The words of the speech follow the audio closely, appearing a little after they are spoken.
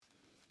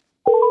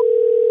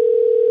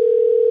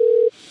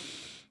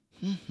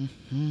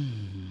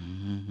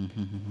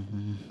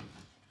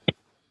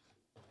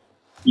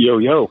Yo,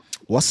 yo.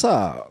 What's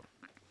up?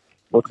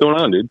 What's going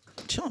on, dude?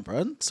 Chilling,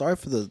 bro. Sorry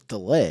for the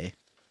delay.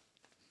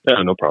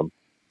 Yeah, no problem.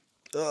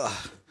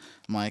 Ugh.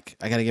 I'm like,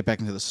 I gotta get back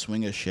into the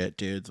swing of shit,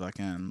 dude.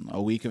 Fucking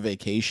a week of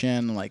vacation,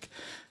 and I'm like,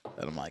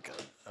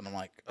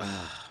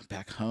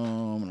 back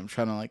home, and I'm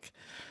trying to like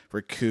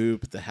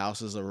recoup. The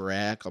house is a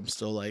wreck. I'm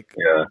still like,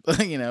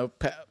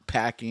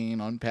 packing,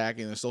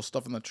 unpacking. There's still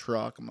stuff in the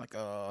truck. I'm like,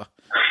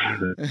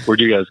 Where'd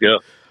you guys go?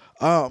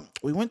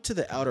 We went to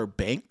the Outer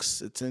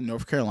Banks. It's in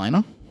North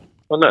Carolina.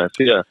 Oh, nice.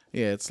 Yeah.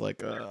 Yeah, it's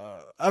like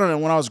I don't know.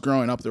 When I was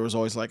growing up, there was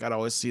always like I'd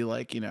always see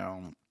like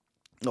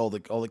all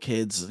the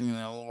kids,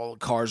 all the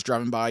cars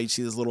driving by. You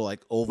see this little like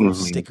oval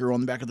sticker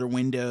on the back of their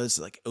windows,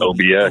 like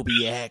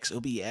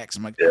OBX.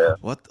 I'm like, yeah.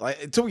 What?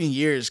 It took me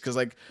years because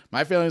like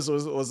my family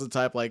was the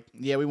type like,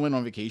 yeah, we went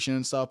on vacation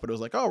and stuff, but it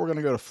was like, oh, we're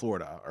gonna go to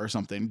Florida or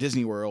something,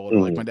 Disney World, or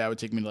like my dad would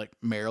take me to like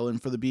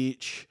Maryland for the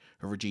beach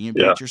or Virginia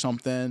Beach or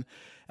something, and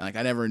like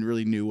I never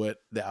really knew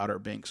what the Outer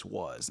Banks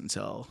was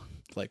until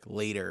like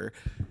later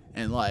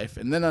in life,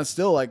 and then I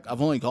still like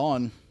I've only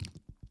gone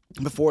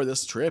before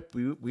this trip.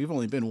 We've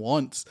only been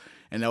once.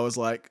 And that was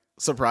like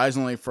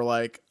surprisingly for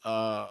like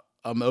a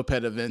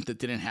moped event that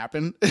didn't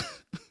happen. It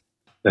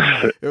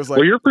was like,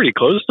 well, you're pretty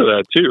close to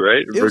that too,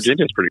 right?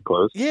 Virginia's pretty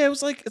close. Yeah,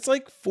 it's like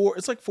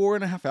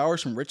 4.5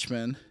 hours from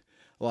Richmond.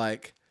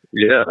 Like,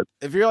 yeah,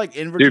 if you're like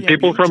in Virginia, dude,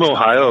 people from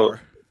Ohio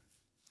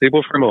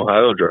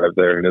drive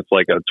there, and it's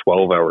like a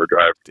 12-hour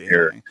drive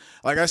here.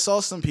 Like I saw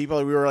some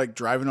people. We were like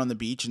driving on the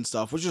beach and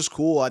stuff, which is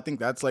cool. I think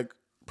that's like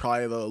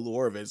probably the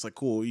allure of it. It's like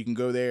cool. You can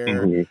go there,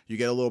 you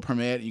get a little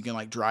permit, you can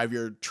like drive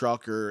your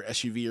truck or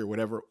SUV or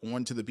whatever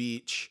onto the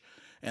beach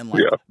and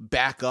like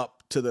back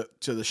up to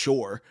the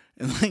shore,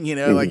 and like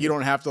like you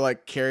don't have to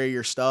like carry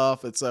your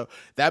stuff. And so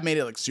that made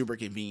it like super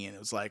convenient. It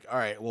was like, all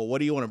right, well, what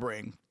do you want to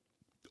bring?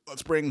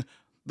 Let's bring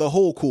the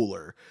whole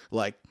cooler,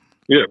 like.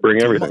 Yeah,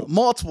 bring everything.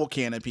 Multiple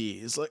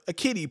canopies, like a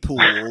kiddie pool,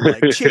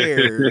 like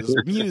chairs,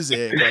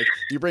 music. Like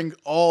you bring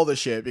all the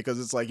shit because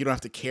it's like you don't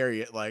have to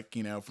carry it like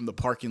from the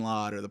parking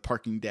lot or the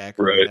parking deck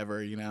or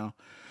whatever.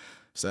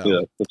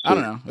 So I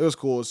don't know. It was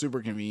cool. It was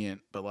super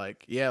convenient. But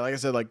like like I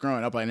said, like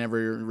growing up, I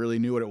never really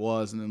knew what it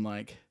was. And then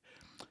like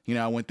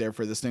I went there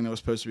for this thing that was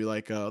supposed to be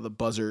like the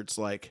Buzzards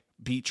like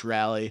beach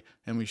rally,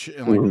 and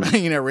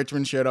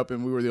Richmond showed up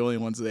and we were the only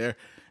ones there.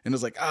 And it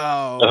was like,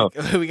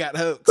 we got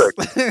hoaxed.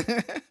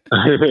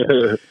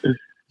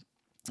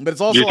 But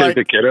it's also Did you take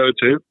the kiddo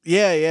too?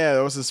 Yeah.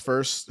 That was his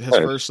first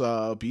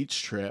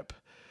beach trip.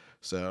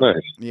 So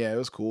yeah, it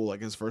was cool. Like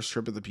his first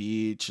trip at the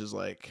beach is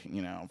like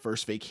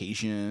first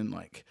vacation.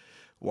 Like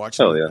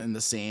watching in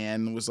the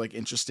sand was like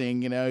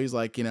interesting. He's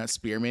like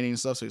experimenting and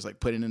stuff. So he's like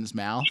putting it in his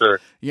mouth. Sure.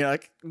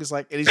 Like he's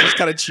like, and he's just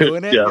kind of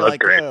chewing it. Yeah, You're like,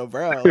 great. oh,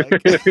 bro,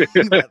 like,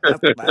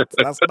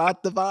 that's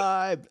not the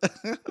vibe.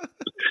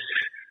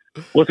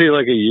 Was he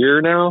like a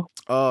year now?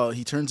 Oh,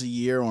 he turns a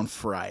year on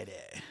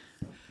Friday.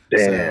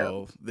 Damn.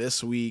 So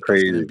this week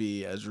is going to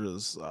be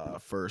Ezra's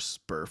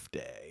first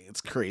birthday.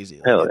 It's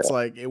crazy. Like,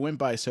 like it went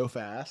by so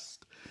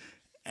fast,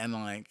 and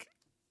like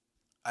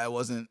I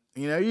wasn't,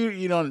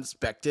 you don't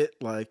expect it,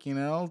 like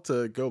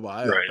to go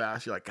by that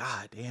fast. You're like,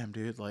 God damn,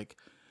 dude, like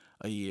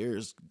a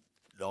year's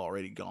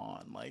already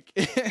gone. Like,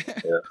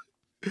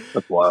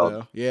 that's wild.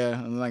 So,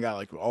 and then I got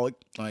like all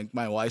like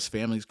my wife's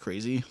family's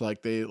crazy.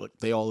 Like they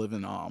all live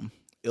in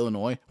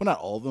Illinois. Well, not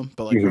all of them,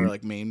 but like her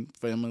like main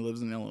family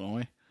lives in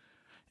Illinois,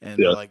 and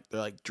they're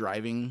like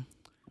driving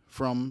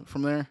from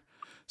there.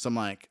 So I'm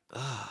like,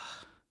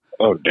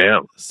 oh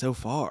damn, so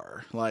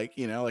far. Like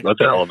like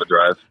that's a hell of a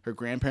drive. Her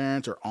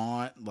grandparents, her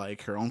aunt,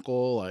 like her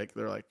uncle, like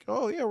they're like,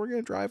 oh yeah, we're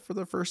gonna drive for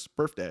the first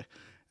birthday.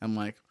 I'm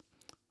like,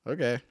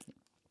 okay.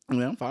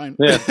 I'm fine.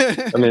 Yeah,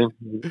 I mean,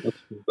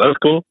 that's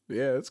cool.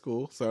 Yeah, it's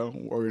cool. So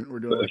we're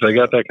doing. If they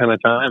got that kind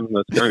of time,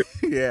 that's great.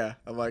 Yeah,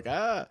 I'm like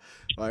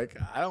like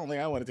I don't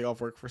think I want to take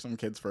off work for some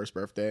kid's first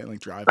birthday and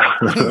like drive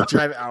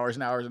hours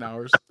and hours and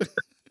hours.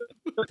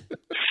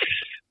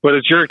 But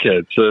it's your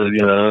kid, so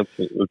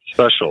it's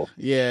special.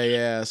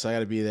 Yeah. So I got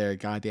to be there.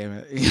 God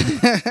damn it.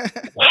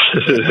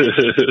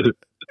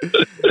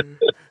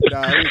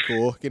 Nah, that'd be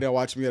cool.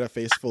 Watch me get a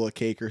face full of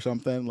cake or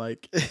something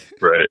like.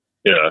 Right.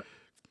 Yeah.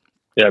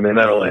 Yeah, I mean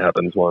that only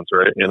happens once,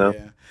 right? Yeah,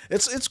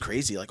 it's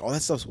crazy. Like all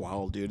that stuff's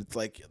wild, dude. It's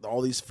like all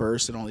these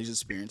firsts and all these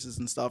experiences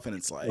and stuff, and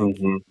it's like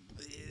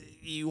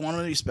you want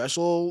to be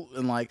special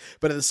and like,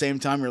 but at the same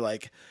time you're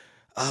like,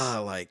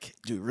 like,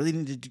 do we really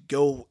need to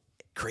go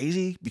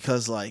crazy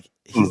because like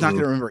he's not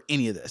gonna remember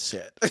any of this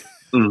shit.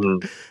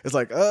 It's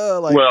like,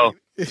 like, well,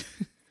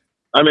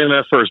 I mean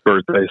that first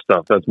birthday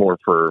stuff that's more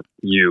for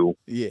you.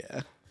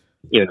 Yeah,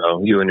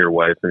 you and your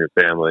wife and your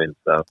family and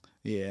stuff.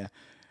 Yeah.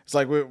 It's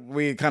like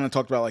we kind of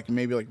talked about like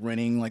maybe like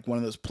renting like one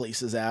of those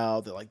places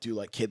out that like do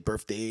like kid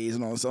birthdays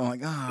and all this. I'm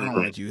like, I don't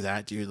want to do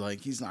that, dude.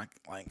 Like he's not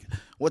like,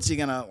 what's he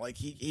gonna like?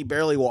 He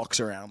barely walks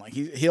around. Like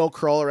he'll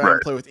crawl around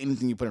and play with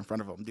anything you put in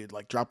front of him, dude.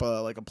 Like drop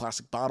a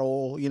plastic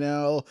bottle,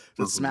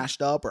 that's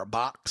smashed up or a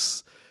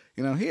box.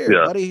 Here,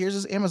 buddy, here's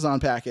his Amazon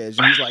package.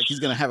 And he's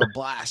going to have a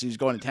blast. He's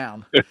going to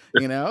town,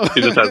 He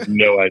just has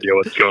no idea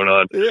what's going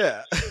on.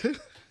 Yeah.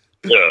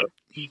 Yeah.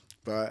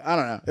 But I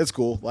don't know. It's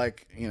cool.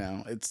 Like,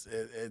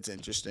 it's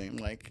interesting.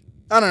 Like,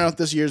 I don't know.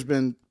 This year's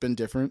been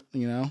different,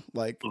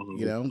 like,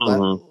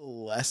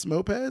 less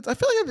mopeds. I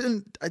feel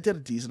like I did a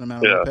decent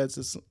amount of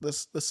mopeds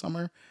this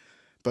summer,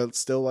 but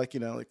still like,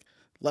 like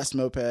less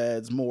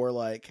mopeds, more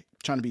like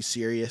trying to be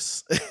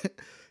serious.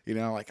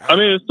 Like I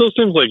mean, it still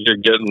seems like you're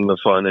getting the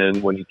fun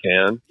in when you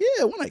can.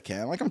 Yeah, when I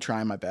can. Like I'm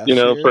trying my best.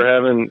 For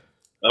having,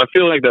 I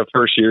feel like that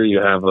first year you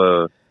have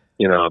the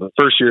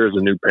first year as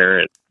a new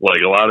parent,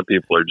 like a lot of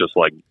people are just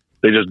like,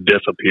 they just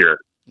disappear.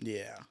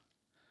 Yeah.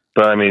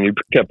 But I mean, you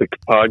kept the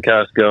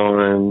podcast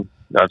going.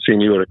 I've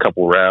seen you at a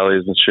couple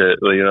rallies and shit.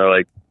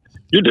 Like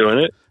you're doing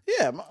it.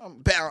 Yeah,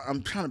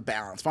 I'm trying to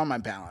balance, find my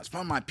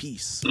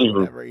peace,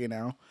 whatever,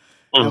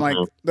 And like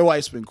the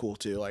wife's been cool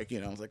too. Like,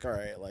 I was like, all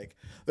right, like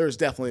there's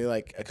definitely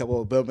like a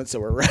couple of moments that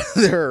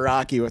were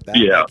rocky with that.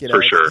 Yeah, like,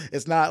 for sure.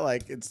 It's not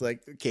like it's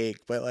like cake,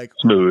 but like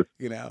smooth.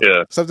 Yeah.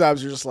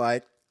 Sometimes you're just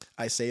like,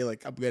 I say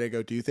like I'm gonna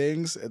go do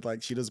things, and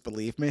like she doesn't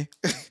believe me.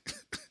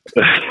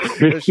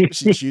 she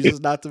chooses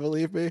not to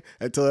believe me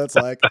until it's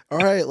like, all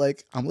right,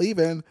 like I'm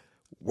leaving.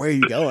 Where are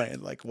you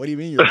going? Like, what do you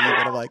mean you're leaving?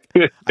 I'm like,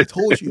 I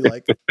told you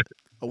like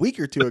a week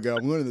or two ago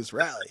I'm going to this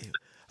rally.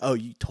 Oh,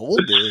 you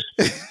told me.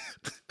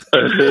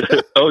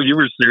 Oh, you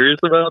were serious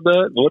about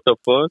that? What the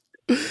fuck?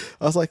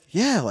 I was like,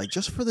 yeah, like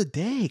just for the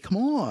day. Come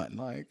on,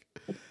 like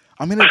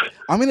I'm gonna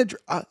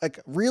like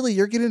really,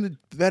 you're getting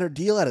a better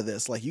deal out of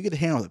this. Like you get to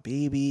hang out with a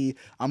baby.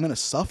 I'm gonna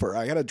suffer.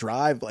 I gotta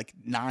drive like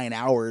 9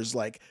 hours,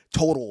 like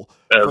total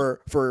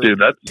for dude,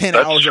 that's 10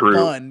 hours true. of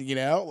fun.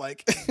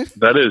 Like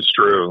that is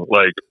true.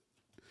 Like,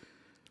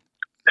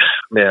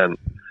 man,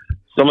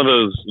 some of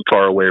those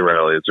faraway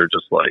rallies are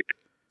just like,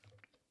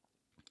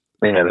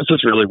 man, is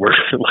this really worth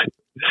it? Like,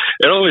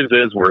 it always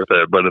is worth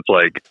it, but it's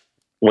like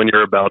when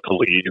you're about to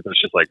leave,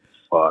 it's just like,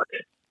 fuck.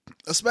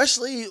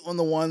 Especially on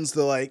the ones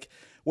that like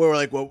where we're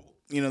like, well,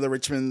 the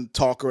Richmond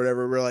talk or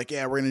whatever. We're like,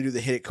 yeah, we're gonna do the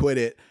hit it, quit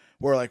it.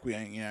 We're like,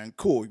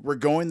 cool. We're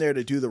going there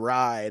to do the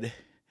ride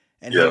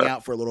and hang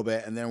out for a little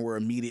bit, and then we're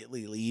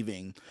immediately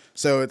leaving.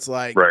 So it's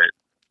like,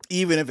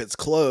 even if it's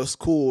close,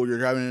 cool. You're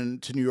driving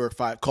to New York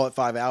 5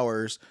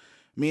 hours.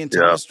 Me and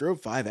Thomas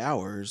drove 5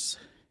 hours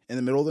in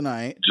the middle of the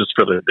night just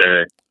for the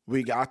day.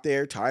 We got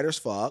there tired as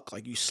fuck.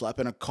 Like you slept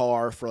in a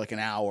car for like an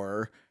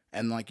hour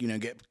and like,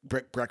 get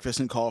breakfast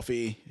and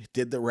coffee,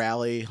 did the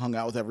rally, hung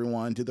out with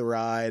everyone, did the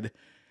ride,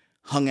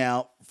 hung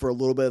out for a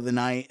little bit of the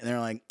night. And they're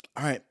like,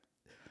 all right,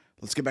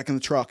 let's get back in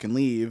the truck and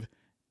leave.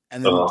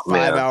 And then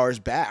 5 hours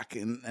back.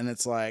 And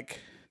it's like,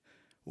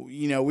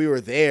 we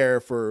were there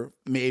for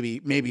maybe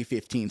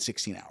 15,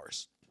 16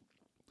 hours.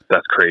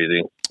 That's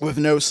crazy. With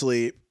no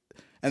sleep.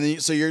 And then,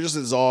 so you're just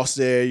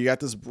exhausted. You got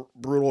this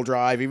brutal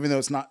drive, even though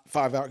it's not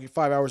 5 hours.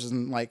 5 hours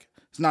isn't like,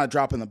 it's not a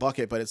drop in the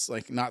bucket, but it's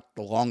like not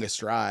the longest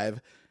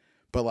drive.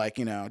 But like,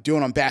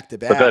 doing them back to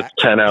back. But that's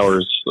 10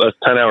 hours. That's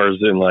 10 hours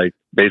in like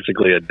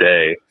basically a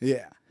day.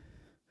 Yeah.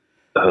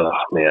 Oh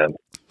man.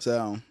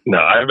 So. No,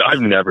 I've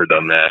never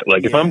done that.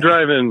 Like if I'm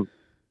driving,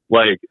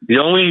 like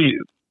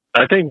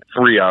I think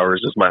 3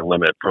 hours is my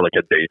limit for like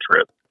a day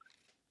trip.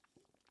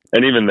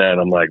 And even then,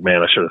 I'm like,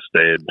 man, I should have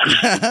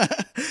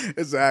stayed.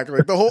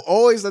 Exactly.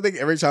 Always, I think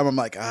every time I'm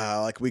like,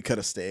 like we could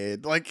have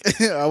stayed.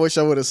 Like, I wish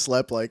I would have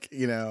slept, like,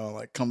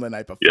 like come the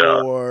night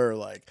before, or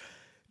like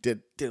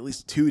did at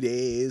least 2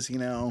 days,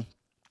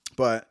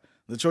 But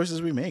the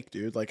choices we make,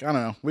 dude. Like, I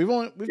don't know. We've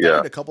done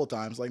it a couple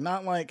times. Like,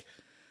 not like,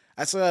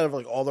 I said out of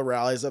like all the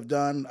rallies I've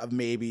done, I've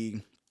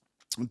maybe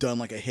done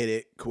like a hit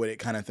it, quit it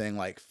kind of thing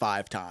like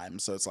 5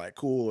 times. So it's like,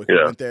 cool. Like,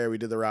 we went there, we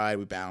did the ride,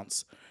 we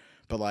bounced.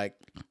 But like,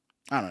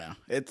 I don't know.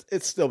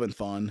 It's still been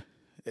fun.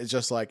 It's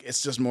just like,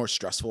 it's just more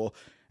stressful.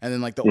 And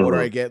then like the older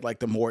I get, like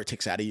the more it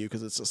takes out of you.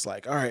 Cause it's just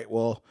like, all right,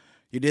 well,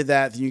 you did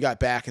that, then you got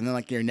back. And then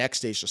like your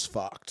next day's just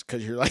fucked.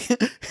 Cause you're like,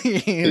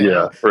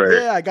 yeah,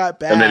 right. Yeah, I got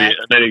back. And then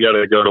you got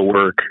to go to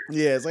work.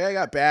 Yeah. It's like, I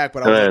got back,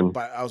 but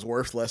I was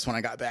worthless when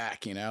I got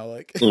back,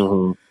 like,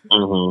 so.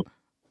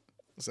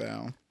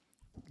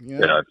 Yeah,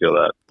 I feel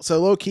that. So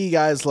low key,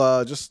 guys,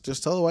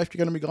 just tell the wife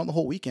you're gonna be gone the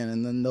whole weekend,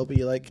 and then they'll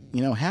be like,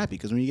 happy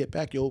because when you get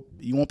back, you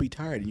won't be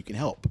tired and you can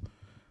help.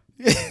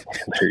 There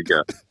you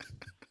go.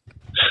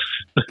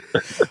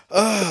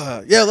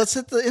 Yeah, let's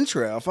hit the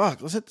intro.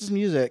 Fuck, let's hit this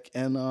music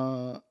and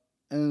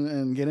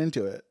get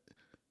into it.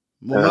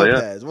 More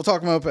mopeds. Yeah. We'll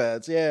talk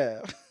mopeds.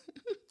 Yeah.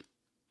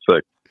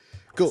 Sick.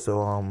 Cool.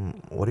 So,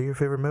 what are your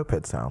favorite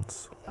moped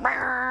sounds?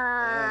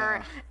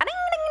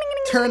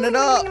 Turn it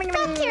up.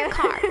 Fuck your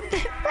car.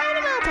 Ride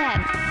a moped.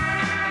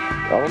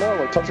 I don't know,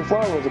 like touch a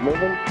flower, was it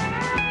moving?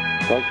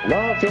 Like,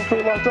 nah, feels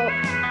pretty locked up.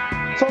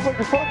 Sounds like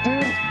you're fucked,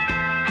 dude.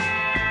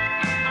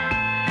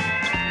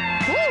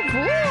 Oh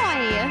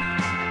boy.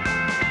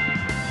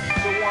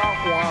 Womp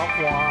womp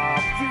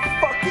womp. You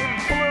fucking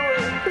blew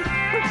it.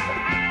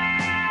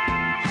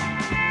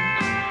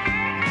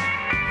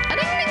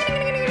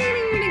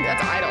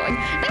 That's idling.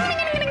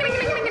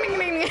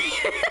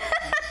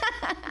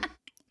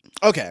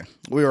 Okay,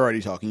 We were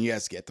already talking. You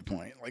guys get the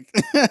point. Like,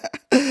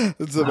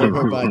 it's a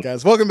Moped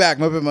Podcast. Welcome back,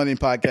 Moped Money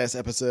Podcast,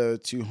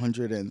 episode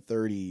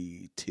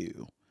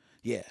 232.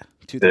 Yeah,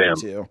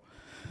 232. Damn.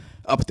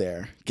 Up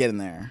there, getting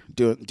there,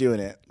 doing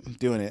it.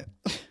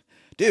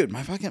 Dude,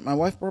 my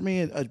wife brought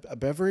me a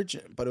beverage,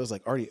 but it was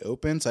like already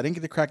open, so I didn't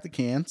get to crack the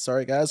can.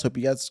 Sorry, guys. Hope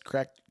you guys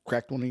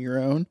cracked one of your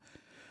own.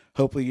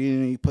 Hopefully,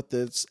 you put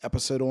this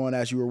episode on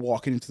as you were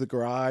walking into the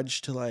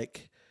garage to,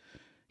 like,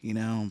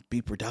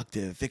 be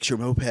productive, fix your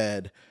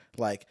moped.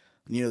 Like,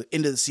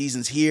 end of the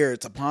season's here.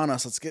 It's upon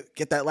us. Let's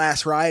get that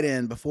last ride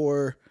in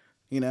before,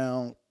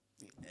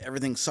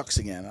 everything sucks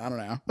again. I don't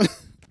know.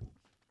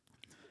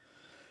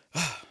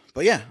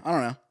 But yeah, I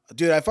don't know.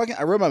 Dude, I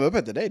rode my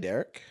moped today,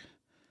 Derek.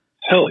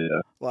 Hell yeah.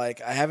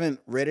 Like, I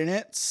haven't ridden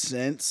it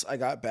since I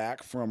got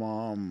back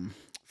from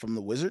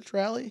the Wizards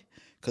rally,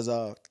 because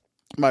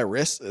my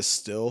wrist is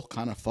still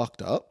kind of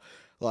fucked up.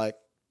 Like,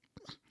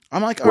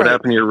 I'm like, what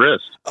happened to your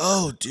wrist?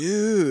 Oh,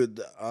 dude.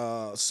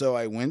 So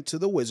I went to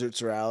the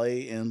Wizards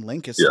rally in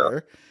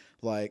Lancaster.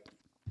 Yeah. Like,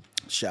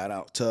 shout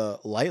out to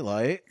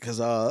Lightlight, because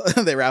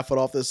they raffled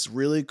off this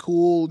really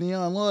cool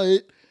neon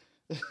light.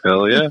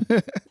 Hell yeah.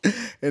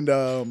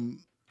 And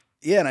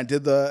yeah, and I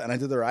did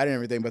the ride and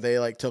everything, but they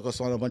like took us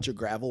on a bunch of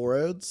gravel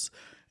roads,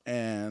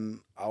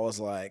 and I was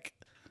like,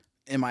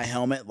 in my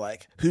helmet,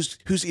 like, who's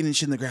eating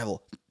shit in the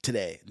gravel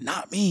today?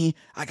 Not me.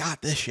 I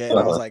got this shit. And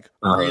I was like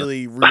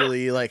really,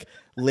 really like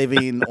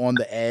living on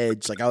the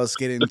edge. Like, I was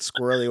getting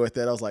squirrely with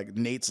it. I was like,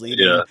 Nate's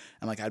leading,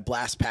 and like I'd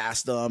blast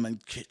past them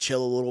and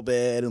chill a little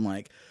bit, and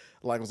like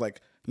I was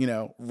like,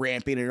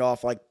 ramping it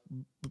off like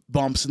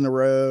bumps in the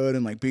road,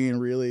 and like being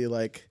really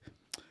like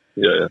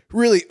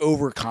really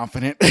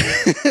overconfident.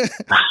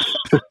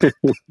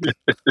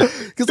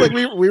 Because like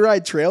we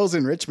ride trails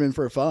in Richmond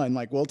for fun.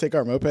 Like, we'll take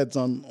our mopeds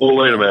on. Well,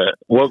 wait a minute.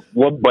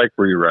 What bike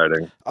were you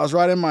riding? I was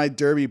riding my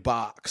Derby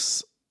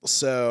box.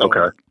 So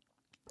okay,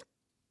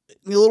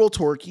 a little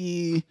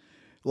torquey,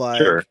 like,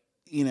 sure.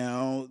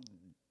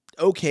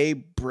 Okay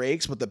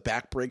brakes, but the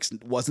back brakes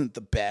wasn't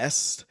the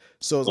best.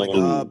 So I was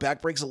like,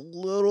 back brakes a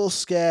little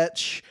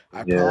sketch.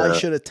 I probably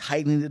should have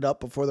tightened it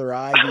up before the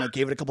ride.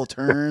 Gave it a couple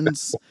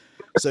turns.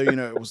 So,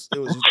 it was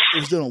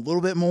doing a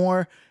little bit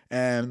more,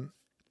 and,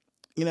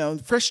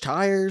 fresh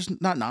tires,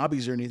 not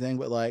knobbies or anything,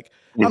 but like,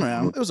 I don't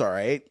know, it was all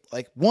right.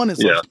 Like, one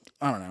is, like,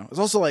 I don't know. It's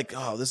also like,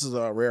 oh, this is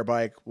a rare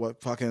bike.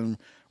 What fucking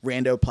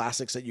rando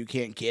plastics that you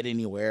can't get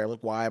anywhere. Like,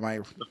 why am I,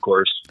 of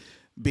course,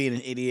 being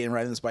an idiot and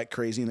riding this bike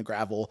crazy in the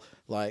gravel?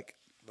 Like,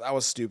 that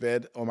was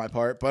stupid on my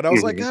part, but I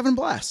was like having a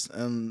blast.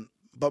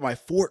 But my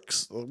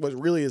forks, what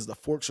really is, the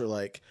forks are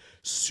like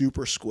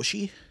super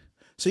squishy.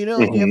 So,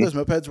 like, you have those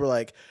mopeds where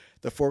like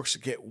the forks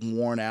get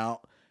worn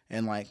out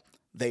and like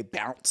they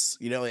bounce,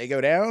 they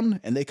go down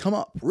and they come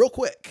up real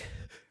quick.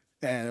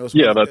 And it was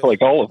that's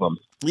like all of them.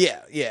 Yeah,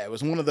 it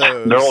was one of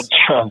those. They're all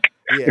chunk.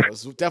 Yeah, it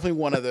was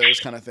definitely one of those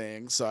kind of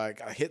things. So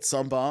I hit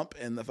some bump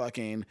and the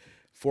fucking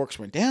forks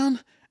went down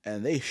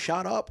and they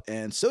shot up,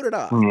 and so did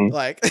I.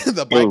 Like,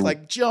 the bike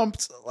like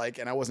jumped, like,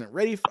 and I wasn't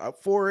ready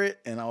for it,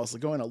 and I was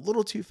going a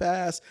little too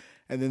fast.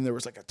 And then there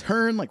was like a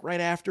turn like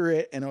right after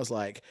it, and I was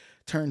like,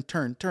 turn.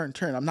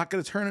 I'm not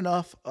going to turn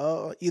enough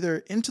either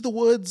into the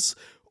woods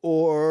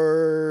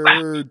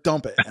or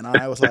dump it. And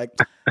I was like,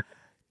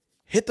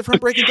 hit the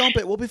front brake and dump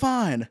it. We'll be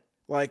fine.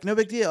 Like, no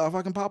big deal. If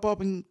I can pop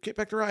up and get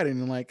back to riding.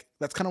 And like,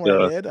 that's kind of what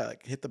I did. I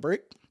hit the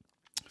brake,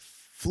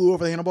 flew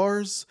over the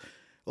handlebars,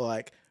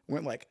 like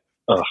went like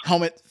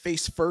helmet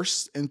face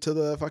first into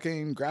the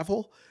fucking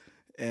gravel.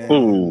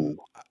 And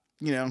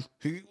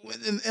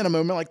in a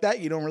moment like that,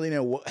 you don't really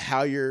know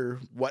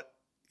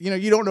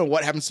you don't know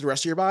what happens to the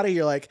rest of your body.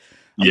 You're like,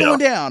 I'm going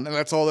down. And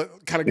that's all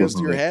that kind of goes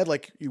through your head.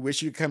 Like, you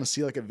wish you kind of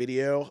see like a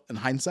video in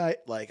hindsight.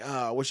 Like,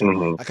 I wish I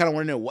kind of want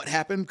to know what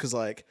happened. Cause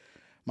like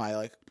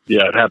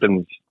it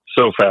happens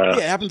so fast.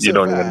 Yeah, it happens you so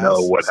don't fast. even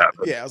know what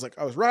happened. Yeah. I was like,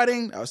 I was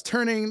riding, I was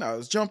turning, I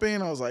was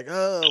jumping. I was like,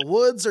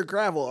 woods or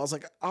gravel. I was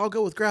like, I'll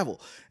go with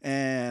gravel.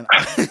 And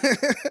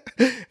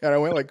I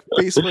went like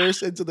face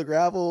first into the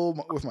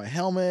gravel with my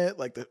helmet.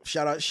 Like, the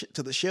shout out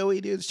to the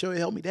Shoei dude. Shoei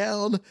held me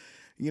down.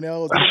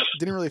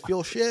 Didn't really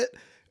feel shit.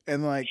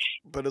 And like,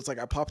 but it's like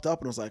I popped up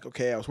and was like,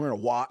 okay, I was wearing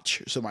a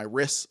watch, so my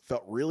wrists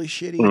felt really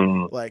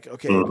shitty. Like,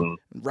 okay,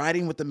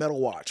 riding with the metal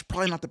watch,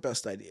 probably not the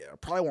best idea. I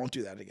probably won't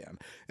do that again.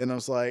 And I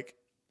was like,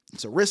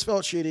 so wrist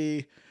felt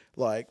shitty.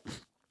 Like,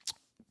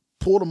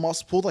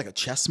 pulled like a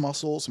chest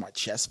muscle, so my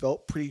chest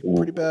felt pretty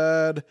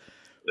bad.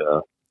 Yeah.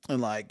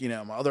 And like,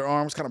 my other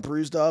arm was kind of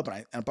bruised up,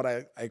 but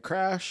I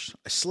crashed.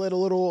 I slid a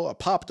little. I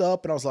popped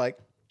up, and I was like,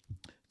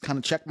 kind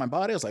of checked my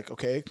body. I was like,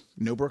 okay,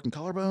 no broken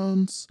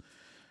collarbones.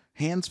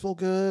 Hands feel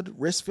good.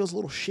 Wrist feels a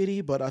little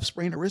shitty, but I've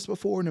sprained a wrist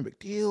before. No big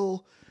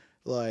deal.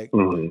 Like,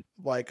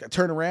 like I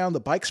turn around, the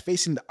bike's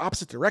facing the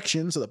opposite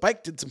direction, so the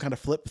bike did some kind of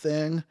flip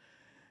thing.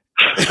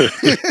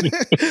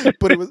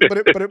 but it was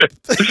putting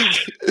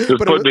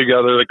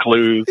together the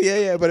clues.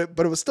 Yeah, but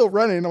it was still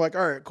running. I'm like,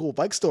 all right, cool,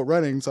 bike's still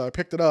running. So I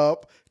picked it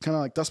up, kind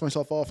of like dust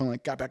myself off, and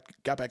like got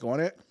back on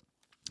it.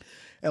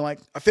 And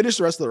like I finished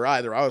the rest of the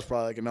ride. The ride was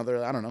probably like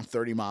another, I don't know,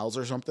 30 miles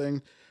or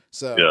something.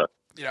 So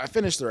I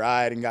finished the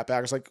ride and got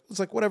back. It's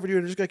like whatever,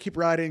 dude. I just gotta keep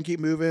riding, keep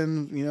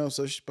moving,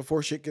 So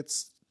before shit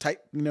gets tight,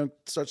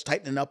 starts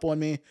tightening up on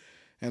me,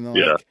 and then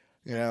like,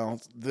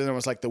 then it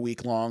was like the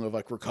week long of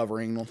like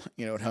recovering,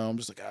 at home.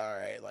 Just like, all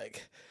right,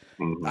 like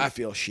I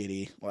feel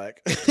shitty,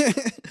 like,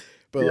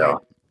 but like,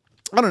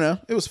 I don't know.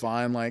 It was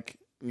fine. Like,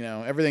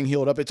 everything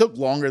healed up. It took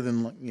longer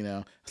than,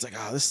 it's like,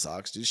 oh, this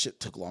sucks, dude. This shit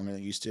took longer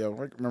than it used to. I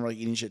remember like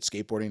eating shit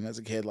skateboarding as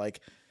a kid, like.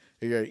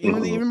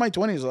 Even my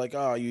 20s, like,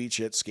 oh, you eat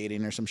shit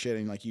skating or some shit,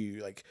 and like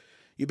you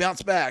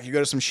bounce back. You go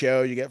to some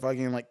show, you get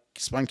fucking like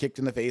spun kicked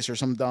in the face or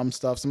some dumb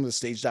stuff. Some of the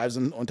stage dives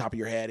on top of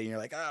your head, and you're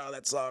like, oh,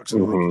 that sucks.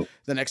 And like,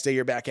 the next day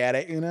you're back at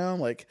it.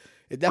 Like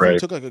it definitely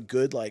took like a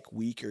good like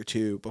week or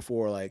two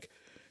before like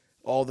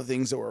all the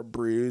things that were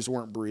bruised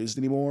weren't bruised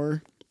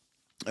anymore.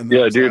 And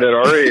yeah, dude, at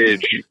our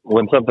age,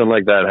 when something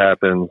like that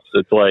happens,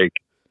 it's like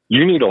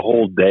you need a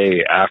whole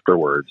day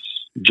afterwards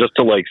just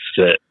to like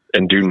sit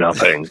and do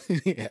nothing.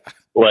 Yeah.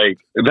 Like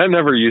that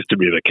never used to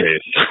be the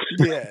case.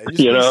 Yeah, it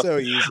used to be so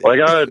easy.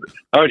 Like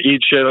I would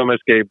eat shit on my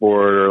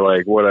skateboard or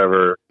like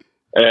whatever,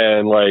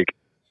 and like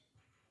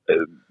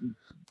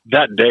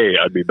that day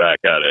I'd be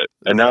back at it.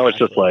 And now it's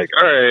just like,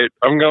 all right,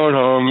 I'm going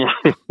home.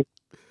 Dude,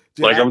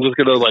 like I'm just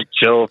gonna like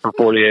chill for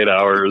 48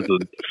 hours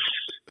and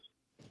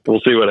we'll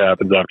see what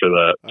happens after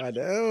that. I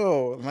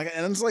know. Like,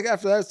 and it's like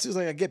after that, it's just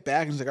like I get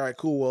back and it's like, all right,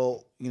 cool.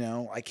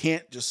 Well, I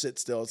can't just sit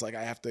still. It's like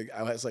I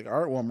was like, all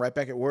right, well, I'm right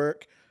back at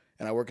work,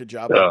 and I work a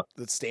job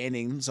that's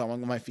standing, so I'm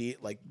on my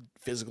feet, like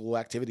physical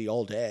activity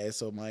all day.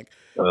 So I'm like,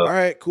 all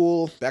right,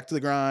 cool, back to the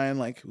grind.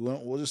 Like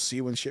we'll just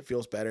see when shit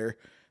feels better.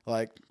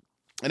 Like,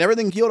 and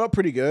everything healed up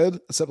pretty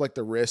good, except like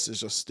the wrist is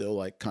just still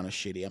like kind of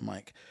shitty. I'm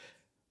like,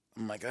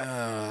 one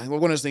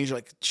of those things. You're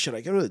like, should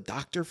I go to the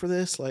doctor for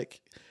this?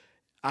 Like,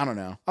 I don't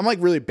know. I'm like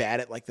really bad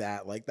at like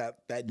that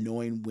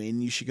knowing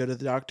when you should go to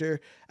the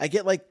doctor. I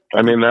get like,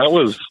 I mean, that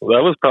was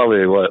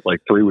probably what, like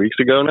 3 weeks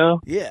ago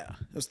now. Yeah,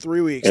 it was 3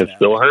 weeks. And it's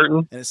still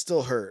hurting, and it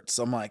still hurts.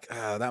 So I'm like,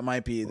 that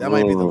might be the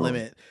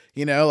limit.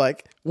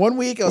 Like 1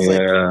 week I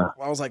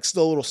was like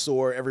still a little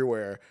sore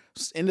everywhere.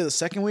 Into the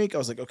second week I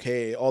was like,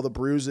 okay, all the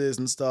bruises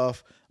and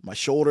stuff, my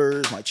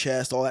shoulders, my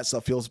chest, all that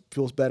stuff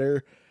feels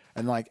better.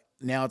 And like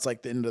now it's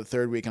like the end of the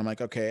third week. I'm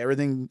like, okay,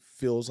 everything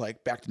feels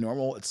like back to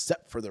normal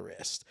except for the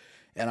wrist.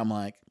 And I'm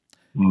like,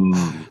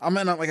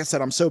 like I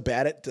said, I'm so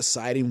bad at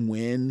deciding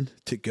when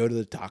to go to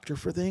the doctor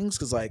for things.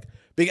 Cause like,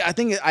 I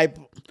think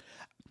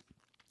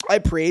I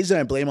praise and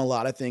I blame a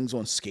lot of things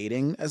on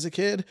skating as a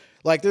kid.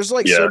 Like there's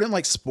like certain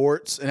like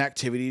sports and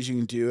activities you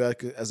can do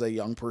like, as a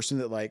young person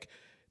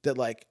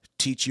that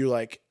teach you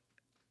like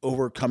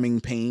overcoming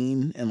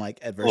pain and like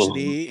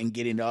adversity and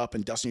getting up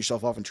and dusting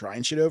yourself off and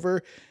trying shit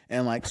over.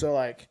 And like, so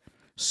like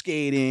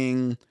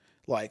skating,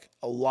 like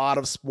a lot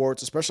of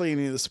sports, especially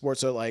any of the sports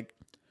that like,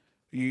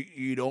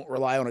 you don't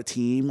rely on a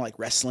team like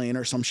wrestling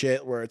or some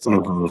shit where it's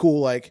like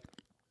cool, like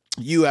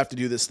you have to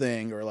do this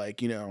thing, or like,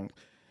 to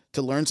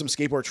learn some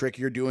skateboard trick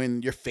you're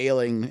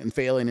failing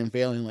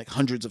like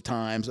hundreds of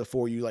times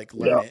before you like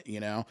learn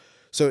it,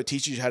 so it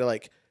teaches you how to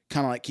like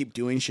kind of like keep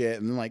doing shit,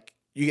 and then like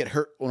you get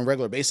hurt on a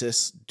regular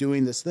basis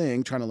doing this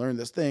thing, trying to learn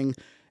this thing,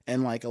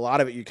 and like a lot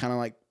of it you kind of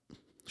like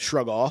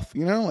shrug off,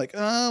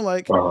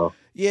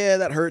 yeah,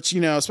 that hurts,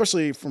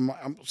 especially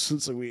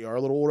since we are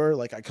a little older.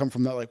 Like I come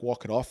from that like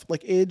walk it off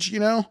like age,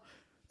 right?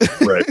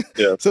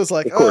 Yeah. So it's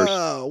like,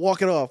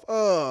 walk it off,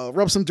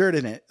 rub some dirt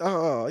in it,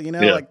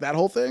 like that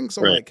whole thing.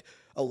 So like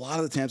a lot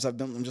of the times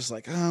I'm just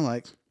like,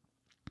 like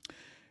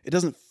it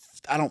doesn't.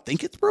 I don't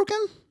think it's broken,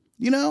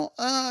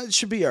 it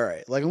should be all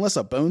right. Like unless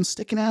a bone's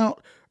sticking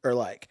out or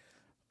like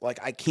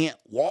I can't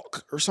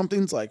walk or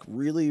something's like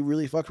really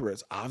really fucked where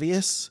it's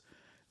obvious.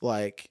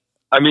 Like,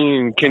 I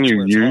mean, can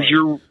you use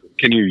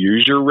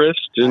your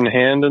wrist and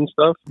hand and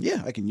stuff?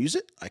 Yeah, I can use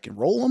it. I can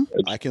roll them.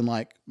 I can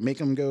like make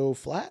them go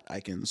flat. I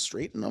can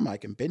straighten them. I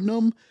can bend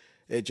them.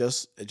 It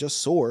just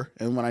sore.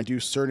 And when I do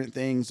certain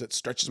things that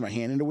stretches my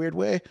hand in a weird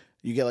way,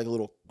 you get like a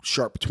little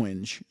sharp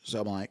twinge.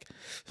 So I'm like,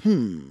 I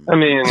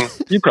mean,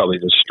 you probably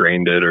just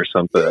strained it or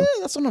something. Yeah,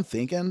 that's what I'm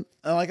thinking.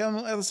 Like I'm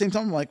at the same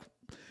time, I'm like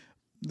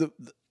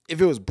if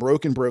it was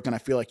broken, I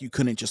feel like you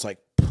couldn't just like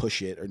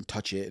push it or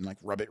touch it and like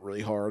rub it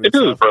really hard. If it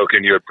was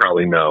broken, you would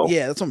probably know.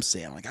 Yeah, that's what I'm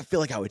saying. Like I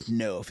feel like I would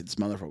know if this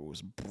motherfucker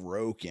was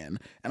broken.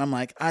 And I'm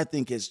like, I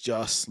think it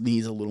just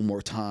needs a little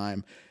more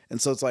time.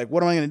 And so it's like,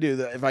 what am I going to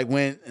do? If I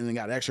went and then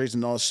got x-rays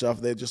and all this stuff,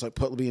 they'd just like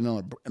put me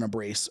in a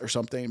brace or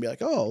something and be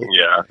like, oh,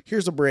 yeah,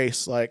 here's a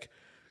brace. Like,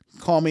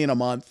 call me in a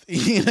month.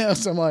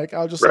 So I'm like,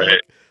 I'll just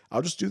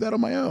do that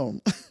on my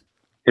own.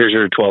 Here's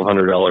your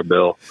 $1,200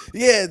 bill.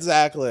 Yeah,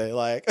 exactly.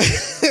 Like,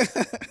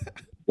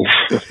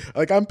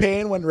 like I'm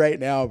paying one right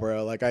now,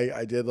 bro. Like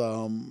I did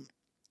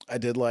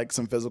like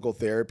some physical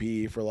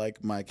therapy for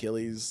like my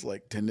Achilles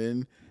like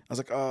tendon. I was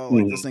like, oh,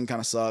 like this thing kind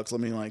of sucks.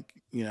 Let me like,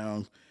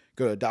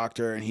 go to a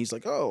doctor. And he's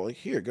like, oh, like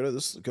here, go to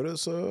this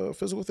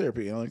physical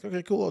therapy. And I'm like,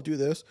 okay, cool. I'll do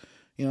this,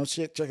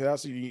 check it out.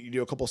 So you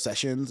do a couple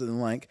sessions and then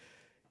like,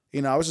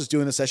 I was just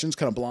doing the sessions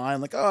kind of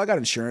blind, like, oh, I got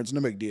insurance,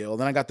 no big deal.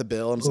 Then I got the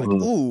bill and it's like,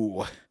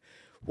 ooh,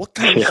 what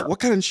kind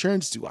of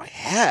insurance do I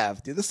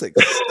have, dude? This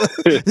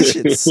this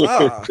shit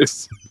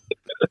sucks.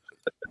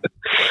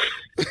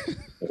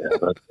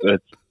 Yeah,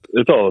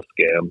 it's all a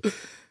scam.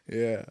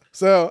 Yeah.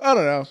 So I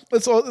don't know.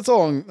 It's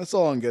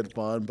all in good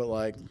fun, but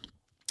like,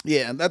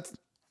 yeah,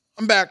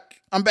 I'm back.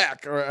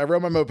 I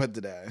rode my moped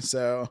today,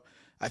 so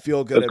I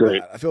feel good about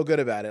it. I feel good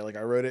about it. Like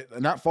I rode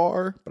it not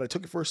far, but I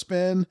took it for a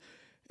spin,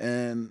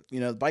 and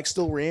the bike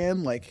still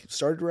ran. Like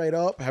started right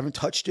up. I haven't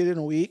touched it in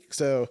a week,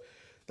 so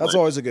that's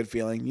always a good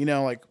feeling.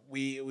 Like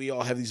we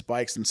all have these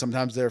bikes, and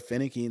sometimes they're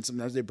finicky, and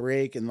sometimes they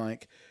break, and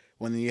like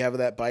when you have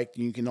that bike,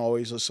 you can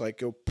always just like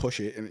go push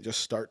it, and it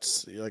just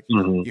starts. Like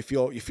you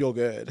feel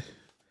good.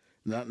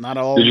 Not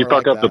all. Did you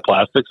fuck up the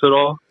plastics at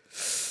all?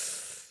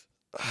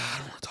 I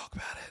don't want to talk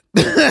about it.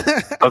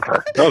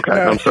 Okay. No,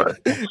 I'm sorry.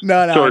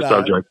 No. Short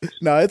subject.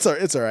 No, it's all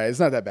right. It's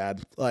not that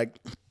bad. Like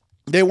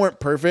they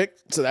weren't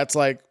perfect, so that's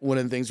like one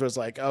of the things where it's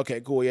like,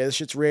 okay, cool, yeah, this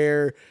shit's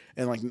rare,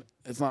 and like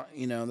it's not,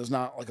 there's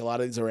not like a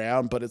lot of these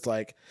around, but it's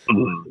like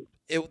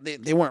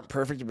they weren't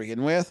perfect to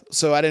begin with,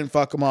 so I didn't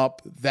fuck them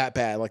up that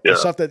bad. Like the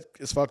stuff that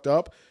is fucked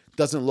up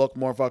doesn't look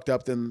more fucked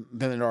up than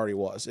it already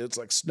was. It's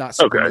like not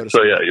super noticeable.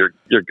 So yeah,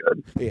 you're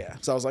good. Yeah.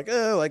 So I was like,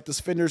 like this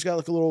fender's got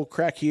like a little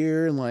crack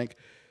here, and like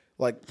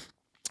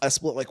I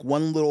split like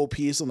one little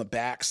piece on the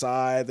back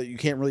side that you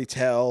can't really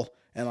tell,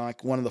 and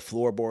like one of the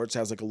floorboards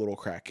has like a little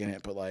crack in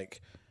it, but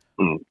like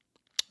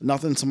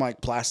nothing some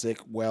like plastic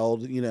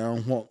weld,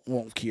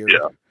 won't cure.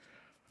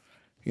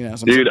 Yeah.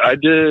 Dude, I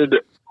did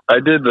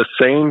the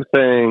same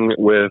thing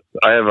with,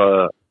 I have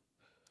a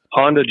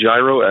Honda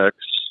Gyro X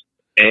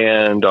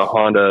and a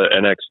Honda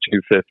NX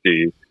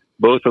 250,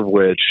 both of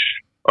which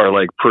are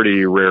like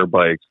pretty rare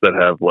bikes that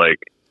have like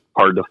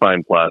hard to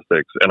find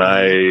plastics. And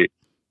I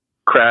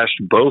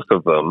crashed both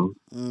of them.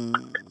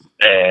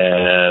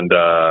 And,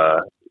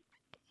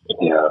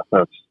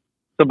 that's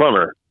a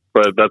bummer,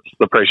 but that's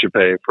the price you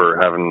pay for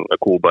having a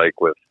cool bike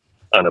with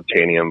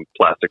unobtainium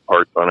plastic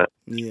parts on it.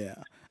 Yeah.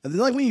 And then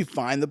like when you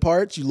find the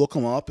parts, you look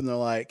them up and they're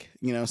like,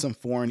 some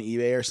foreign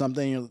eBay or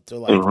something. They're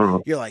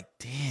like, you're like,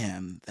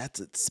 damn,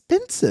 that's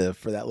expensive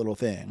for that little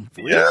thing.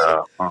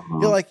 Yeah.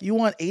 You're like, you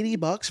want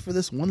 $80 for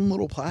this one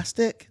little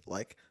plastic?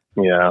 Like,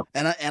 yeah.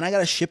 And I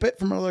got to ship it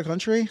from another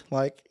country.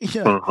 Like,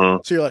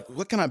 so you're like,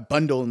 what can I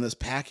bundle in this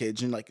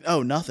package? And like,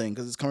 oh, nothing.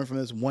 Cause it's coming from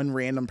this one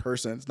random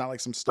person. It's not like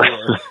some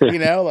store,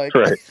 like,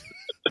 right.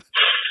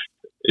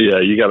 Yeah.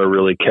 You got to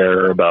really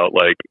care about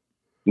like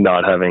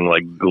not having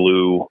like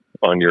glue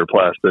on your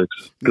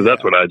plastics, because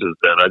that's what I just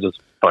did. I just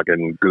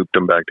fucking gooped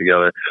them back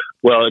together.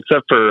 Well,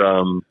 except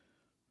for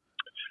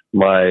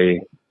my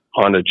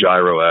Honda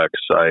Gyro X,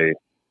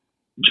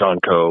 John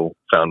Co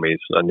found me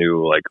a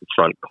new like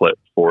front clip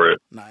for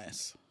it.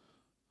 Nice.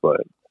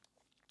 But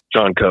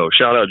John Co,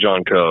 shout out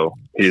John Co.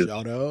 He's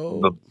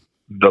the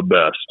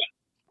best.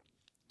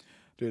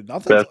 Dude,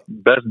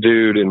 best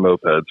dude in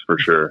mopeds for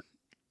sure.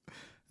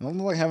 Nothing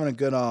like having a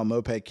good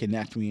moped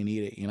connect when you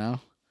need it,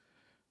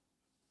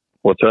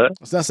 What's that?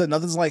 I said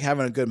nothing's like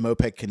having a good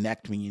moped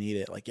connect when you need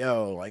it. Like,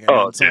 yo, like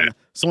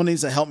someone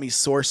needs to help me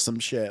source some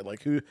shit.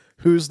 Like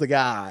who's the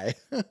guy?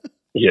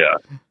 Yeah.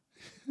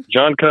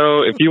 John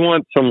Co, if you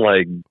want some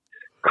like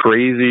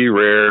crazy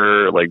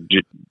rare like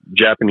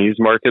Japanese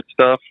market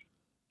stuff,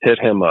 hit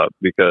him up,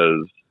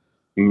 because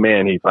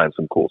man, he finds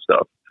some cool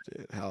stuff.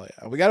 Dude, hell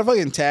yeah. We gotta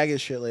fucking tag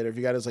his shit later. If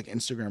you got his like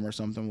Instagram or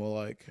something, we'll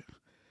like.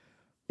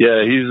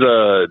 Yeah, he's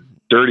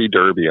Dirty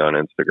Derby on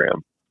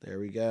Instagram. There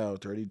we go.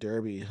 Dirty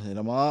Derby. Hit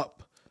him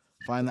up.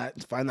 Find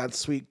that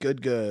sweet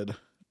good.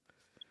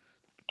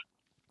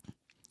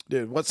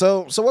 Dude, what's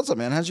up,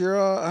 man? How's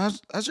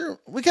your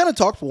we kind of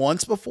talked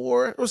once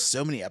before. It was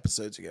so many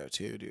episodes ago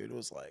too, dude. It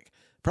was like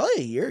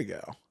probably a year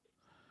ago.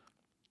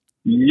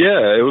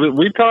 Yeah,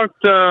 we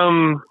talked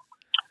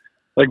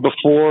like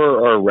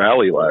before our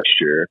rally last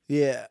year.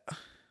 Yeah.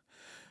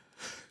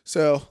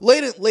 So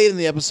late in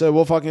the episode,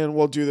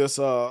 we'll do this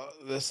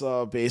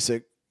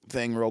basic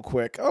thing real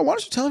quick. Oh, why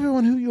don't you tell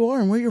everyone who you are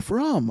and where you're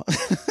from?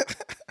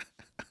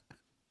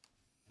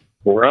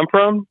 Where I'm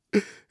from?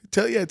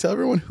 Tell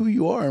everyone who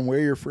you are and where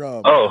you're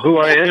from. Oh, who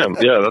I am?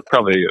 Yeah, that's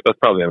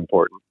probably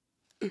important.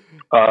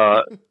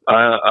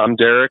 I'm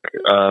Derek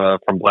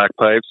from Black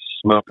Pipes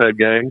Moped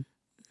Gang.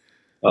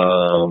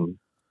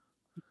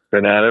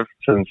 Been at it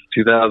since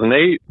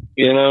 2008.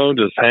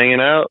 Just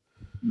hanging out,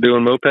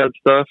 doing moped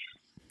stuff.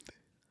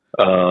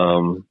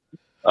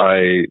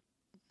 I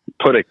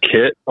put a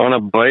kit on a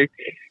bike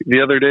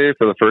the other day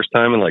for the first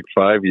time in like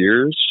 5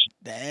 years.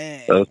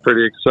 Dang. That was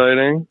pretty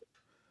exciting.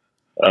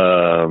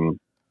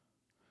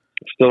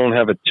 Still don't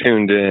have it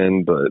tuned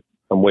in, but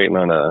I'm waiting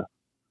on a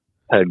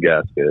head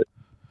gasket.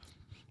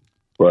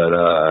 But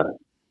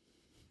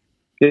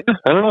yeah,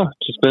 I don't know.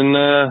 Just been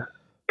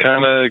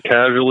kind of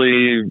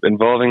casually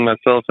involving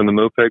myself in the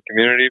moped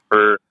community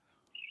for a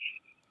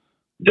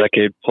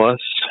decade plus,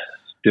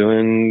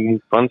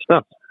 doing fun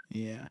stuff.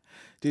 Yeah.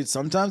 Dude,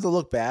 sometimes I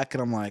look back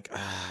and I'm like,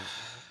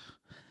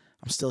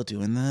 I'm still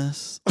doing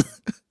this.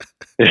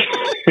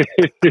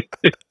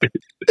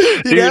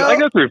 Dude, I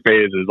go through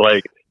phases.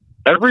 Like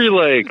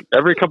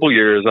every couple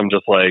years, I'm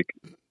just like,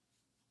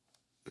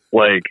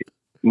 like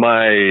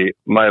my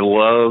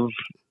love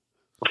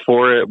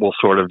for it will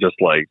sort of just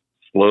like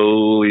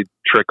slowly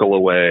trickle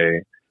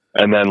away,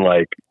 and then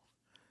like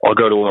I'll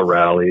go to a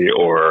rally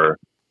or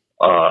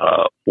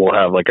we'll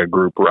have like a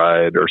group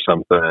ride or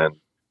something,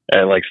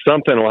 and like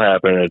something will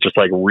happen and it just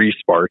like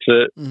resparks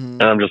it,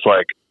 and I'm just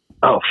like,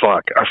 oh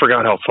fuck, I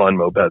forgot how fun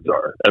mopeds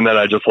are, and then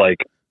I just like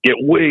get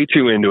way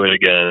too into it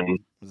again.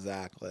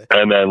 Exactly.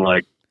 And then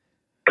like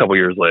a couple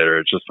years later,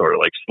 it just sort of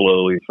like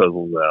slowly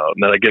fizzles out,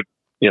 and then I get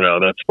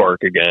that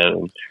spark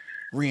again.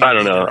 I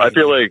don't know. I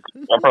feel like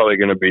I'm probably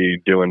going to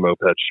be doing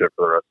moped shit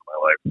for the rest of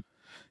my life.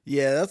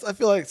 Yeah, I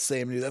feel like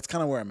same, dude. That's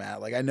kind of where I'm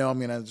at. Like, I know I'm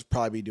gonna just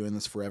probably be doing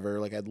this forever.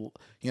 Like, I'd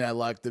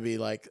like to be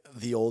like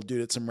the old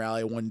dude at some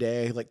rally one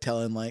day, like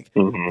telling like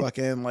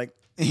fucking like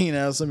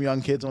some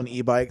young kids on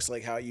e-bikes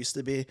like how it used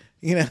to be,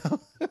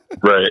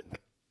 Right.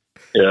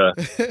 Yeah.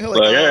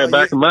 Like,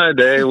 back in my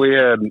day, we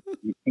had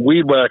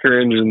weed whacker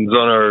engines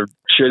on our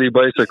shitty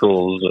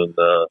bicycles, and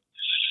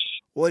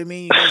what do you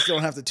mean you guys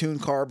don't have to tune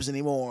carbs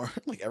anymore?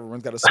 Like,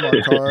 everyone's got a smart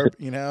carb,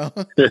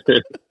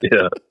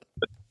 Yeah.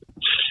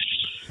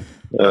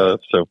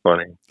 It's so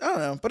funny. I don't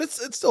know, but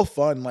it's still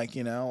fun. Like,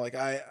 like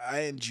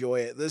I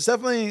enjoy it. There's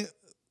definitely,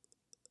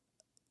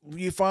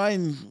 you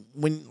find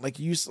when I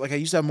used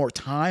to have more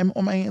time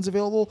on my hands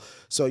available.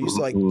 So I used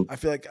to I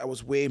feel like I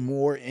was way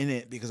more in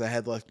it because I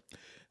had like,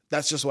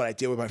 that's just what I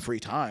did with my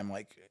free time.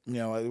 Like, it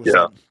was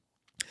like,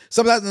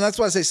 sometimes, and that's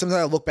why I say sometimes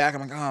I look back,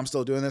 I'm like, oh, I'm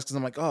still doing this because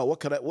I'm like, oh,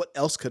 what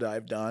else could I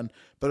have done?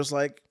 But it's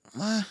like,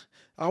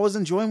 I was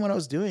enjoying what I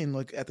was doing,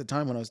 like at the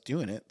time when I was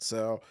doing it.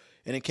 So,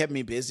 and it kept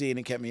me busy and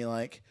it kept me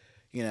like,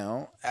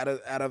 out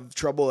of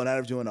trouble and out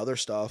of doing other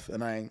stuff.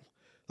 And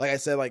like I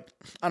said, like,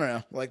 I don't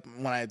know, like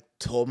when I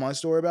told my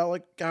story about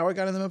like how I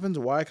got in the opens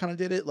and why I kind of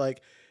did it,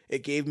 like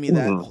it gave me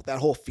that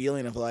whole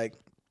feeling of like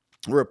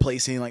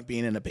replacing like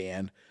being in a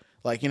band.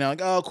 Like,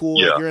 like, oh, cool.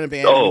 Like, you're in a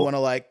band and you want to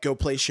like go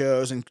play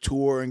shows and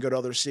tour and go to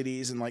other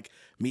cities and like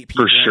meet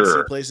people and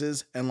see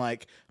places. And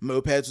like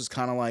mopeds was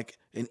kind of like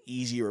an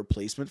easy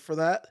replacement for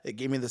that. It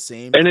gave me the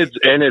same. And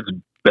it's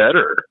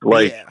better.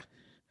 Like,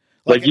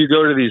 like you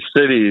go to these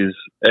cities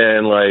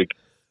and like,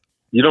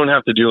 you don't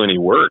have to do any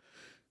work.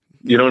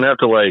 You don't have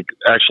to like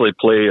actually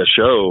play a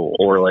show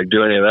or like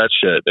do any of that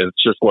shit.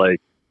 It's just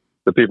like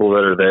the people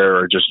that are there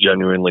are just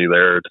genuinely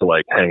there to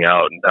like hang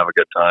out and have a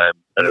good time.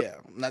 And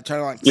not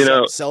trying to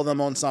like sell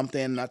them on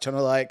something, not trying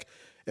to like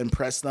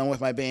impress them with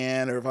my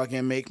band or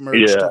fucking make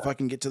merch to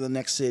fucking get to the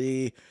next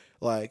city.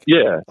 Like,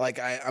 like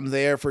I'm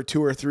there for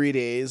 2 or 3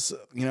 days,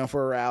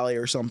 for a rally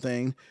or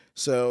something.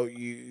 So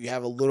you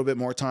have a little bit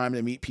more time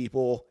to meet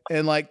people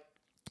and like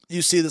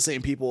you see the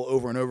same people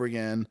over and over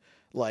again,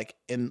 like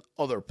in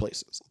other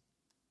places.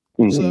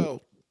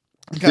 So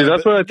see,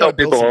 that's what I tell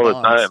people all the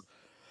time.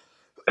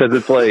 Cause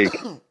it's like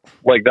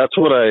that's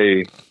what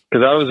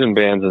cause I was in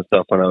bands and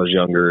stuff when I was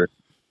younger,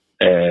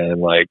 and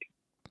like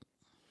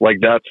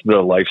that's the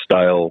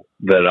lifestyle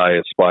that I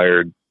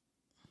aspired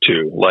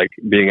to, like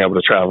being able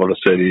to travel to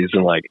cities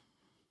and like,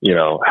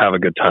 have a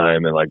good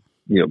time and like,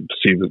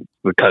 see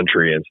the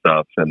country and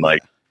stuff. And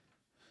like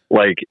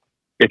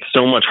it's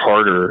so much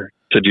harder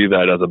to do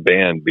that as a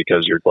band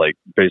because you're like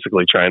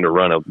basically trying to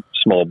run a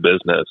small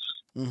business.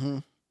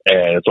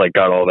 And it's like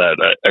got all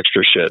that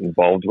extra shit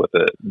involved with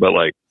it. But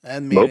like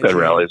moped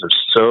rallies are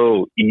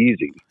so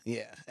easy.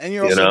 Yeah. And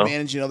you're also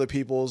managing other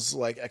people's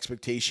like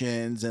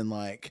expectations and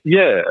like,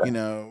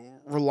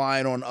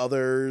 relying on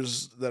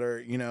others that are,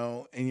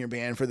 in your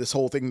band for this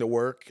whole thing to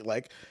work.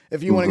 Like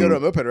if you want to go to a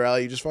moped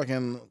rally, you just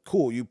fucking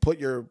cool. You put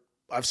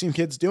I've seen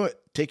kids do it.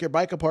 Take your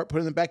bike apart, put it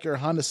in the back of your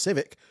Honda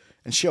Civic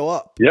and show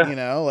up.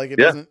 Yeah. Like it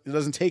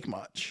doesn't take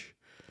much.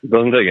 It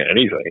doesn't take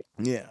anything.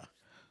 Yeah.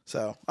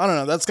 So I don't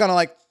know. That's kind of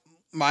like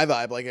my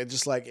vibe. Like it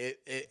just like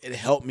it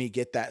helped me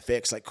get that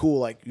fix. Like cool.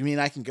 Like you mean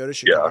I can go to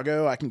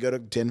Chicago, I can go to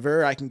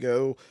Denver, I can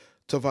go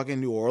to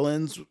fucking New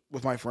Orleans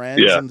with my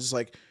friends and just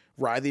like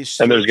ride these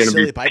and there's gonna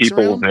be people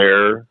around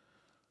there.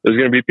 There's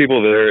gonna be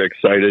people there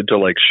excited to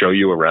like show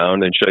you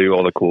around and show you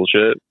all the cool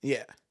shit.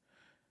 Yeah.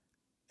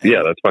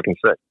 And that's fucking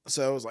sick.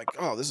 So I was like,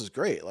 oh, this is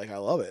great. Like I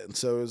love it. And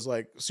so it was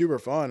like super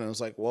fun. And I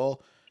was like,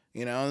 well,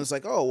 and it's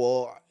like, oh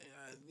well,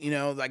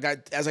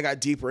 as I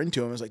got deeper into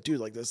them, I was like, dude,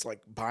 like this,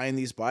 like buying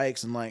these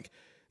bikes and like,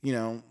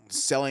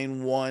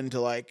 selling one to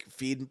like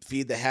feed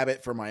the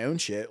habit for my own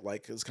shit.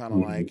 Like it's kind of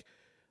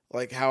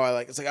like how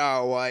I it's like,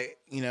 oh,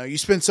 well, you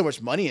spend so much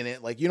money in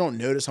it. Like you don't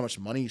notice how much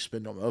money you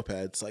spend on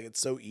mopeds. Like it's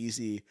so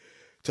easy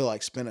to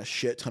like spend a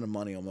shit ton of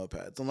money on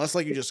mopeds unless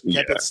like you just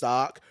kept it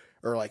stock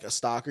or like a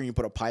stocker and you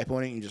put a pipe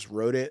on it and you just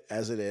rode it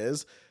as it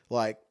is.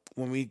 Like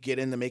when we get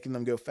into making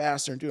them go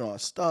faster and doing all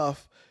that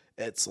stuff,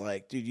 it's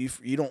like, dude,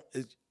 you don't,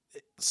 it's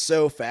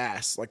so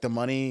fast. Like the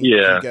money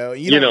can go,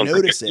 you don't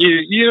notice it.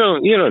 You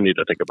don't need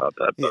to think about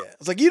that. Though. Yeah.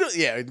 It's like,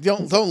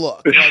 don't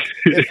look. Like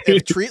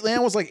if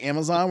Treatland was like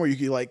Amazon where you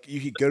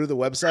could go to the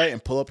website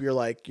and pull up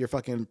your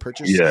fucking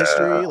purchase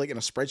history, like in a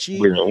spreadsheet.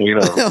 We don't need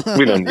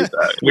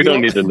that. We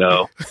don't need to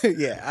know.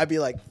 Yeah. I'd be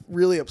like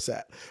really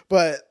upset,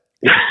 but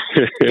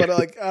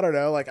like, I don't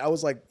know. Like I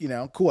was like,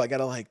 cool. I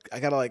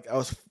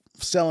was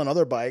selling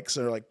other bikes,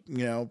 or like,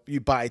 you know, you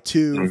buy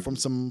two from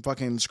some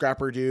fucking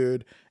scrapper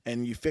dude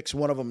and you fix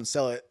one of them and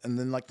sell it. And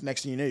then like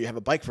next thing you know, you have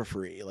a bike for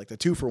free, like the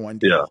 2-for-1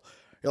 deal. Yeah.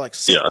 You're like,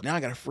 sick, now I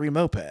got a free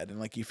moped. And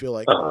like, you feel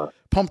like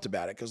pumped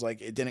about it. Cause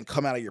like it didn't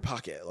come out of your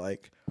pocket.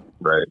 Like,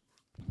 right.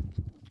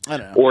 I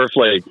don't know.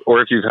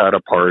 Or if you've had a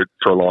part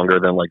for longer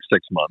than like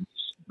 6 months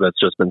that's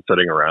just been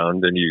sitting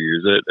around and you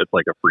use it, it's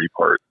like a free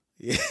part.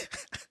 Yeah.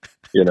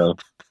 You know,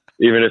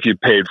 even if you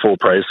paid full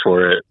price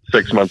for it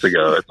 6 months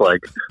ago, it's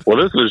like, well,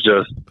 this was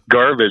just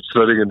garbage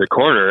sitting in the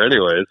corner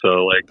anyway.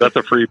 So like, that's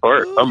a free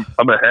part.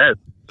 I'm ahead.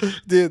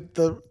 Dude,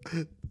 the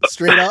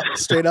straight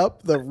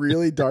up, the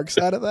really dark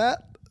side of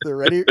that. Are you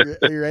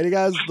ready,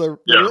 guys? I'm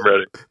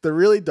ready. The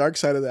really dark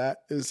side of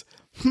that is,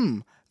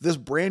 this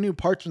brand new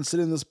part's been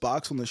sitting in this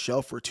box on the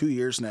shelf for 2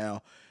 years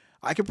now.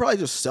 I could probably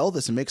just sell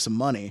this and make some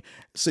money.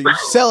 So you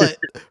sell it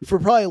for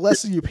probably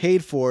less than you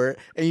paid for it,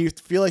 and you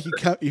feel like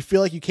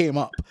you came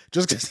up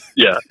just because.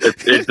 Yeah,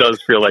 it does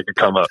feel like a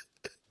come up.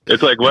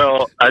 It's like,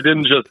 well, I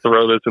didn't just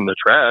throw this in the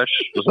trash,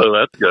 so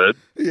that's good.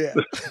 Yeah,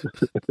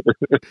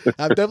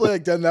 I've definitely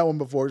like done that one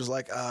before. Just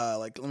like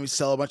let me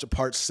sell a bunch of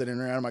parts sitting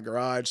around in my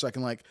garage so I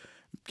can like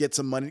get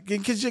some money,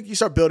 because you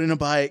start building a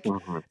bike,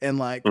 and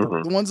like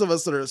the ones of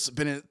us that have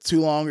been in it too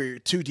long or you're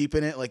too deep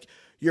in it, like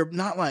you're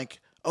not like,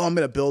 oh, I'm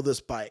going to build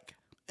this bike,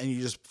 and you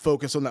just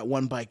focus on that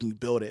one bike and you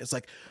build it. It's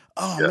like,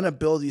 oh, I'm going to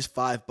build these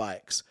 5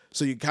 bikes.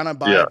 So you kind of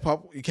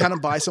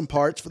buy some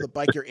parts for the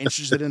bike you're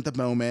interested in at the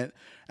moment.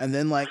 And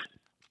then like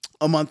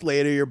a month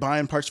later, you're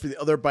buying parts for the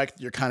other bike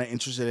that you're kind of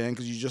interested in,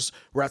 because you just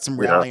were at some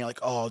rally and you're like,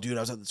 oh, dude, I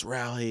was at this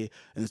rally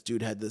and this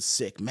dude had this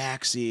sick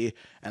maxi,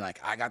 and like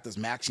I got this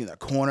maxi in the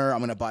corner. I'm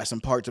gonna buy some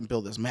parts and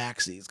build this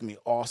maxi. It's gonna be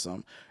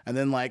awesome. And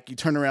then like you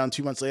turn around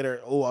 2 months later,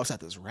 oh, I was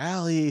at this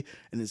rally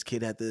and this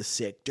kid had this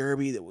sick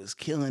derby that was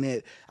killing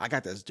it. I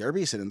got this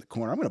derby sitting in the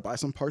corner. I'm gonna buy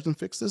some parts and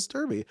fix this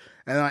derby.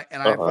 And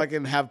I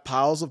fucking have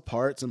piles of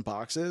parts and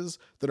boxes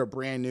that are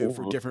brand new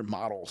for different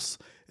models.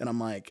 And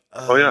I'm like,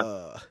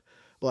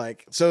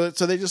 like, so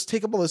they just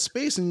take up all this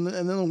space, and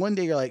then one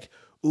day you're like,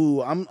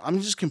 ooh,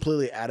 I'm just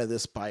completely out of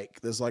this bike.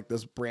 There's like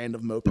this brand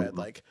of moped.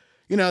 Like,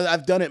 you know,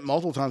 I've done it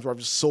multiple times where I've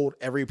just sold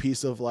every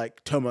piece of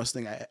like Tomos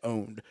thing I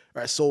owned,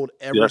 or I sold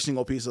every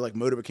single piece of like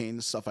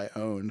motorbike stuff I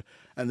owned.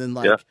 And then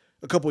like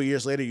a couple of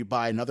years later, you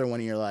buy another one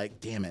and you're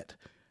like, damn it,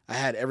 I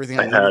had everything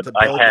I needed to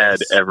build. I had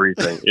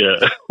everything. Yeah.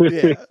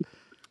 Yeah.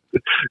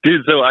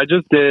 Dude, so I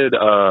just did,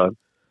 I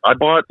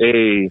bought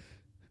a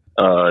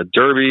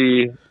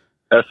Derby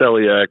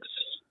SLEX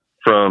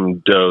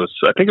from Dose.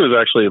 I think it was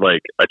actually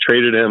like, I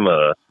traded him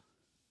a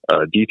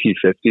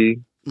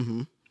DT50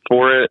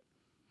 for it,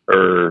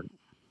 or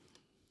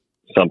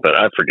something.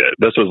 I forget.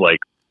 This was like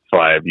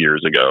 5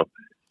 years ago.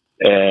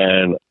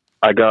 And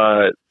I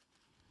got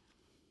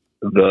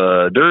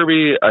the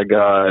Derby, I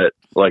got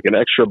like an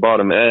extra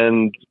bottom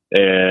end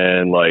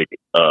and like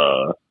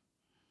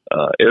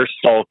air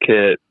stall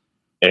kit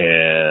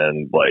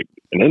and like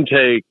an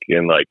intake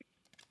and like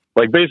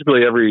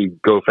basically every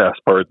go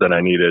fast part that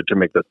I needed to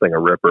make this thing a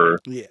ripper.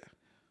 Yeah.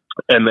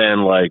 And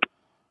then like,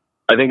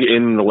 I think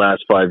in the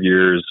last 5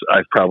 years,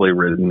 I've probably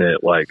ridden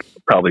it like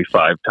probably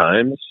 5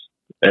 times,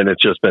 and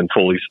it's just been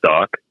fully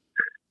stock.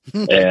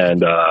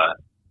 And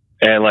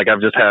like,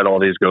 I've just had all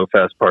these go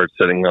fast parts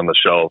sitting on the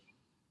shelf.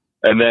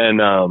 And then,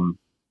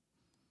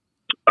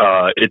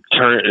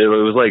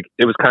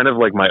 it was kind of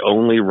like my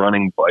only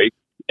running bike.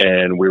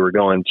 And we were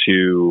going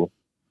to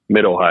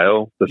Mid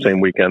Ohio the same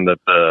weekend that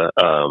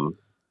the,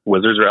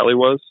 Wizards Rally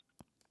was.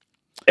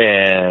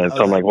 And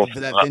so I'm like, well, for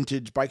that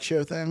vintage bike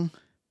show thing.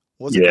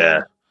 Was it?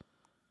 Yeah.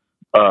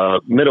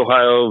 Mid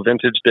Ohio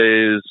Vintage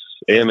Days,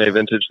 AMA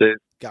Vintage Days.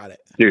 Got it.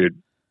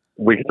 Dude,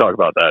 we can talk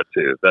about that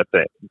too. That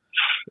thing.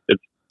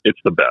 It's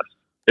the best.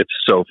 It's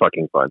so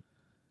fucking fun.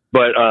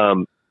 But,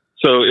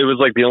 so it was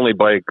like the only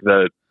bike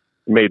that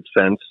made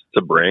sense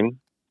to bring.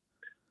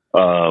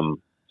 So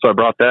I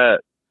brought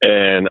that,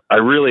 and I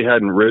really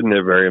hadn't ridden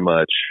it very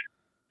much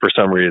for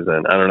some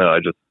reason. I don't know. I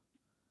just,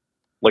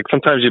 like,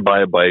 sometimes you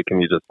buy a bike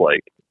and you just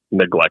like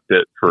neglect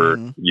it for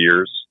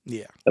years.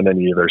 Yeah. And then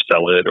you either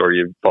sell it or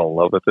you fall in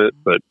love with it.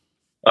 But,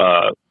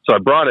 so I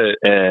brought it,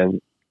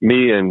 and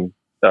me and,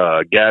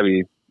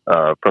 Gabby,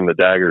 from the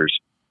Daggers,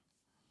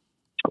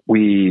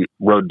 we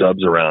rode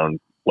dubs around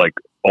like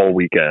all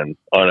weekend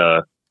on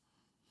a,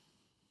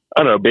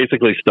 I don't know,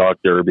 basically stock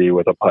derby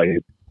with a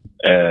pipe,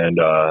 and,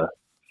 the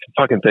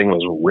fucking thing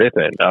was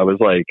ripping. I was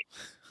like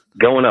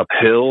going up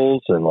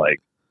hills, and like,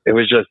 it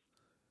was just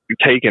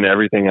taking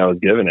everything I was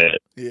giving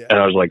it. Yeah. And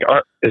I was like,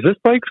 is this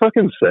bike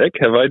fucking sick?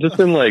 Have I just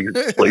been like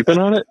sleeping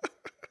on it?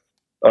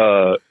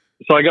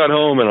 So I got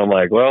home and I'm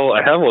like, well,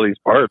 I have all these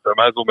parts. I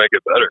might as well make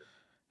it better.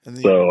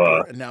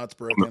 And now it's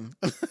broken.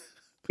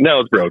 Now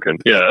it's broken.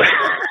 Yeah.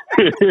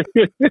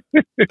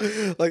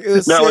 Like, it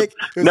was now sick.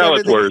 Now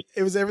it's worse.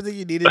 It was everything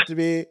you needed to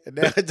be, and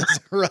now it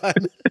doesn't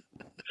run.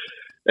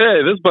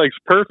 Hey, this bike's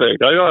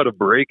perfect. I know how to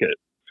break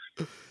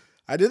it.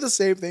 I did the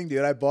same thing,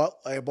 dude. I bought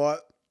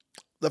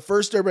the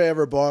first derby I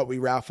ever bought. We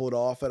raffled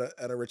off at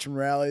a Richmond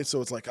rally. So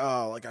it's like,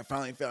 oh, like I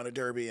finally found a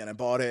derby, and I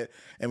bought it,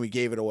 and we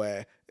gave it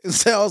away. And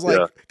so I was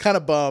like kind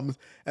of bummed.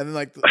 And then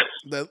like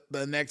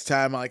the next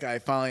time, like I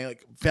finally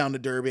like found a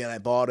Derby and I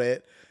bought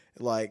it.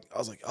 Like I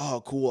was like,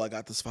 oh cool, I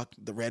got this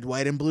the red,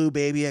 white, and blue,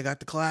 baby. I got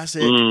the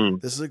classic.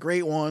 This is a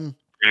great one.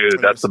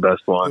 Dude, that's the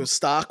best one. It was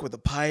stock with a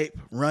pipe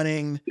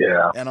running.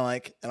 Yeah. And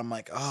I'm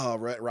like, oh,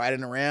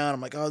 riding around.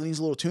 I'm like, oh, it needs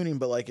a little tuning,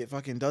 but like it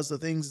fucking does the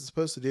things it's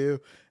supposed to do.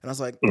 And I was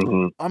like,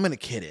 I'm gonna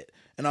kit it.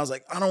 And I was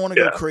like, I don't want to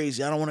go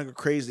crazy. I don't want to go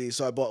crazy.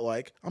 So I bought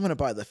I'm gonna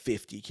buy the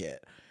 50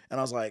 kit. And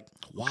I was like,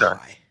 why?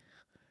 Okay.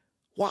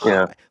 Why?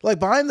 Yeah. Like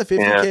buying the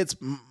 50 kits,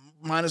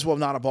 might as well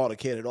not have bought a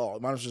kit at all.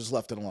 Might as well just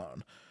left it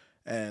alone.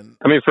 And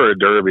I mean, for a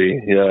Derby,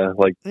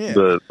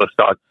 the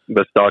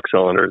stock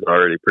cylinder is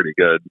already pretty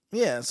good.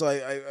 Yeah, so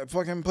I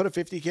fucking put a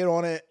 50 kit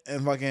on it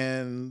and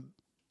fucking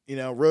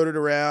rode it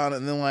around,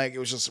 and then like it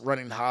was just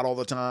running hot all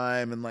the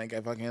time, and like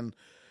I fucking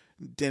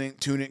didn't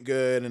tune it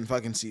good and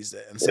fucking seized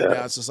it, and so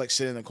now it's just like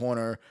sitting in the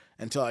corner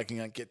until I can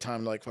like get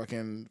time to like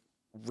fucking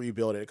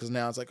rebuild it, because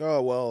now it's like,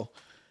 oh well,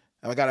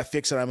 if I gotta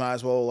fix it, I might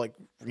as well like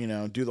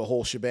do the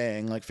whole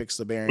shebang, like fix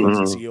the bearings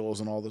and seals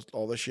and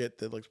all the shit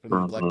that like been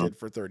neglected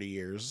for 30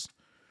 years.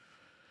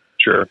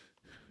 Sure.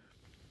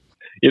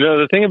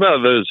 The thing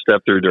about those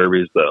step through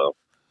derbies though,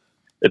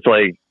 it's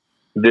like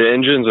the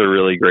engines are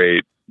really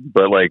great,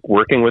 but like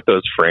working with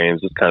those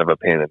frames is kind of a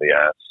pain in the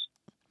ass.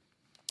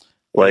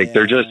 Like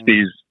they're just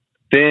these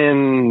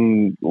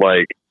thin,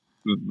 like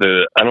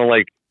I don't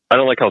like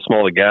how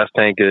small the gas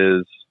tank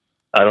is.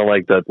 I don't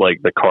like that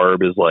like the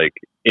carb is like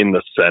in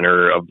the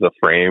center of the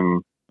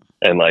frame,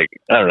 and like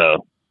I don't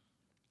know.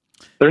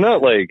 They're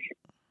not like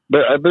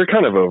they're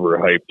kind of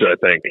overhyped, I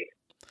think.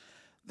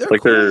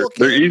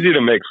 They're easy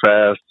to make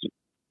fast.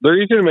 They're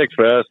easy to make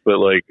fast, but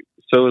like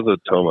so is a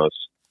Tomos.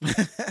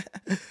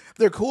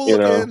 They're cool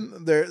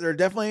looking. They're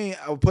definitely.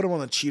 I would put them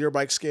on the cheater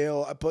bike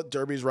scale. I put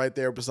derbies right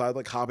there beside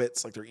like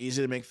Hobbits. Like they're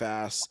easy to make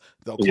fast.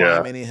 They'll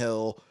climb any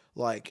hill.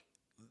 Like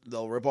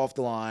they'll rip off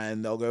the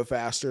line. They'll go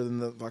faster than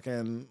the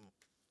fucking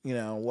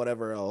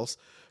whatever else.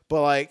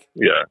 But like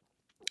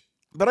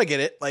But I get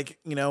it. Like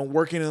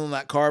working on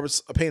that carb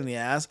is a pain in the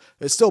ass.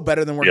 It's still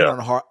better than working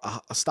on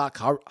a stock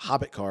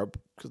Hobbit carb,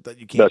 because that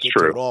you can't. That's get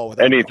true. To it all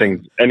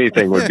anything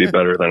would be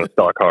better than a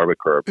stock Hobbit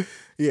carb.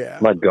 Yeah.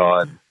 My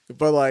God.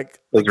 But like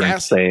those are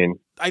insane.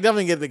 I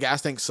definitely get the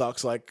gas tank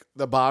sucks. Like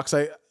the box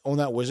on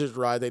that Wizards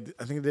ride,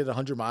 I think I did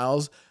 100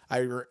 miles.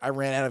 I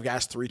ran out of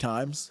gas 3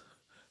 times.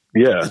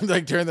 Yeah.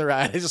 Like during the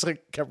ride, I just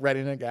like kept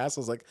running out of gas.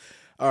 I was like,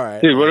 all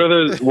right. Dude, what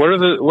is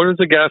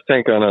the gas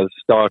tank on a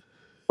stock,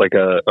 like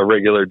a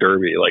regular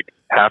derby? Like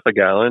half a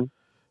gallon?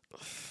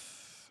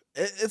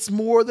 It's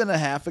more than a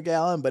half a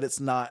gallon, but it's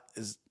not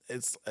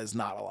it's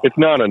not a lot. It's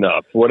not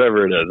enough.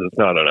 Whatever it is, it's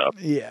not enough.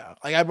 Yeah.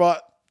 Like I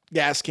bought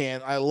gas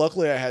can.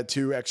 Luckily I had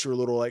 2 extra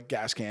little like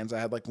gas cans. I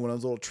had like one of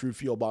those little True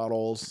Fuel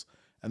bottles,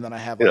 and then I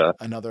have like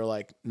another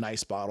like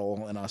nice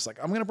bottle, and I was like,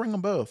 I'm gonna bring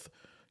them both,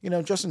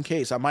 just in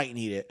case I might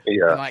need it.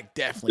 Yeah. And like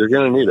definitely you're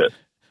gonna need it.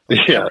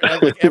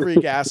 Like, like every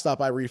gas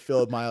stop I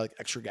refilled my like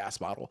extra gas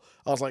bottle.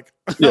 I was like,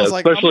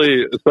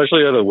 especially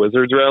at a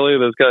Wizards rally,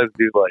 those guys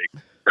do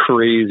like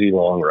crazy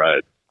long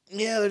rides.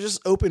 Yeah, they're just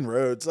open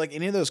roads, like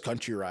any of those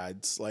country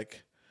rides,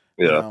 like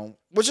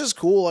which is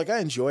cool. Like I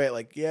enjoy it.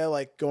 Like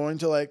like going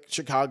to like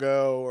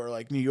Chicago or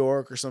like New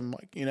York or some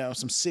like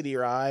some city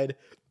ride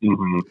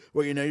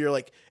where you're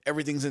like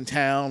everything's in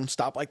town.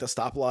 Stop like the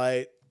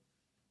stoplight.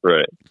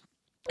 Right.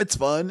 It's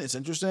fun. It's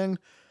interesting.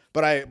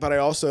 But I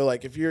also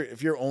like if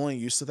you're only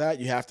used to that,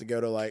 you have to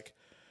go to like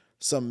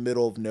some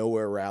middle of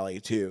nowhere rally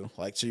too.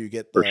 Like so you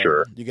get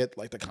you get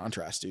like the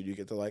contrast, dude. You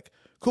get the like,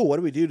 cool, what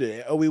did we do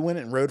today? Oh, we went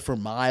and rode for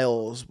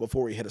miles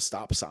before we hit a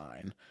stop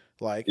sign.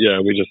 Like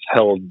we just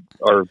held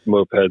our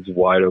mopeds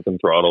wide open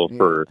throttle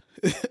for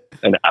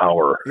an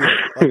hour.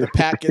 Like the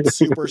pack gets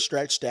super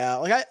stretched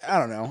out. Like I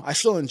don't know. I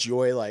still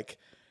enjoy like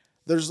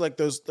there's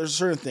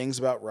certain things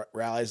about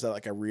rallies that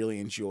like I really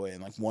enjoy,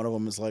 and like one of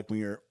them is like when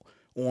you're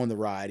on the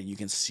ride and you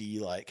can see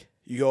like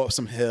you go up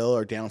some hill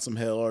or down some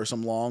hill or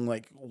some long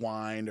like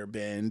wind or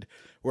bend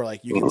where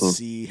like you can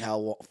see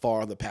how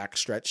far the pack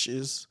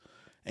stretches,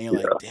 and you're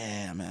like,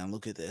 damn man,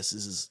 look at this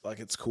is like,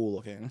 it's cool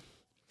looking.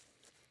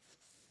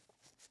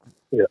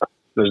 Yeah,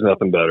 there's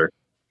nothing better.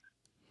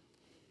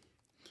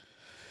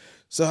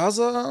 So how's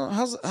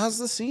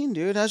the scene,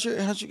 dude? How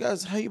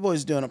you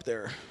boys doing up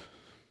there?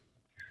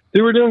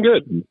 Dude, we're doing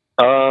good.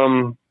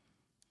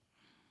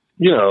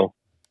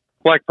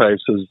 Black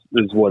Pipes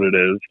is what it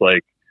is.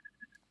 Like,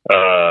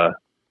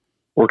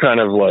 we're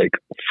kind of like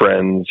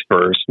friends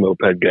first,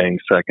 moped gang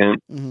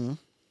second. Mm-hmm.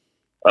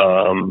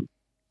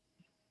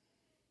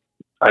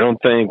 I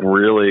don't think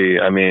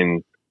really. I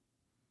mean,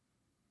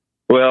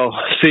 well,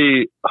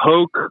 see,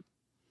 Hoke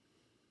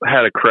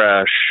had a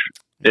crash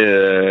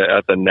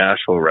at the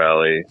Nashville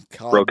rally,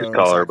 broke his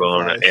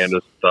collarbone and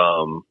his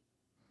thumb.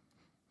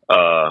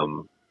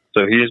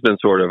 So he's been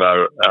sort of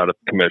out of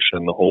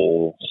commission the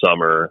whole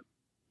summer.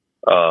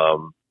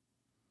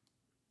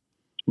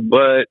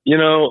 But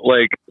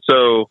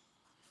so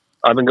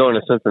I've been going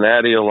to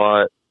Cincinnati a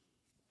lot.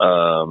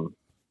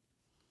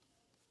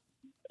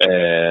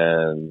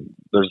 And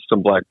there's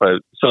some black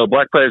pipes. So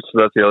black pipes,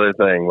 that's the other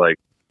thing. Like,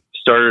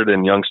 started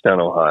in Youngstown,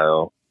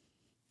 Ohio,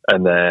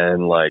 and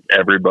then like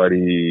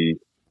everybody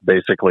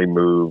basically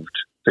moved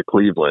to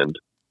Cleveland.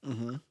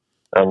 Mm-hmm.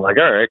 I'm like,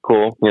 all right,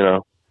 cool, you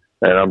know,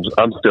 and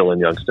I'm still in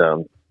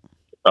Youngstown,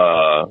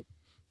 but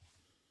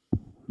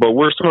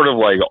we're sort of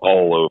like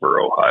all over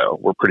Ohio.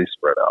 We're pretty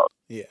spread out.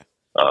 Yeah.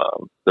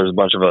 There's a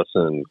bunch of us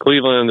in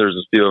Cleveland. There's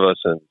a few of us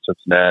in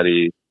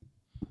Cincinnati.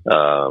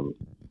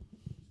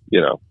 You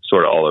know,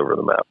 sort of all over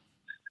the map.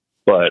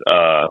 But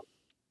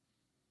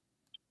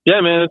yeah,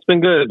 man, it's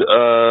been good.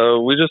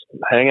 We just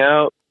hang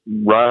out,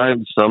 ride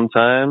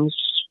sometimes,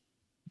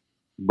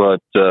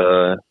 but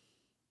yeah,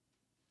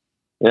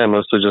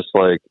 mostly just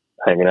like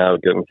hanging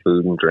out, getting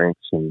food and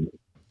drinks, and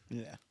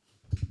yeah,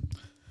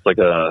 it's like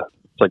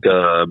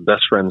a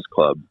best friends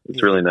club.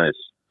 It's really nice.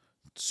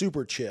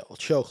 Super chill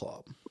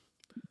club.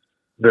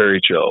 Very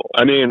chill.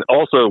 I mean,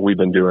 also we've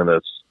been doing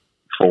this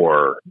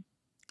for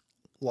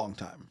long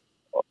time.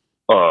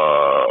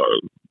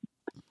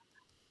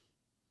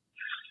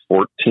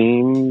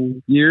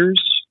 14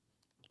 years.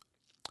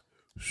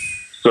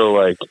 So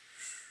like,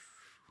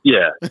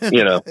 yeah,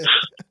 you know,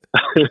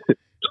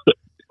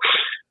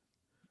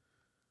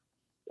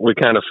 we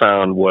kind of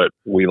found what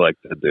we like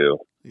to do.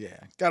 Yeah,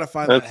 gotta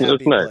find that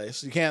happy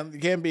place. You can't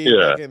be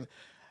fucking.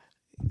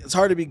 It's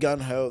hard to be gun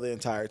ho the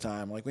entire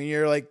time. Like when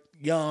you're like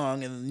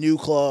young and new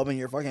club and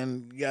you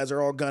guys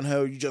are all gun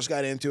ho. You just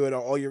got into it.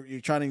 All you're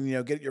trying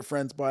to get your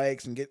friends'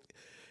 bikes and get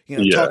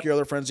talk your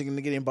other friends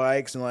into getting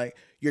bikes, and like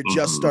you're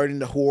just starting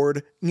to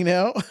hoard.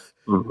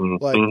 Mm-hmm.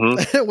 Like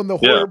when the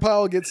hoard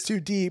pile gets too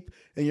deep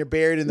and you're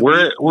buried in the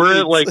we're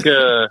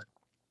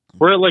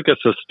at like a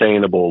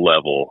sustainable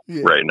level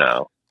right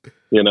now.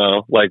 You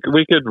know, like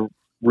we could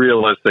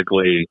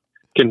realistically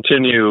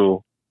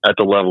continue at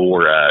the level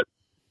we're at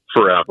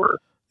forever.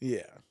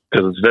 Yeah.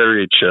 Because it's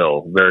very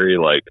chill, very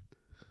like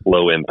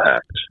low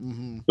impact,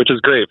 which is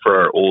great for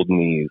our old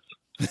knees.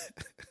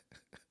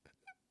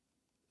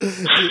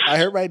 Dude, I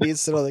hurt my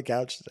knees sitting on the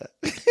couch today.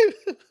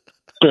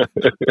 I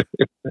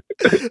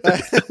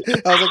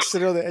was like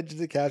sitting on the edge of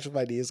the couch with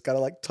my knees kind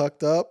of like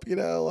tucked up,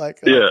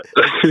 like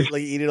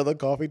eating on the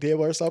coffee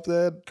table or something.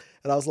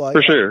 And I was like,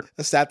 for sure.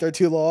 I sat there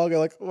too long. And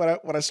like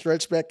when I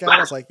stretched back out, I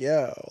was like,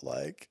 yo,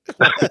 like,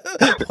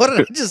 what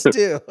did I just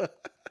do?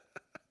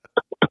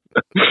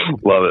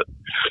 Love it.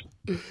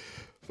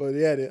 But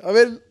yeah, dude. I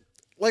mean,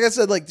 like I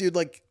said, like, dude,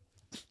 like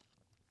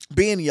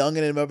being young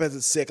and in mopeds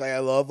is sick. Like I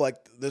love, like,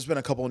 there's been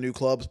a couple of new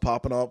clubs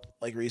popping up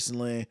like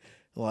recently,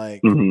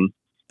 like, and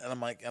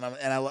I'm like, and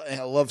I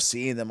love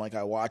seeing them. Like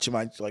I watch them.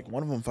 Like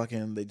one of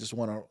them they just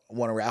won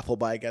a raffle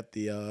bike at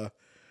the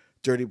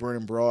Dirty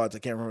Burning Broads. I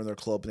can't remember their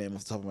club name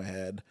off the top of my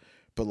head,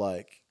 but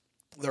like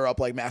they're up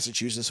like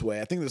Massachusetts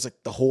way. I think there's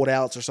like the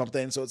Holdouts or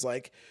something. So it's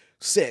like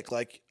sick.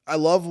 Like I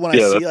love when I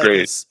see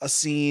like a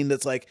scene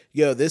that's like,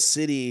 yo, this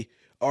city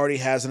already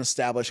has an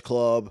established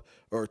club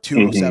or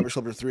two established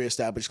clubs or three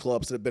established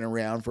clubs that have been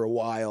around for a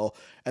while.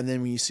 And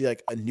then when you see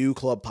like a new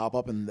club pop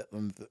up in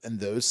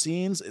those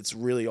scenes, it's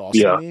really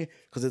awesome to me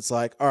because it's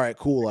like, all right,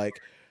 cool.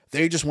 Like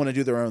they just want to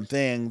do their own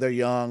thing. They're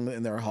young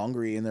and they're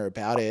hungry and they're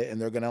about it.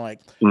 And they're going to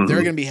like, they're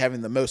going to be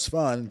having the most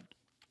fun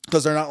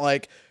because they're not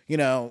like,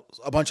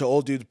 a bunch of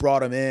old dudes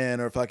brought them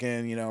in or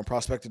fucking,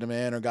 prospected them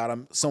in or got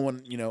them,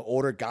 someone,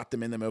 older got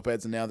them in the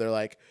mopeds and now they're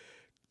like,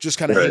 just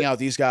kind of hang out with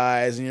these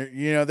guys and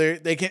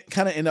they can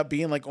kind of end up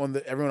being like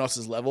on everyone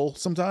else's level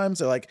sometimes.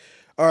 They're like,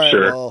 all right,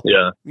 well,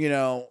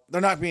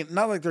 they're not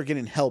like they're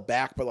getting held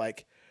back, but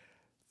like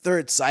they're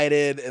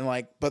excited and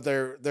like, but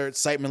their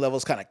excitement level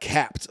is kind of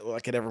capped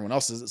like at everyone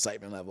else's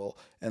excitement level.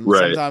 And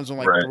sometimes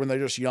when they're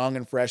just young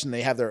and fresh and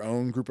they have their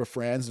own group of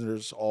friends and they're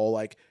just all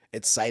like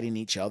exciting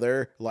each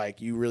other,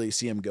 like you really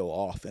see them go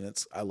off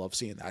and I love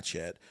seeing that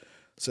shit.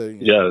 So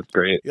that's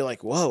great. You're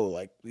like, whoa,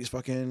 like these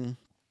fucking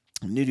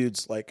new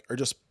dudes like are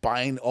just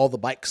buying all the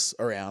bikes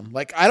around.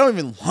 Like I don't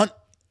even hunt,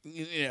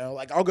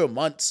 like I'll go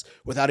months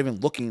without even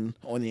looking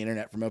on the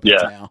internet for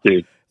mopeds now.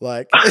 Dude.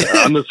 Like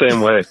I'm the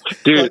same way.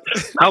 Dude,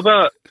 how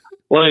about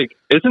like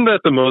isn't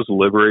that the most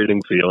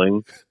liberating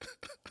feeling?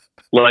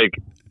 Like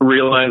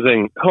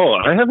realizing,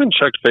 I haven't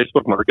checked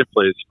Facebook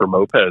Marketplace for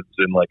mopeds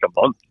in like a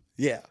month.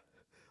 Yeah.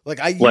 Like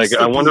I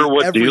wonder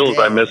what deals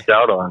I missed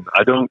out on.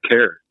 I don't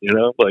care,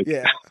 like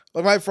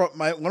Like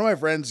one of my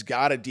friends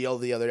got a deal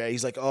the other day.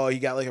 He's like, oh, he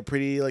got like a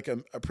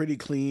pretty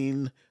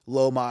clean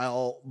low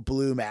mile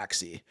blue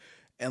maxi,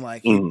 and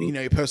like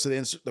he posted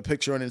the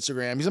picture on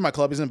Instagram. He's in my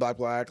club. He's in Black,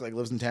 like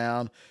lives in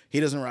town. He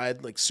doesn't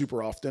ride like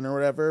super often or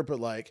whatever, but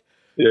like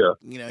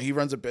he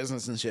runs a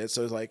business and shit.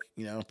 So it's like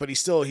but he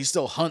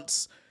still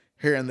hunts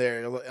here and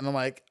there. And I'm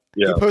like,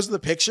 he posted the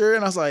picture,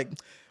 and I was like,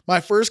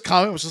 my first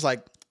comment was just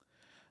like,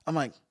 I'm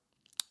like,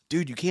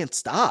 dude, you can't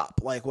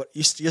stop. Like, what?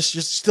 You're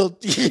still,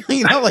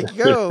 like,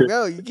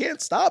 go. You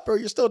can't stop, bro.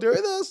 You're still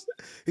doing this.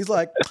 He's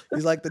like,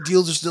 the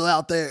deals are still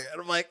out there.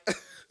 And I'm like,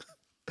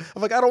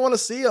 I don't want to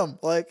see them.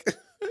 Like,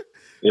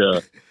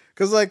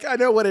 because like I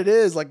know what it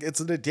is. Like, it's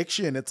an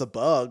addiction. It's a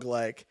bug.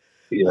 Like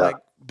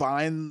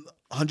buying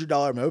 $100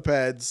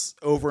 mopeds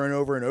over and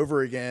over and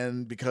over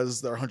again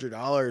because they're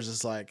 $100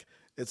 is like,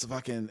 it's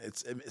fucking,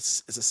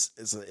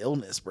 it's an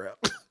illness, bro.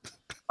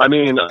 I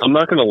mean, I'm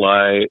not going to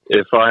lie.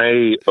 If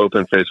I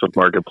open Facebook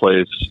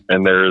Marketplace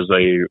and there's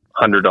a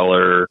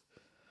 $100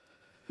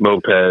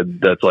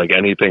 moped that's like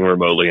anything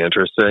remotely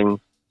interesting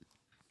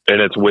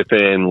and it's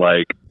within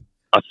like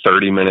a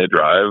 30-minute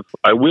drive,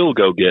 I will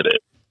go get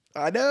it.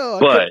 I know,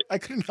 but I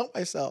couldn't help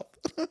myself.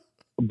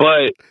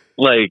 But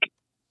like,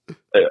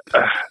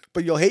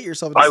 but you'll hate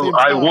yourself. At the same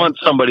I time. want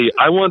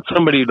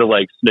somebody to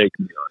like snake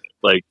me on it.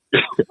 Like,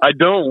 I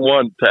don't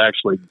want to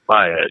actually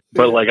buy it,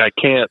 but like, I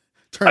can't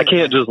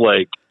just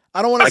like.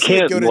 I don't want to see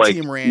it go to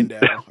Team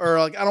Rando, or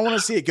like I don't want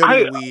to see it go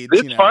to the weeds.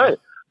 It's fine.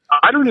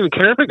 I don't even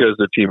care if it goes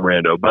to Team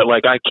Rando, but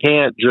like I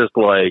can't just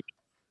like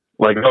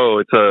oh,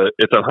 it's a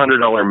 $100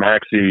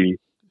 maxi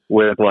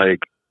with like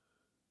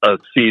a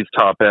C's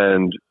top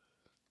end,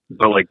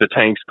 but like the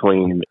tank's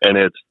clean and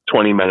it's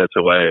 20 minutes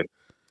away.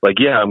 Like,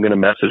 yeah, I'm gonna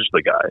message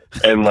the guy,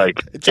 and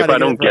like if I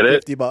don't get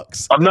it,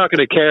 $50. I'm not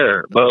gonna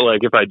care. But like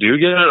if I do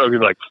get it, I'll be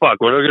like,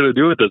 fuck, what am I gonna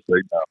do with this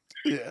thing now?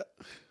 Yeah.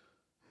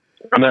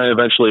 And then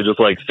eventually just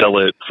like sell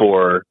it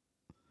for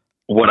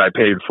what I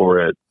paid for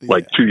it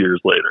like 2 years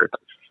later.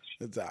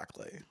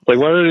 Exactly. Like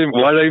why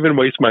did I even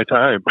waste my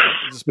time?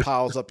 It just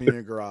piles up in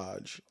your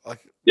garage.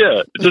 Like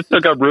yeah, it just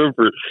took up room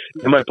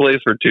in my place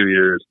for 2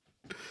 years.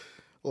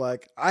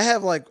 Like I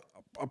have like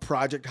a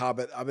project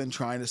Hobbit I've been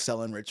trying to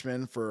sell in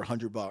Richmond for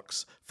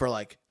 $100 for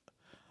like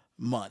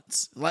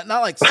months. Like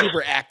not like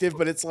super active,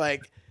 but it's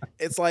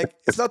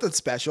nothing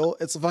special.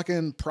 It's a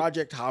fucking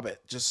Project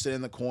Hobbit just sitting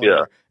in the corner.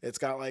 Yeah. It's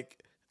got like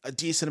a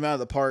decent amount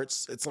of the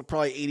parts. It's like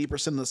probably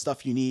 80% of the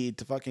stuff you need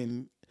to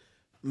fucking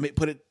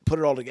put it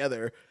all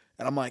together.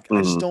 And I'm like,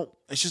 I just don't.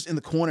 It's just in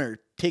the corner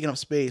taking up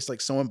space.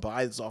 Like someone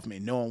buys this off me,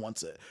 no one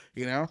wants it.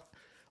 You know,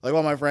 like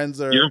all my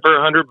friends are. Even for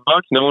 $100,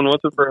 no one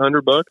wants it for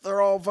 $100.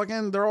 They're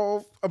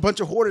all a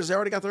bunch of hoarders. They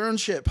already got their own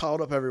shit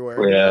piled up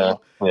everywhere. Yeah,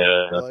 you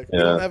know? Like we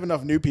don't have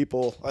enough new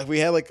people. Like we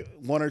had like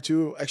one or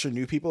two extra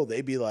new people.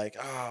 They'd be like,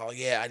 oh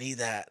yeah, I need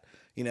that.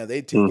 You know,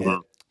 they'd take it.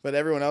 But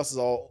everyone else is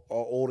all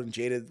old and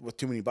jaded with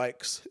too many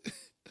bikes.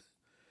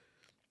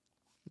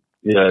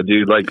 Yeah,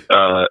 dude. Like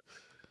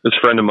this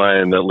friend of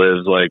mine that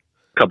lives like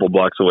a couple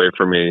blocks away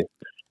from me,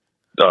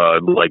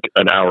 like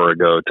an hour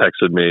ago,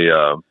 texted me.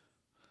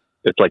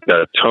 It's like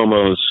a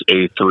Tomos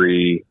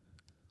A3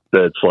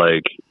 that's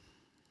like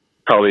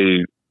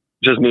probably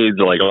just needs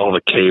like all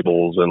the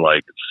cables and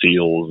like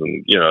seals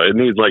and you know it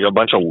needs like a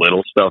bunch of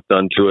little stuff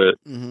done to it,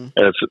 and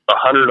it's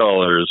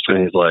 $100.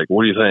 And he's like,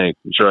 "What do you think?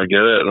 Should I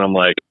get it?" And I'm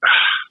like,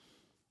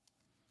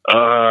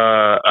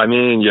 I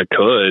mean, you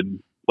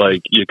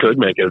could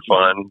make it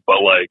fun,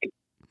 but like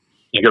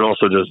you can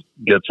also just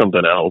get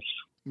something else.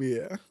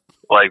 Yeah,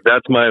 like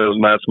that's my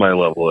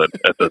level at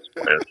this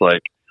point. It's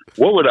like,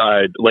 what would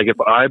I like if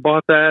I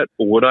bought that?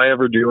 Would I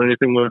ever do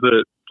anything with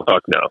it?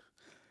 Fuck no.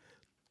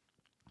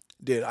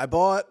 Dude, I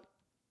bought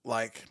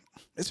like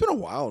it's been a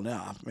while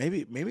now.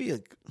 Maybe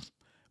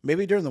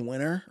during the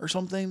winter or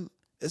something.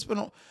 It's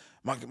been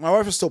my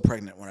wife was still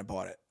pregnant when I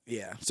bought it.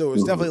 Yeah, so it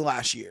was definitely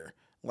last year.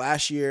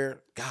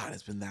 God,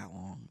 it's been that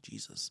long.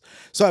 Jesus.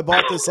 So I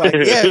bought this like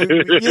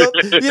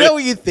you know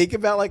when you think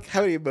about like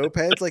how many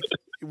mopeds like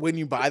when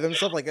you buy them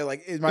stuff like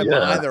in my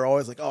mind they're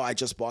always like, oh, I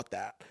just bought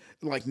that.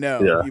 Like,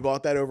 no, you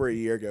bought that over a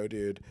year ago,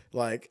 dude.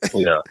 Like,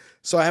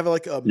 so I have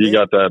like a. You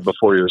got that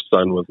before your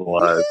son was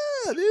alive.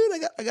 Yeah,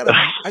 dude. I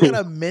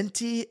got a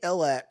minty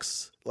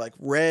LX, like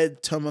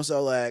red Tomos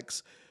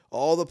LX,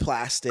 all the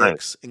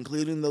plastics,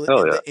 including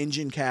the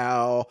engine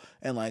cowl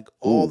and like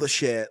all the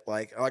shit.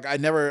 Like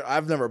I've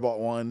never bought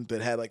one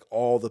that had like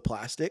all the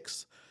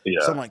plastics.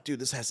 Yeah. So I'm like, dude,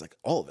 this has like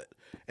all of it.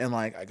 And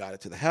like, I got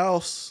it to the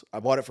house. I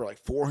bought it for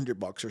like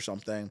 $400 or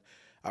something.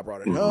 I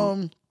brought it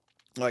home.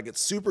 Like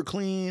it's super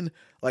clean.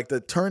 Like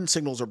the turn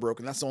signals are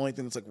broken. That's the only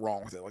thing that's like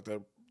wrong with it. Like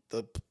the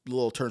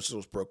little turn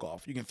signals broke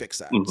off. You can fix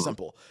that.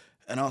 Simple.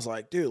 And I was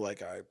like, dude,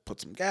 like I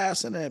put some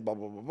gas in it, blah,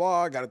 blah, blah,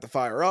 blah. Got it to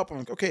fire up. I'm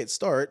like, okay, it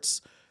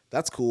starts.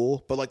 That's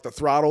cool. But like the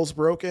throttle's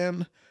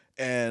broken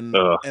and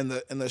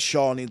the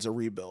shawl needs a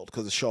rebuild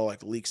because the shawl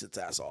like leaks its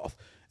ass off.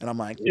 And I'm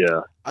like,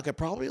 I could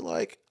probably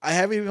like, I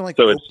haven't even like.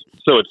 So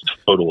it's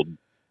totaled.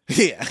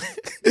 Yeah.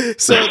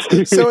 so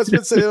it's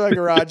been sitting in my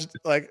garage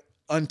like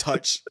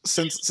untouched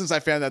since I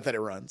found out that it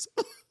runs.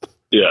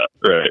 Yeah,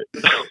 right.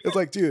 It's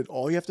like, dude,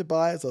 all you have to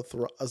buy is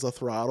a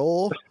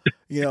throttle,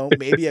 you know,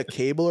 maybe a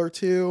cable or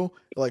two,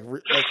 like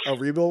a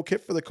rebuild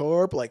kit for the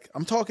carb. Like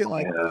I'm talking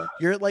like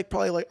you're at like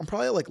I'm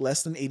probably like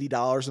less than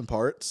 $80 in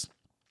parts.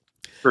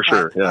 For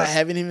sure. I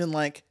haven't even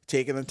like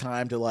taken the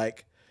time to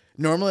like.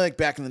 Normally, like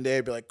back in the day,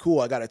 I'd be like,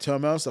 cool, I got a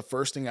Tomos. The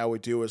first thing I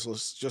would do is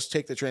let's just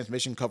take the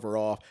transmission cover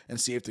off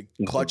and see if the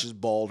clutch is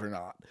bald or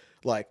not.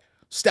 Like.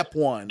 Step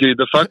one, dude.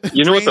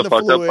 You know what the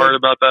fucked up part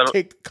about that?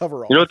 Take the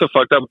cover off. You know what the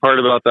fucked up part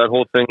about that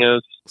whole thing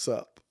is? What's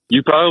up?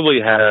 You probably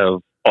have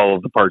all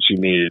of the parts you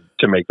need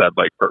to make that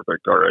bike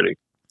perfect already.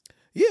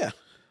 Yeah,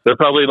 they're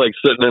probably like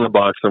sitting in a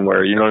box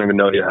somewhere. You don't even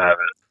know you have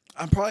it.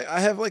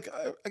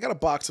 I got a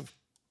box of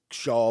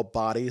Shaw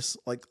bodies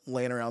like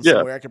laying around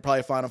somewhere. I could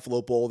probably find a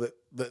float bowl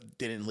that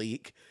didn't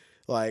leak.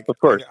 Like, of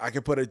course, I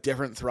could put a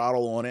different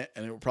throttle on it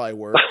and it would probably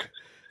work.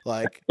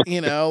 Like,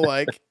 you know,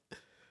 like,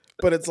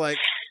 but it's like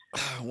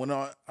when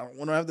I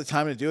have the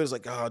time to do it, it's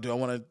like, oh, do I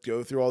want to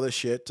go through all this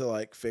shit to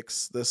like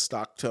fix this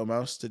stock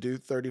Tomos to do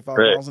 35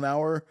 miles an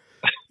hour?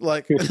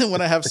 Like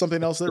when I have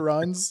something else that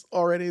runs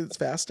already that's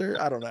faster.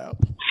 I don't know.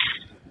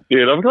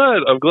 Dude, I'm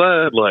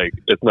glad like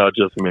it's not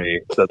just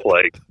me that's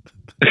like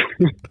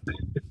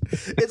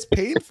it's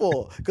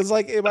painful because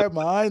like in my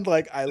mind,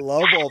 like I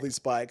love all these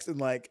bikes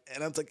and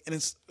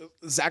it's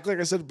exactly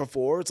like I said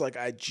before. It's like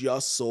I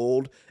just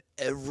sold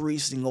every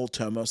single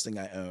Tomos thing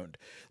I owned.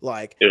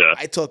 Like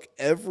I took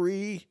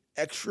every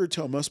extra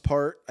Tomos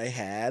part I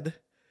had,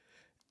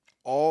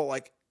 all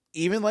like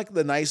even like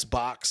the nice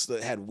box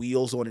that had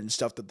wheels on it and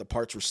stuff that the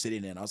parts were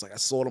sitting in. I was like, I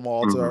sold them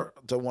all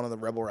to one of the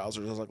Rebel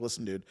Rousers. I was like,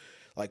 listen, dude,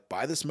 like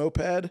buy this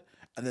moped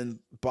and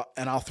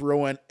I'll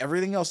throw in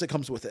everything else that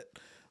comes with it.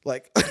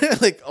 Like,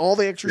 like all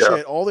the extra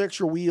shit, all the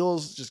extra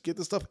wheels, just get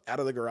the stuff out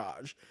of the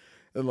garage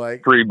and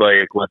like free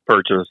bike with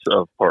purchase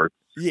of parts.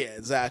 Yeah,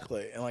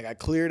 exactly. And like I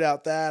cleared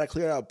out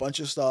a bunch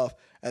of stuff.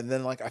 And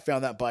then like I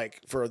found that bike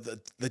for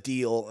the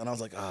deal and I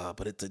was like,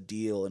 but it's a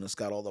deal and it's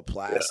got all the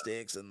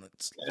plastics and it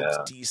looks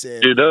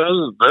decent. Dude,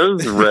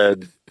 those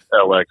red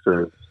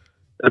LXs,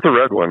 it's a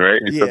red one,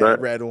 right? You said that?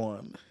 Red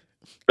one.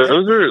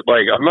 Those are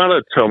like, I'm not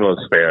a Tomos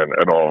fan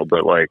at all,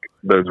 but like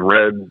those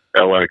red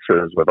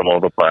LXs with all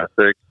the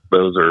plastic,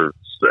 those are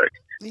sick.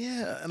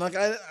 Yeah, and like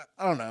I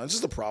don't know, it's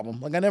just a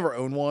problem. Like I never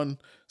owned one,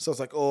 so it's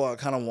like, oh, I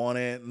kind of want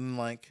it, and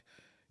like,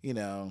 you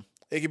know,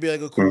 it could be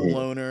like a cool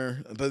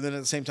loaner, but then at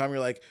the same time, you're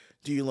like,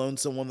 do you loan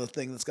someone the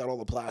thing that's got all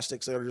the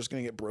plastics that are just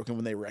gonna get broken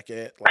when they wreck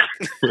it? Like,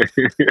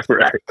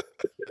 right.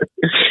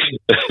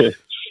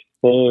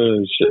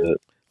 Oh shit.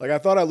 Like I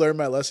thought I learned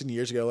my lesson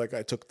years ago. Like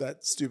I took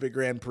that stupid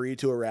Grand Prix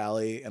to a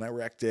rally and I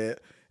wrecked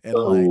it. And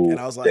and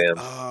I was like,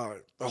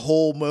 the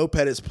whole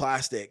moped is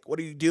plastic. What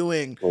are you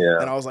doing? Yeah.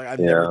 And I was like, I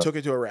never took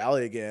it to a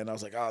rally again. I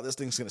was like, this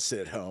thing's gonna sit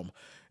at home.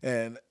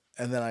 And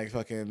then I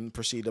fucking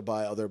proceed to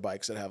buy other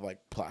bikes that have like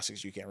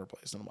plastics you can't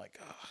replace. And I'm like,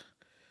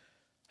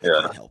 I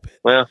can't help it.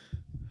 Well,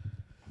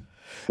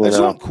 I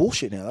just want cool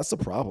shit now. That's the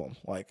problem.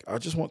 Like I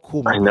just want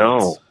cool mopeds. I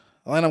know.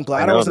 And I'm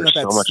glad I wasn't at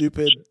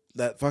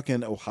that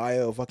fucking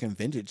Ohio fucking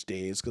vintage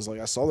days because like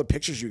I saw the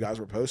pictures you guys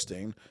were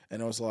posting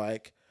and it was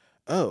like,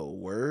 oh,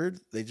 word,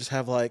 they just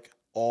have like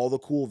all the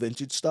cool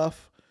vintage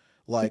stuff,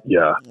 like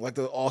like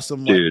the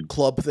awesome like,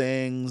 club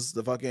things,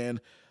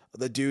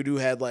 the dude who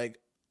had like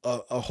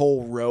a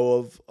whole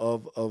row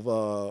of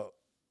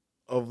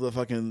the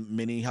fucking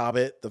mini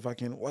Hobbit, the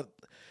fucking what.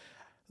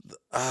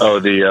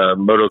 The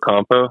Moto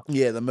Compo?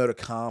 Yeah, the Moto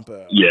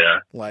Compo. Yeah.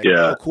 Like,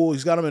 oh, cool.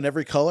 He's got them in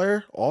every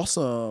color.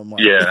 Awesome.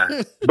 Like,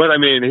 yeah. But I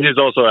mean, he's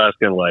also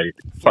asking like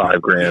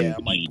 $5,000. Yeah,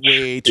 like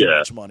way too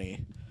much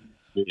money.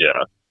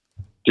 Yeah.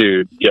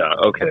 Dude, yeah,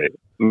 okay.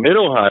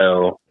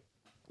 Mid-Ohio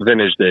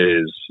Vintage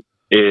Days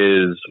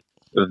is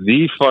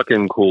the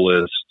fucking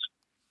coolest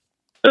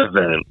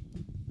event.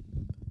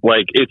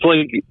 Like, it's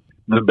like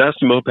the best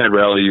moped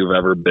rally you've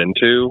ever been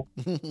to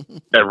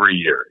every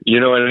year. You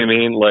know what I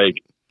mean? Like,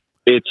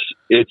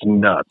 it's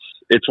nuts.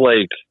 It's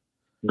like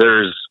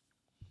there's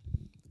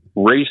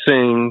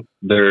racing,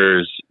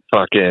 there's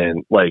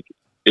fucking like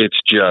it's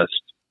just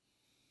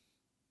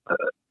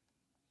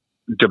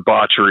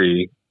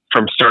debauchery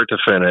from start to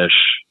finish,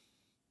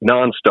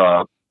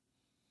 nonstop.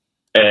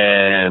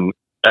 And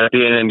at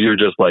the end, you're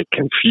just like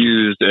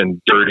confused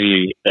and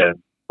dirty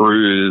and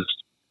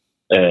bruised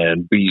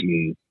and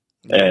beaten,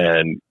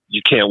 and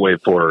you can't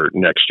wait for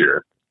next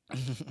year.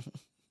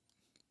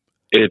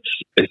 It's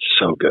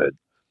so good.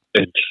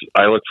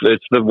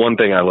 It's the one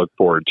thing I look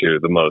forward to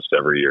the most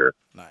every year.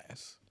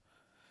 Nice.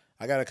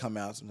 I gotta come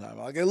out sometime.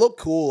 Like it looked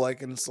cool,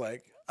 like, and it's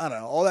like I don't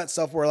know, all that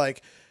stuff where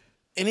like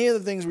any of the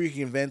things where you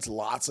can convince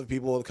lots of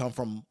people to come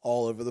from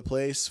all over the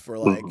place for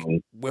like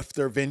with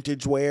their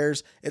vintage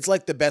wares. It's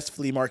like the best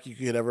flea market you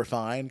could ever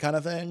find, kind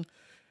of thing.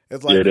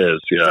 It's like it is,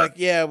 yeah.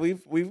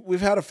 It's like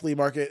we've had a flea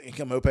market,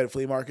 a moped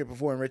flea market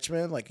before in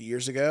Richmond, like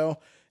years ago,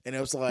 and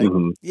it was like,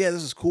 this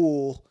is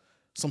cool.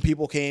 Some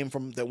people came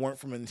from that weren't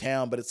from in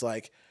town, but it's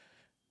like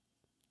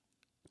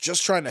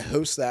just trying to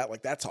host that,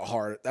 like that's a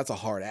hard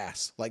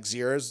ass. Like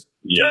Zeros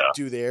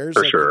do theirs,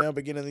 for like, sure. You know,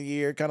 beginning of the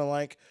year, kind of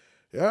like,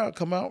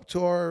 come out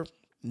to our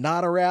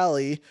not a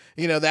rally.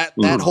 You know, that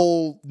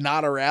whole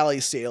not a rally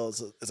sale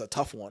is a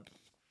tough one.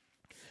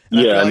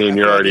 And I mean,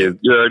 you're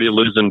already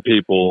losing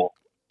people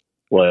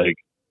like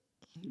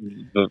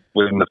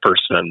within the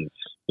first sentence.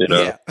 You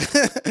know,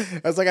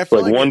 I was like, I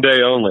feel like one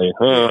day only.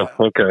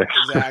 Okay,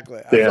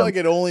 exactly. I feel like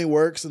it only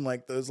works in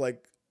like those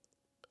like.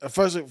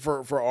 Especially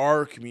for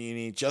our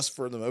community, just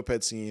for the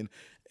moped scene,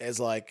 is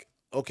like,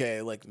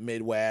 okay, like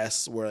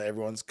Midwest where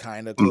everyone's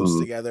kind of close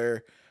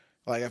together.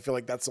 Like, I feel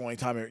like that's the only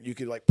time you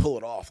could like pull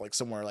it off, like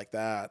somewhere like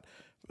that.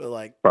 But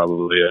like,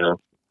 probably, yeah.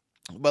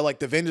 But like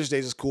the Vintage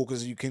Days is cool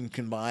because you can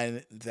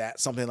combine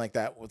something like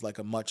that with like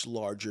a much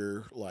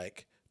larger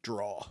like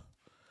draw.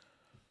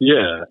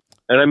 Yeah.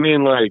 And I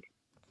mean, like,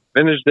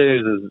 Vintage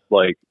Days is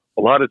like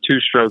a lot of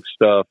two-stroke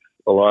stuff,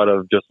 a lot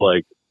of just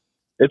like,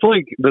 it's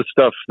like the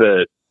stuff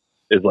that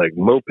is like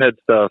moped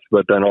stuff,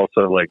 but then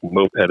also like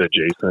moped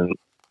adjacent,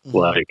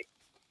 like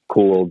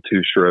cool old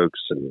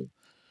two-strokes and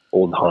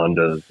old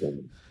Hondas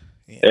and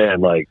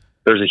like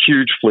there's a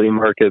huge flea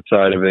market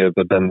side of it,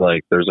 but then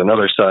like there's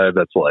another side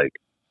that's like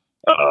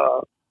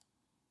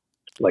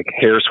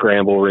hair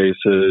scramble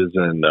races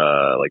and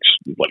like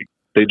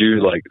they do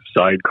like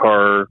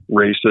sidecar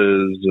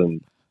races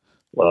and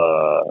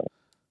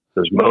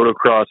there's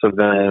motocross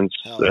events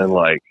and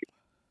like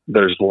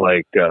there's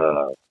like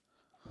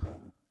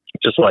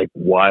just like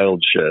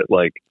wild shit.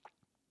 Like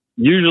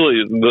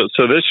usually,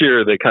 so this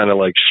year they kind of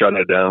like shut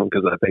it down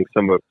because I think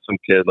some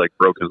kid like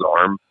broke his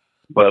arm.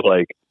 But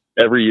like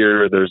every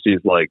year there's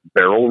these like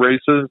barrel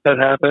races that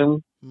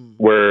happen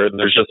where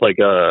there's just like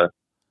a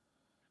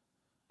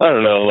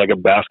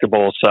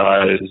basketball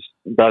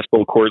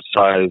court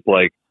size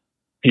like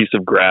piece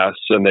of grass,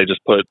 and they just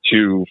put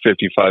two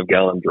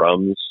 55-gallon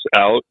drums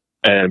out,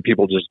 and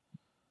people just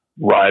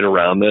ride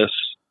around this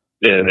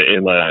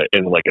in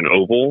like an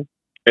oval,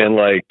 and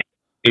like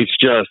it's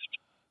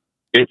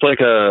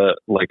like a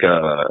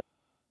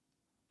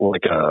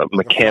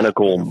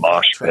mechanical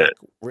mosh pit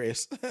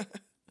race.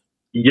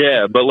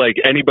 Yeah, but like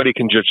anybody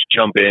can just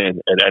jump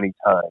in at any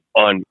time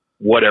on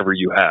whatever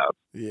you have.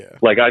 Yeah.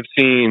 Like I've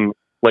seen,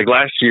 like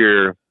last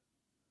year,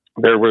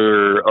 there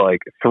were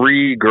like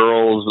 3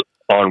 girls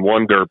on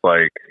one dirt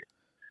bike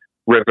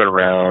ripping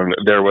around.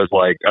 There was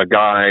like a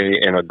guy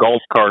in a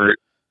golf cart.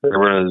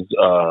 There's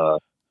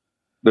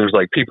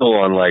like people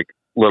on like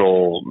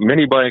little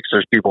mini bikes.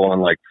 There's people on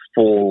like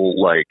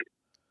full like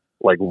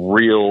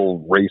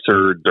real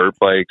racer dirt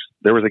bikes.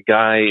 There was a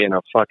guy in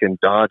a fucking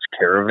Dodge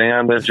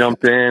Caravan that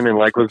jumped in and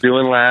like was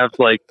doing laps.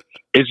 Like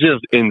it's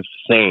just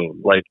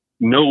insane. Like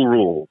no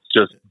rules,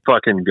 just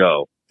fucking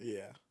go.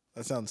 Yeah,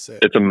 that sounds sick.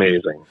 It's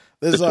amazing.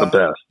 It's the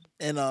best.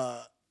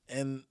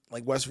 In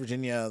like West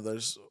Virginia,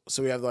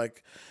 we have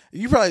like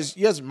you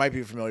guys might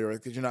be familiar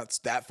with because you're not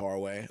that far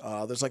away.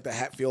 There's like the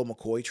Hatfield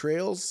McCoy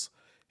trails.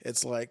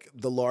 It's like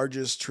the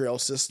largest trail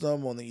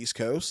system on the East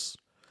Coast.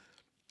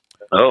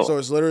 Oh, so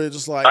it's literally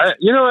just like I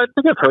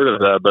think I've heard of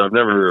that, but I've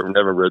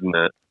never ridden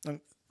it.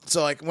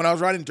 So like when I was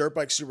riding dirt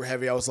bikes super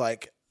heavy, I was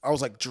like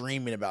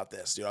dreaming about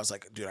this, dude. I was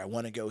like, dude, I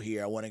want to go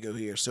here. I want to go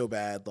here so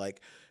bad. Like,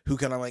 how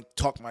can I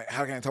talk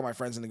my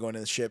friends into going to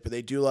this shit? But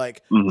they do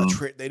like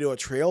they do a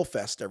trail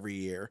fest every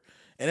year,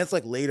 and it's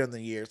like later in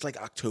the year. It's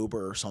like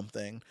October or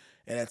something,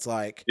 and it's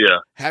like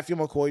Hatfield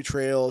McCoy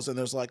trails, and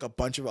there's like a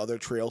bunch of other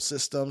trail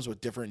systems with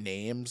different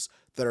names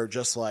that are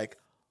just like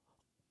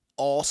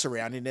all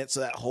surrounding it.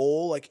 So that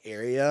whole like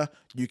area,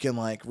 you can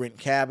like rent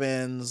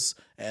cabins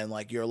and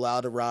like you're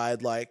allowed to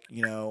ride like,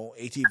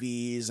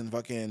 ATVs and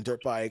fucking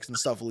dirt bikes and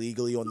stuff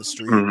legally on the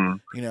street, in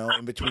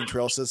between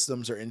trail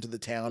systems or into the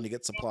town to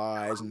get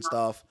supplies and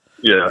stuff.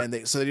 Yeah. And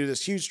they do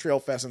this huge trail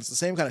fest, and it's the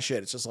same kind of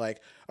shit. It's just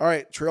like, all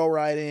right, trail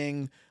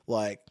riding,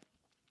 like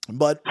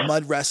mud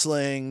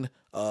wrestling,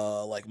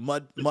 like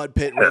mud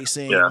pit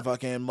racing,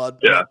 fucking mud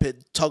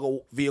pit tug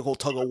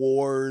of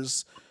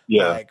wars.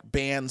 Yeah. Like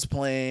bands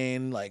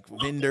playing, like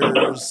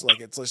vendors,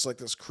 like it's just like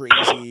this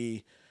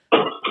crazy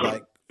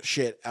like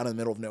shit out in the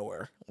middle of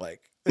nowhere.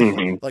 Like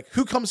like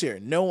who comes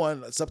here? No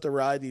one except to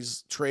ride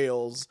these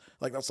trails.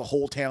 Like that's the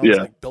whole town is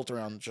like built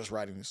around just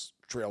riding these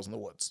trails in the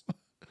woods.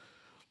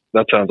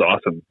 That sounds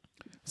awesome.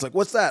 It's like,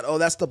 what's that? Oh,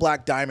 that's the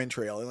Black Diamond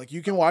Trail. And like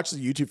you can watch the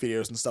YouTube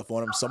videos and stuff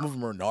on them. Some of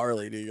them are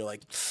gnarly, dude. You're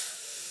like,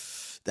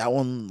 that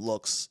one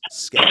looks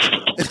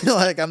sketchy.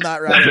 Like I'm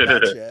not riding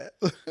that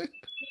shit.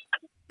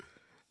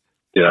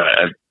 Yeah,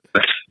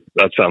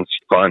 that sounds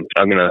fun.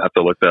 I'm going to have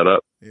to look that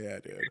up. Yeah,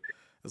 dude.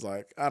 It's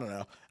like, I don't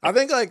know. I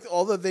think like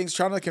all the things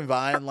trying to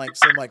combine like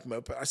some like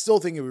moped. I still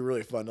think it'd be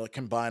really fun to like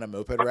combine a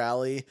moped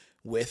rally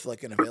with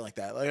like an event like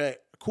that. Like,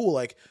 cool.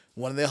 Like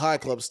one of the high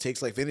clubs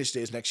takes like Vintage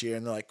Days next year,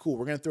 and they're like, cool,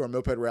 we're going to throw a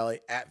moped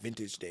rally at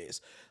Vintage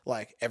Days.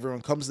 Like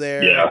everyone comes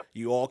there. Yeah.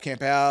 You all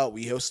camp out.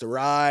 We host a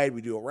ride.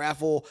 We do a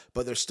raffle,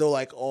 but there's still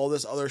like all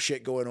this other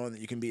shit going on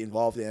that you can be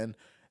involved in.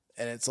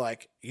 And it's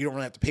like, you don't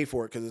really have to pay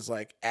for it because it's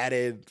like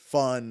added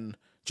fun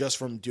just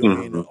from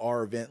doing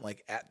our event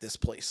like at this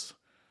place.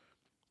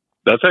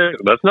 That's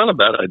not a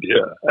bad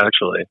idea,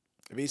 actually.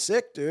 It'd be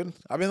sick, dude.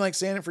 I've been like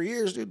saying it for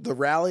years, dude. The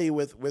rally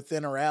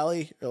within a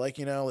rally, or like,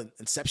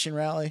 Inception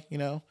rally,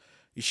 you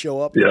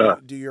show up,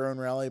 and do your own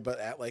rally, but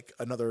at like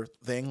another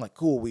thing, like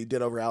cool. We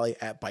did a rally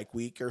at Bike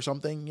Week or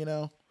something,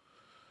 That's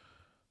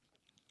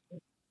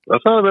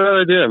not a bad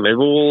idea. Maybe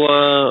we'll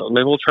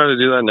try to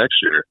do that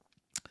next year.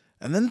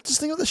 And then just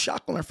think of the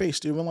shock on their face,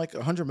 dude, when like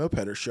 100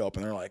 mopeders show up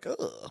and they're like,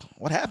 "Oh,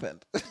 what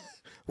happened?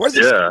 Where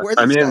these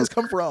guys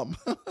come from?"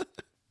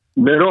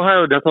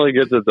 Mid-Ohio definitely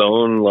gets its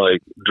own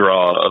like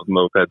draw of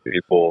moped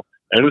people,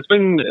 and it's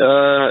been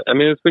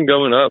it's been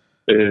going up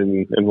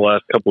in the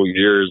last couple of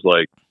years.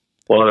 Like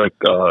a lot of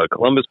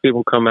Columbus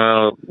people come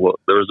out. Well,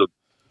 there was a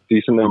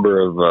decent number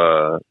of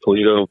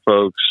Toledo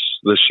folks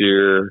this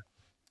year.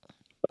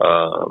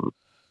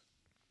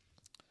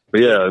 But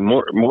yeah,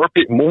 more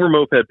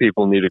moped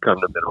people need to come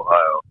to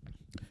Mid-Ohio.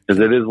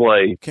 Because it is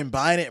like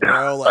combine it,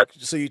 bro. Like,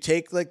 so you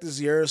take like the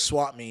Zeros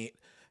swap meet,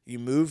 you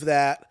move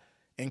that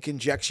in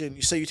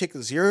conjunction. So you take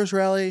the Zeros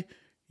rally,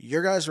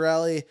 your guys'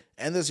 rally,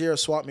 and the Zero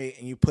swap meet,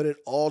 and you put it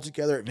all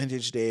together at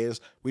Vintage Days.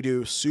 We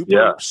do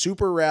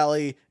super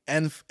rally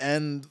and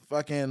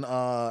fucking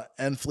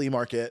and flea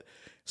market.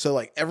 So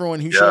like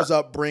everyone who shows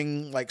up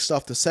bring like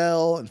stuff to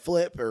sell and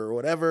flip or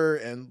whatever,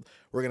 and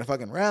we're gonna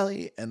fucking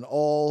rally and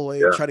all the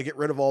way try to get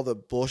rid of all the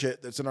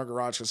bullshit that's in our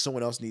garage because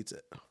someone else needs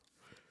it.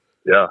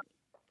 Yeah,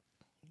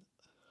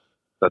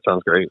 that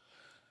sounds great.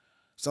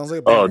 Sounds like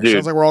a banger. Dude,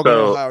 sounds like we're all going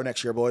to Ohio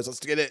next year, boys. Let's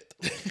get it.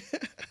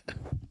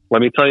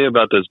 Let me tell you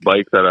about this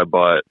bike that I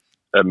bought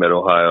at Mid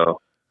Ohio.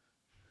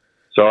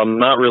 So I'm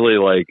not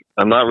really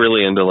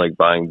into like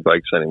buying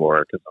bikes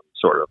anymore because I'm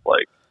sort of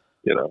like,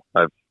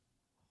 I've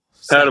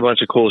had a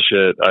bunch of cool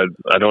shit.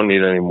 I don't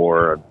need any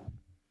more,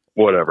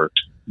 whatever.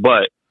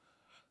 But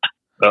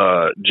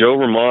Joe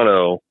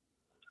Romano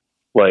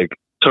like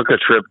took a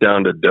trip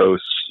down to Dose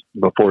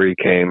before he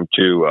came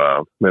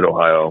to Mid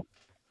Ohio,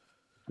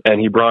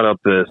 and he brought up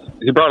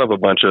a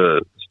bunch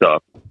of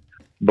stuff,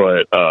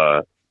 but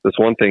this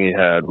one thing he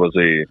had was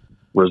a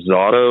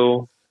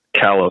Rosado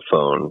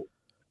Caliphone,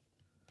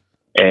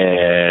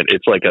 and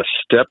it's like a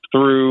step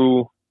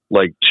through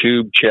like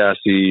tube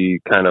chassis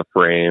kind of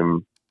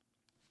frame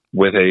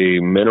with a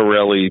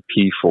Minarelli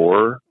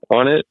P4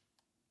 on it,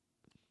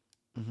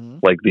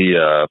 like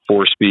the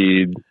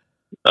 4-speed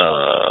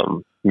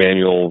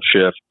manual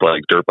shift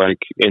like dirt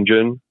bike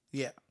engine.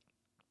 Yeah.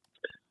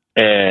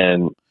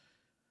 And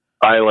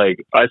I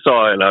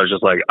saw it and I was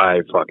just like, I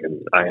have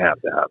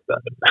to have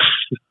that.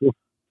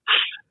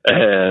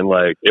 And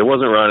like, it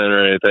wasn't running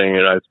or anything.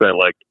 And I spent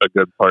like a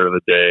good part of the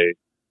day,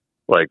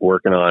 like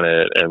working on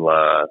it. And,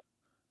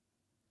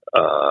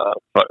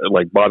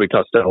 like Bobby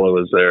Costello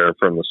was there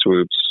from the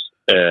Swoops,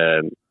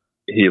 and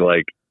he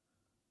like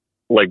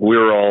we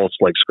were all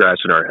like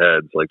scratching our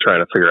heads, like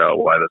trying to figure out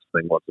why this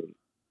thing wasn't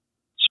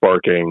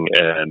sparking.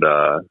 And,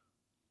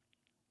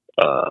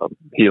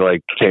 he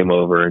like came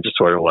over and just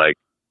sort of like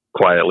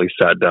quietly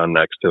sat down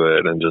next to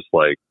it and just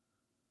like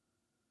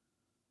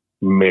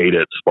made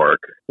it spark.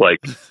 Like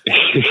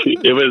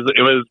it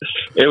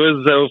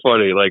was so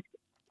funny. Like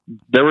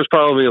there was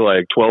probably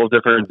like 12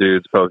 different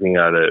dudes poking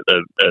at it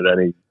at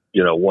any,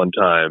 one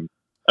time.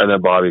 And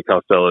then Bobby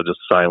Costello just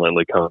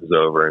silently comes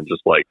over and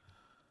just like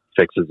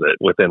fixes it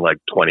within like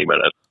 20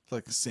 minutes.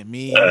 Like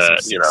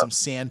some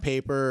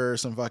sandpaper or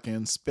some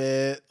fucking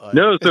spit. Like.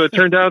 No, so it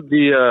turned out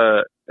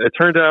the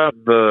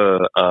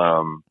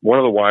one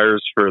of the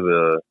wires for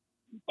the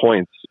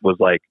points was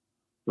like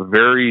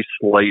very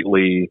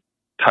slightly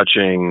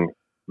touching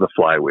the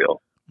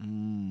flywheel,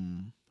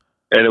 and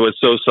it was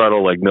so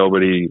subtle, like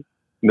nobody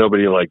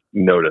like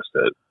noticed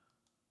it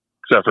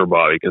except for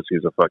Bobby because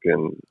he's a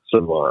fucking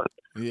savant.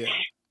 Yeah.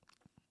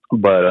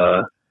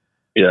 But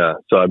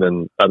so I've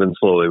been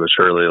slowly but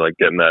surely like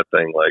getting that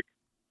thing like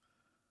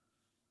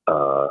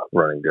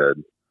running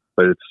good,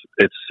 but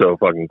it's so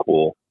fucking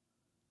cool.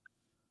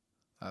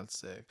 That's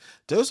sick.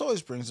 Dose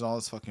always brings in all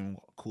this fucking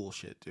cool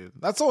shit, dude.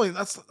 That's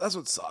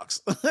what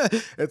sucks.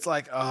 It's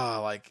like,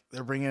 like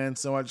they're bringing in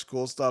so much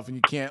cool stuff, and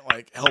you can't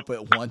like help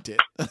but want it.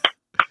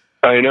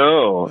 I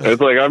know. It's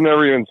like I've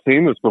never even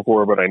seen this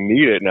before, but I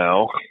need it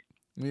now.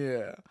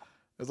 Yeah.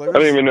 It's like I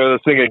didn't even know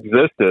this thing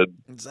existed.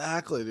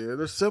 Exactly, dude.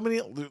 There's so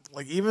many,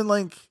 like even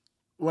like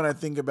when I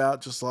think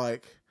about just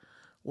like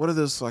what are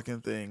those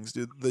fucking things,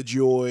 dude? The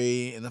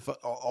Joy and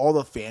all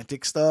the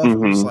Fantic stuff.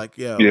 Mm-hmm. I'm just like,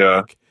 yeah.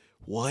 Like,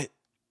 what?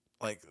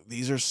 Like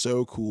these are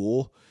so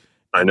cool.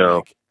 I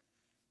know.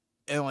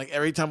 And like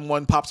every time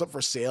one pops up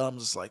for sale, I'm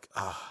just like,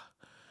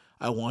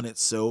 I want it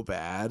so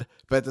bad.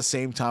 But at the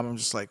same time, I'm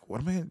just like,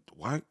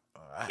 why?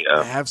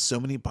 I have so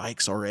many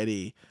bikes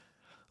already.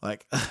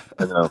 Like,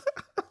 I know.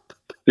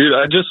 Dude,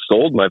 I just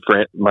sold my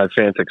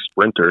Fantic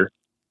Sprinter.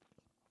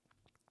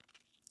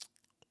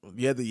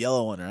 You had the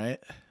yellow one, right?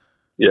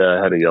 Yeah,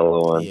 I had a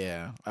yellow one.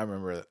 Yeah, I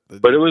remember it.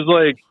 But it was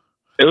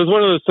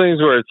one of those things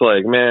where it's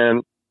like,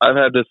 man, I've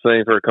had this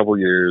thing for a couple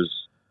years.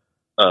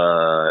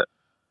 I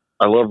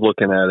love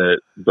looking at it,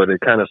 but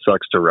it kind of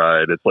sucks to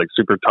ride. It's like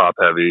super top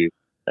heavy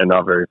and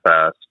not very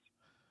fast.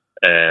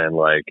 And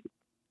like,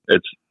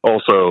 it's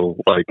also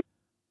like,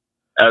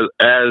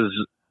 as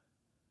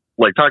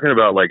like talking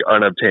about like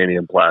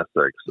unobtainium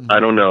plastics, mm-hmm. I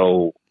don't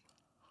know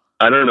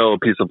a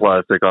piece of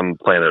plastic on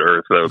planet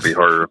Earth that would be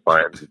harder to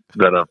find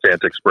than a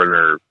Fantic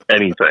Sprinter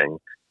anything.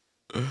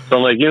 So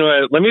I'm like,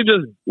 let me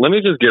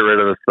just get rid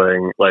of this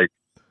thing. Like,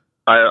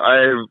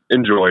 I've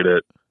enjoyed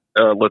it.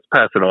 Let's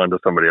pass it on to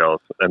somebody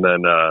else. And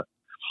then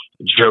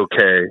Joe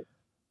K,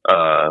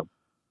 I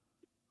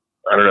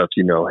don't know if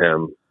you know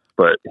him,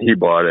 but he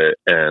bought it,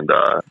 and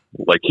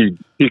like he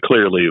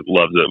clearly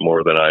loves it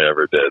more than I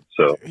ever did.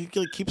 So he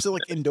keeps it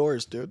like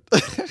indoors, dude.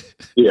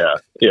 yeah.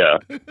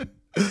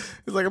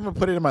 He's like, I'm gonna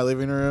put it in my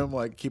living room,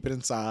 like keep it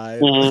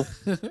inside.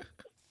 Mm-hmm.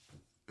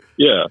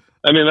 Yeah,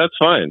 I mean that's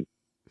fine.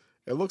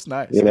 It looks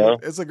nice. You know?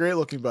 It's a great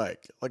looking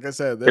bike. Like I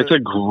said, it's a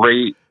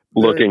great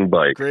looking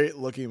bike. Great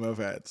looking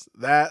mopeds.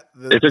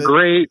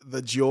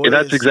 The joy.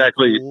 That's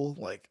exactly so cool.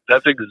 Like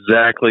that's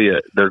exactly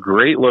it. They're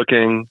great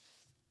looking.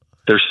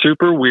 They're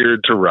super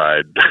weird to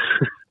ride.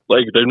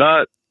 Like they're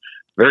not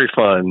very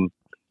fun,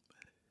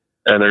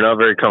 and they're not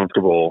very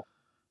comfortable.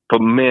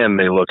 But man,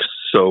 they look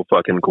so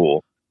fucking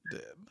cool.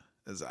 Dude,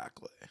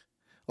 exactly.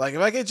 Like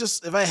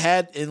if I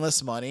had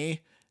endless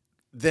money,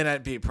 then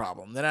it'd be a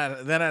problem. Then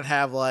I'd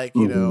have like,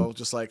 you know,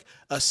 just like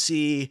a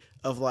sea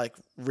of like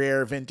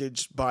rare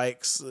vintage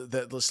bikes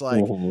that just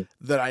like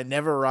that I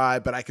never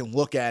ride, but I can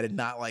look at and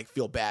not like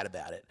feel bad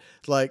about it.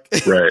 Like,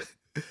 right.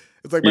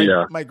 It's like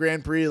my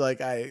Grand Prix. Like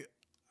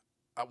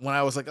when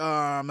I was like, oh,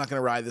 I'm not going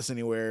to ride this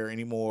anywhere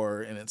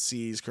anymore. And it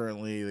sees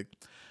currently, like,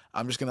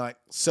 I'm just going to like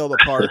sell the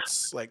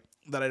parts like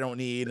that I don't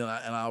need. And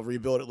I'll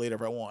rebuild it later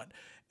if I want.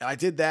 And I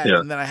did that.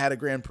 And then I had a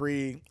Grand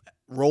Prix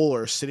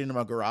roller sitting in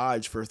my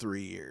garage for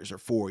 3 years or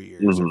 4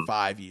 years or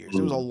 5 years.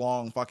 It was a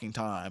long fucking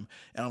time.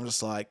 And I'm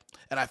just like,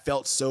 and I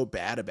felt so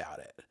bad about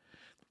it.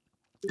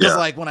 Because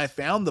like when I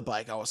found the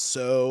bike, I was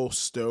so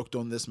stoked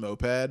on this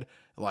moped.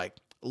 Like,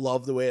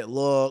 loved the way it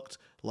looked.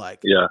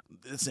 Like,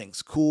 this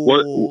thing's cool.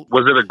 What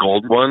was it, a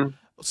gold one?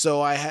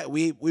 So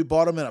we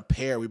bought them in a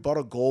pair. We bought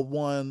a gold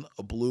one,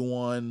 a blue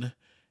one.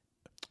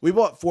 We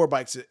bought 4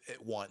 bikes at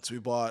once. We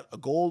bought a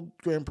gold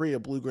Grand Prix, a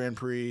blue Grand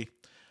Prix,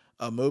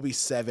 a Moby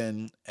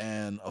 7,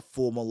 and a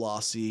full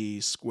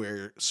Molossi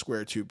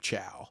square tube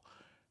Chow.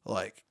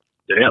 Like,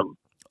 damn,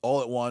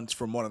 all at once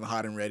from one of the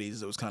hot and readies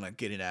that was kind of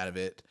getting out of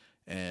it.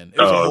 And it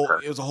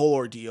was it was a whole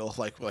ordeal.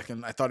 Like,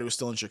 and I thought it was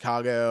still in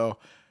Chicago.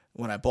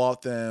 When I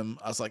bought them,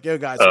 I was like, yo,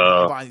 guys,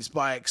 I'm buying these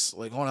bikes.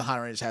 Like, one of the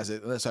hot range has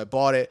it. And so I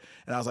bought it.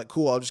 And I was like,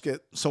 cool, I'll just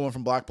get someone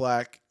from Black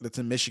that's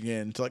in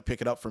Michigan to, like,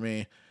 pick it up for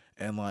me.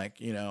 And, like,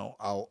 you know,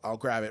 I'll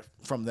grab it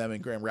from them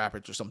in Grand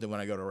Rapids or something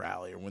when I go to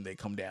Raleigh or when they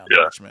come down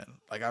to Richmond.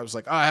 Like, I was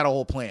like, I had a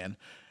whole plan.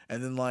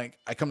 And then, like,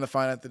 I come to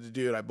find out that the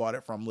dude I bought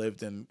it from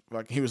lived in,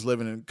 like, he was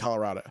living in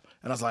Colorado.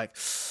 And I was like,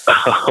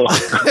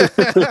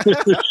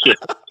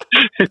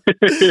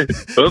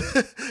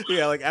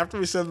 yeah, like after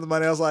we sent him the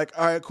money, I was like,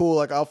 all right, cool.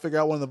 Like, I'll figure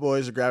out one of the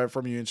boys to grab it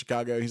from you in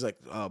Chicago. He's like,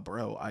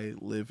 bro, I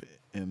live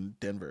in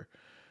Denver.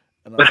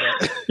 And I was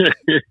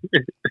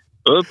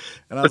like,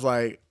 and I was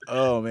like,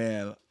 oh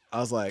man. I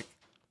was like,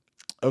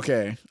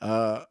 okay,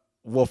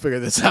 we'll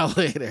figure this out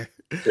later.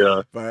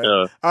 Yeah. But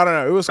I don't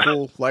know. It was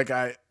cool. Like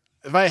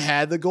if I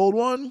had the gold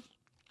one,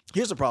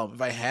 here's the problem.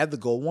 If I had the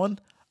gold one,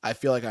 I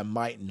feel like I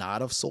might not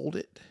have sold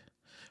it.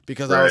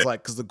 Because I was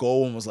like, because the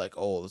gold one was like,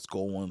 oh, this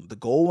gold one, the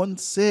gold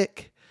one's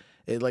sick.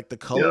 It like the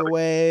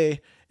colorway,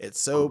 it's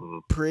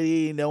so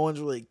pretty. No one's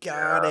really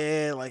got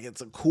it. Like,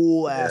 it's a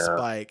cool ass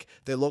bike.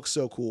 They look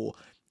so cool,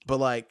 but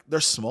like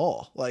they're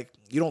small. Like,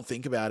 you don't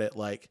think about it.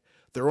 Like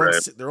they're on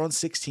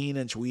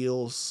 16-inch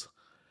wheels.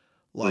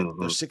 Like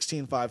they're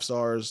 16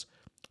 5-stars.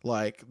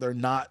 Like, they're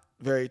not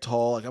very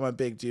tall. Like, I'm a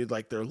big dude.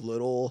 Like, they're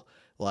little.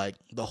 Like,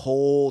 the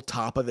whole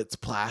top of it's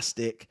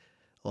plastic.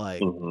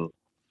 Like.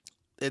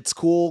 It's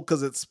cool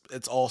because it's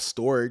all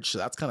storage, so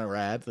that's kind of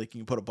rad. Like, you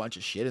can put a bunch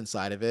of shit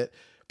inside of it,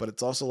 but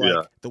it's also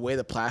like the way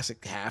the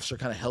plastic halves are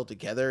kind of held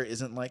together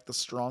isn't like the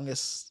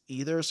strongest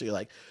either. So you're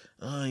like,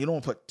 you don't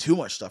want to put too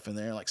much stuff in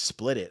there, like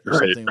split it or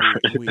something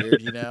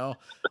weird, you know?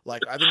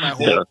 Like, I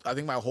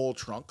think my whole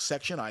trunk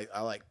section I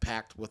like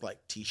packed with like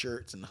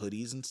t-shirts and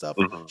hoodies and stuff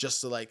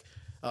just to like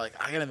I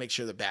gotta make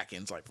sure the back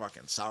end's like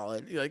fucking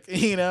solid, like,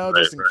 you know,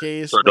 just in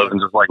case. So it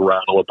doesn't just like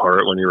rattle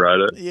apart when you ride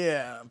it.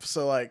 Yeah.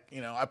 So like, you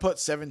know, I put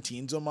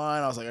 17s on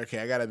mine. I was like, okay,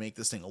 I gotta make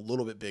this thing a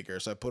little bit bigger.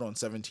 So I put on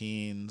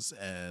 17s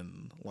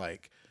and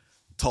like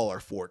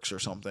taller forks or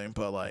something.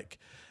 But like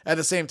at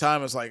the same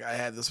time, it's like I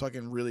had this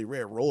fucking really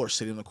rare roller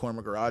sitting in the corner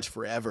of my garage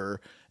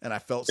forever, and I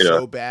felt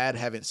so bad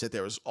having it sit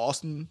there. It was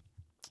awesome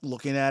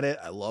looking at it.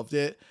 I loved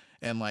it,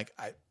 and like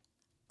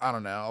I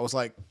don't know. I was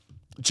like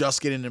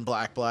just getting in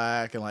black,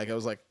 and like I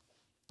was like,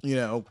 you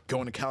know,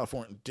 going to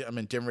California. I'm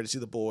in Denver to see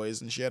the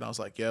boys and shit. I was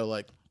like, yo,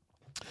 like,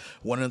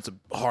 one of the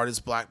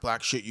hardest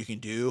black shit you can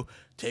do.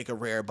 Take a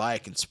rare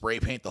bike and spray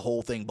paint the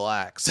whole thing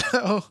black.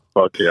 So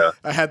fuck yeah,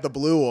 I had the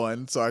blue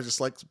one, so I just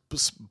like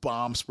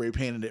bomb spray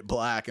painted it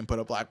black and put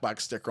a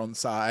black sticker on the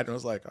side. And I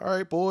was like, all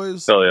right,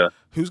 boys, hell yeah,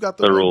 who's got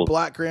the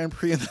black Grand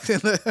Prix in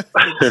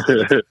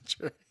the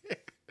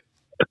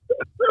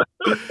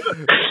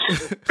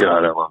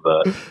God, I love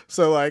that.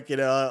 So like, you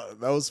know,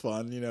 that was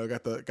fun. You know,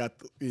 got the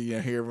you know,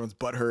 hear everyone's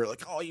butt hurt,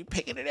 like, oh, you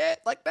painted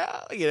it like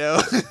that, you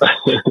know.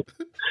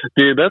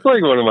 Dude, that's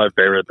like one of my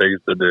favorite things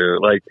to do.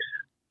 Like,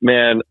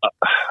 man,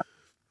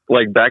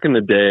 like back in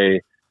the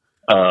day,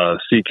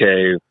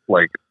 CK,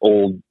 like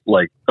old,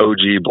 like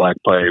OG Black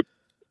Pipe,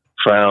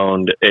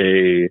 found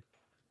a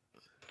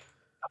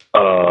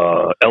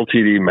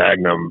LTD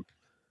Magnum.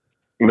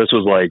 And this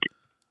was like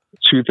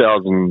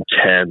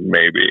 2010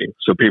 maybe,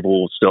 so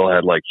people still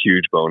had like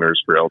huge boners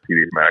for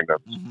LTD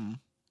Magnums.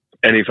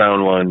 And he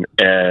found one,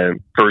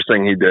 and first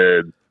thing he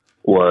did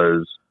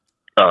was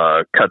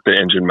cut the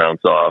engine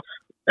mounts off,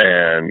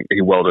 and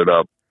he welded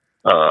up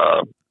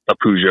a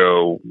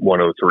Peugeot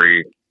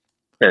 103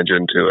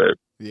 engine to it.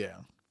 Yeah.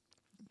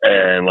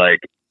 And like,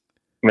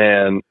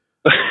 man,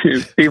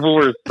 People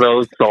were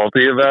so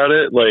salty about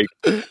it. Like,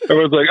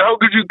 everyone's like, "How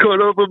could you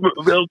cut up a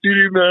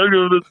LTD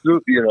Magnum?"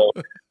 You know,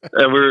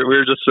 and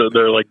we're just sitting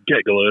there like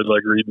giggling,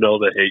 like reading all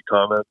the hate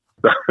comments.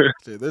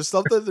 Dude, there's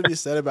something to be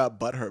said about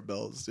butthurt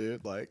builds,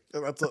 dude. Like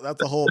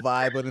that's a whole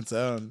vibe on its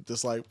own.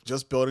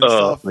 Just building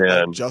stuff,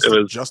 man,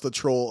 like, just to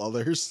troll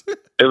others.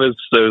 It was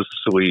so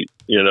sweet,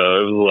 you know.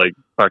 It was like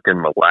fucking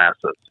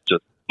molasses,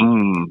 just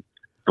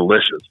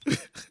delicious.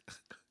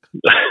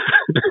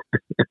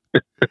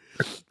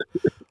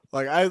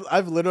 Like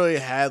I've literally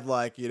had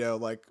like, you know,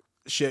 like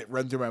shit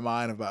run through my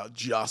mind about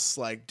just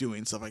like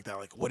doing stuff like that.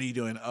 Like, what are you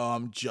doing? Oh,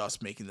 I'm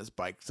just making this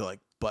bike to like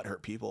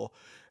butthurt people.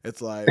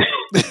 It's like,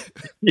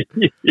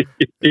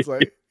 it's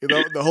like, you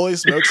know, the Holy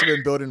Smokes have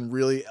been building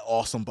really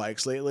awesome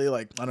bikes lately.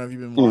 Like, I don't know if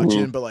you've been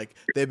watching, but like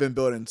they've been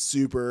building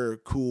super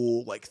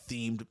cool, like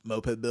themed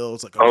moped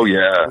builds. Like, okay, we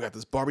got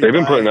this Barbie. They've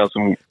been putting out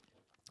some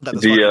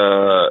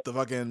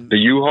the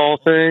U-Haul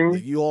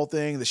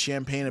thing, the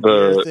champagne and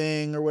beer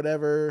thing or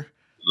whatever.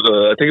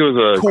 I think it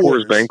was a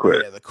Coors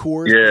Banquet. Yeah, the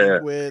Coors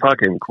Banquet.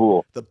 Fucking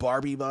cool. The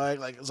Barbie bike.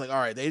 Like, it's like, all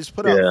right, they just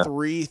put out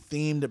 3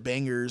 themed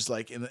bangers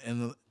like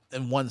in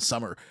one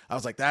summer. I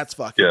was like, that's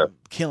fucking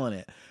killing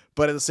it.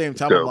 But at the same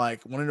time, I'm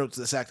like, want to know what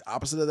the exact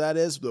opposite of that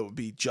is? That would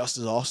be just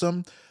as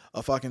awesome.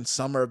 A fucking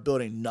summer of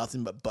building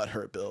nothing but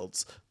butthurt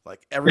builds.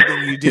 Like,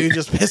 everything you do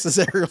just pisses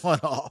everyone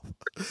off.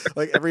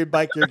 Like, every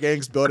bike your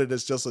gang's building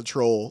is just a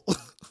troll.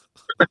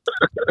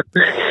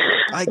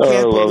 I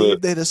can't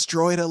believe they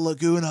destroyed a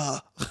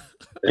Laguna.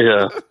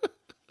 Yeah.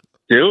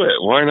 Do it.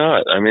 Why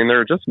not? I mean,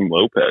 they're just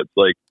mopeds.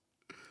 Like,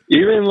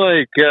 even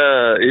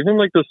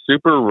the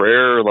super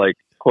rare, like,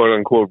 quote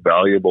unquote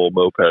valuable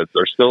mopeds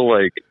are still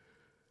like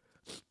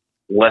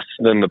less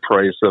than the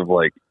price of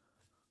like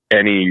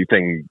any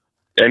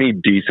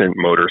decent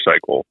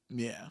motorcycle.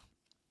 Yeah.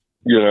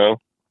 You know?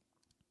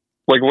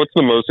 Like, what's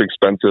the most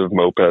expensive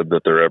moped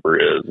that there ever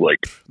is?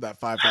 Like, that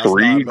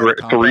 $5,000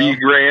 $3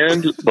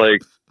 grand?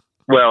 Like,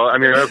 well, I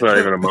mean, that's not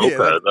even a moped.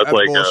 that's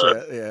like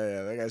bullshit.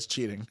 Yeah, that guy's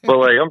cheating. But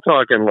like, I'm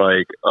talking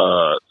like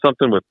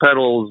something with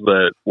pedals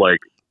that like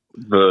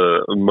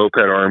the moped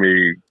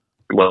army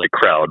like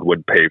crowd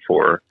would pay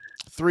for.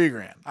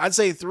 $3,000. I'd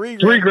say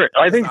 $3,000. $3,000.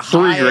 I think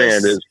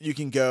 $3,000 is you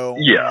can go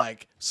on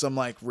like some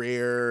like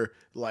rare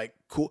like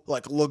cool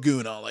like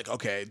Laguna, like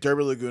okay,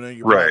 Derby Laguna.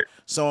 You right.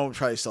 Someone would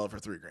probably sell it for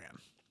 $3,000.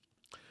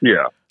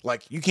 Yeah,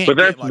 like you can't. But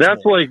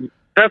that's more. like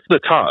that's the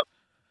top,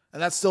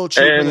 and that's still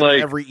cheaper than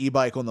like, every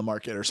e-bike on the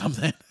market or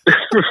something.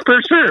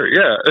 For sure,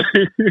 yeah.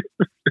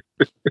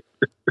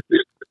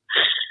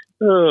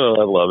 Oh,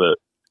 I love it.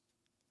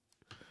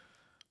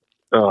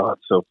 Oh,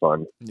 it's so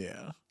fun.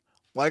 Yeah.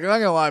 Like, I'm not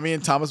gonna lie, me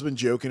and Tom has been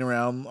joking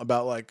around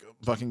about like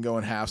fucking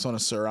going halves on a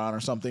Sur-Ron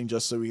or something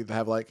just so we could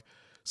have like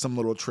some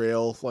little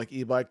trail like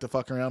e-bike to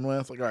fuck around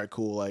with. Like, all right,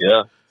 cool. Like,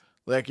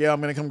 yeah,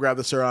 I'm gonna come grab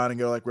the Sur-Ron and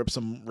go like rip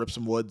some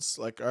woods.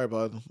 Like, all right,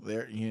 bud,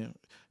 there. You know,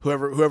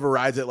 whoever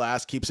rides it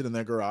last keeps it in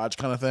their garage,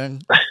 kind of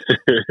thing.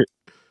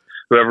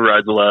 Whoever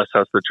rides the last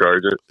has to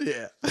charge it.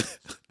 Yeah,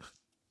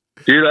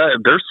 dude,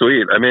 they're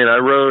sweet. I mean, I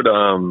rode,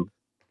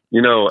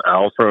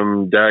 Al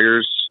from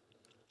Daggers.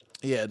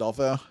 Yeah,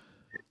 Adolfo.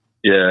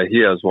 Yeah, he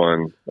has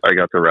one. I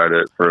got to ride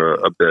it for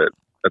a bit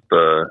at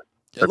the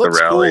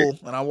rally.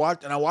 Cool. And I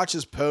watch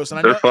his posts,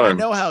 and I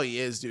know how he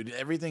is, dude.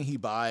 Everything he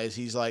buys,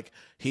 he's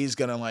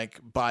gonna like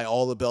buy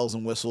all the bells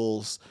and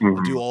whistles,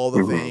 do all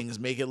the things,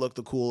 make it look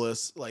the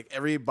coolest. Like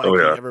every bike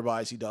he ever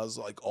buys, he does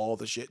like all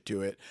the shit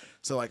to it.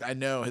 So like I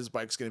know his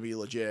bike's gonna be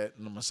legit,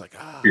 and I'm just like,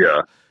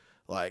 yeah.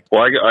 Like,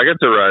 well, I got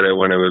to ride it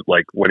when it was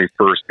like when he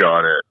first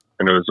got it,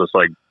 and it was just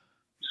like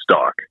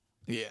stock.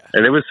 Yeah,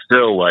 and it was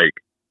still like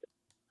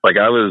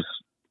I was,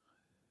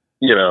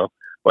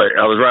 like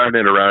I was riding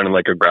it around in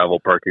like a gravel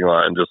parking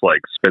lot and just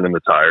like spinning the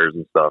tires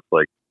and stuff.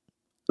 Like,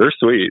 they're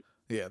sweet.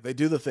 Yeah, they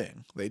do the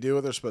thing. They do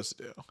what they're supposed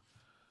to do.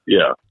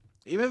 Yeah.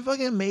 Even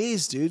fucking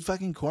Maze, dude.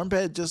 Fucking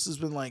Cornped just has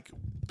been like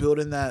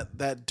building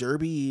that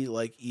derby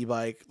like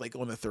e-bike like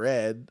on the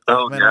thread.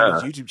 On his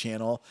YouTube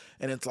channel,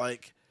 and it's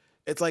like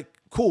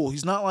cool.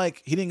 He's not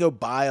like he didn't go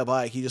buy a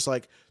bike. He just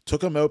like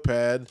took a moped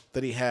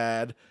that he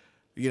had,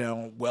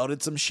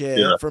 welded some shit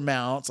for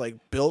mounts, like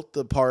built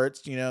the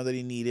parts, that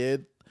he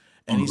needed.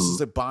 And he's just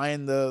like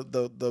buying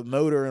the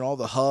motor and all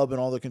the hub and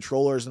all the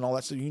controllers and all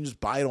that stuff. You can just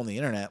buy it on the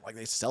internet. Like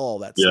they sell all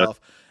that stuff.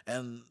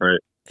 And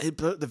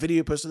the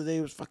video posted today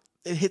was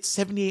it hit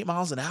 78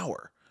 miles an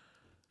hour.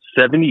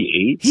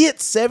 78? He hit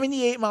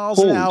 78 miles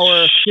an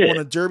hour on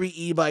a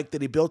derby e-bike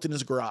that he built in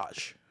his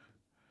garage.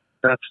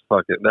 That's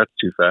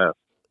too fast.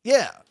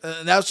 Yeah,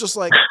 and that's just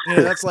like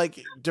that's like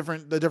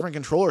the different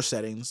controller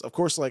settings. Of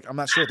course, like I'm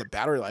not sure what the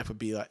battery life would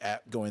be like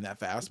at going that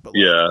fast, but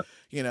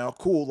like,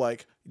 cool.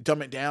 Like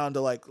dumb it down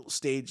to like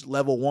stage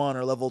level 1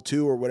 or level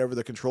 2 or whatever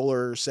the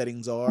controller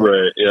settings are,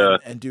 right? Yeah,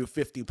 and do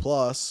 50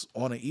 plus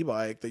on an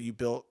e-bike that you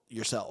built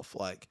yourself.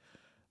 Like,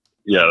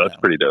 that's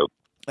pretty dope.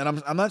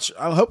 And I'm not sure.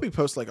 I hope he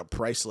posts like a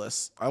price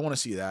list. I want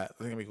to see that.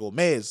 I think it'd be cool.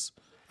 Maze,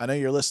 I know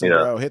you're listening,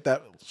 bro. Hit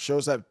that, show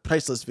us that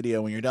price list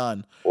video when you're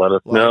done. Let us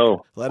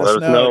know. Let us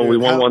know. Dude. We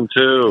want one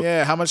too.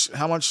 Yeah. How much?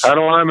 How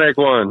do I make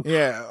one?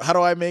 Yeah. How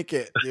do I make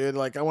it, dude?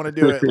 Like, I want to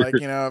do it. Like,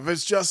 you know, if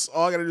it's just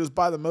all I got to do is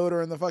buy the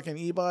motor and the fucking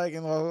e-bike,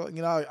 and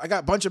you know, I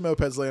got a bunch of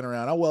mopeds laying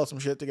around. I'll weld some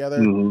shit together.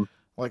 Mm-hmm.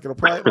 Like, it'll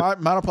probably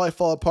mine will probably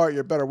fall apart.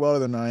 You're a better welder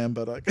than I am,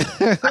 but like,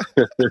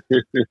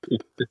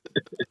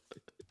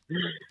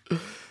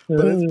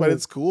 but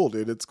it's cool,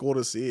 dude. It's cool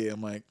to see.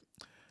 I'm like,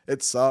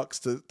 it sucks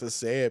to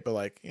say it, but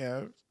like, you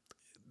know,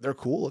 they're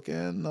cool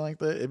looking.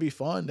 Like, it'd be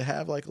fun to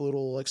have like a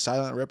little like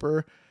silent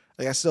ripper.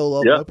 Like, I still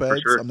love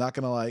mopeds. Sure. I'm not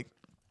gonna like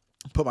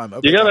put my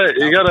moped. You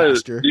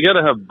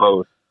gotta have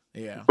both.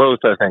 Yeah, both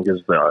I think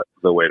is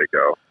the way to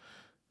go.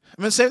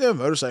 I mean, same thing with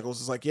motorcycles.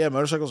 It's like, yeah,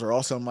 motorcycles are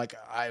awesome. Like,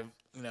 I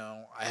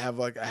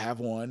have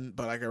one,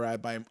 but I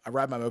ride my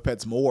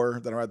mopeds more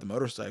than I ride the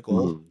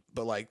motorcycle. Mm-hmm.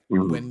 But like,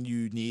 when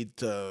you need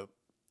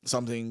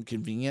something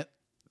convenient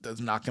that's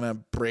not gonna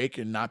break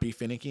and not be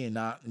finicky and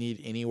not need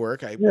any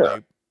work, I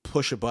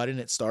push a button,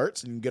 it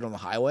starts, and you get on the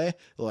highway.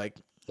 Like,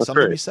 that's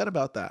something to be said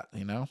about that,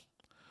 you know?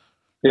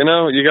 You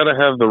know, you got to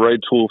have the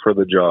right tool for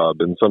the job,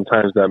 and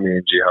sometimes that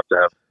means you have to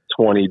have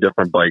 20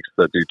 different bikes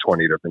that do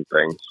 20 different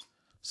things.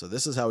 So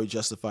this is how we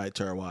justify it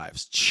to our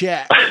wives.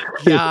 Check.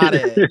 Got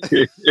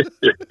it.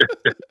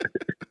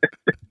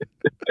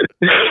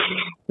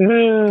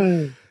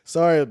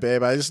 Sorry,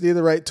 babe. I just need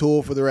the right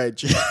tool for the right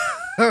job.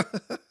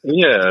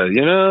 Yeah,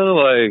 you know,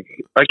 like,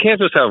 I can't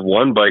just have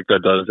one bike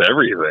that does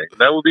everything.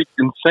 That would be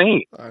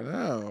insane. I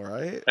know,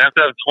 right? I have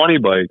to have 20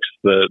 bikes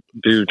that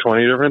do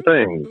 20 different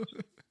things.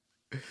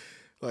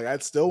 Like,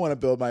 I'd still want to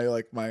build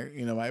my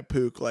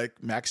Pook,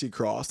 like, Maxi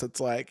Cross. It's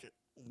like,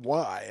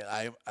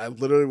 why? I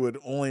literally would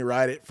only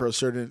ride it for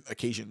certain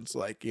occasions,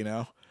 like, you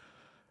know.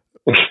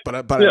 But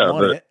I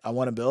want it. I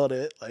want to build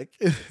it, like.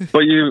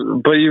 but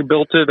you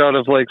built it out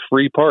of like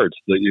free parts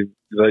that you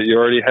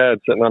already had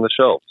sitting on the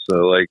shelf.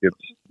 So like, it's,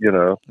 you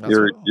know,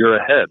 you're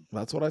ahead.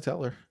 That's what I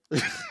tell her.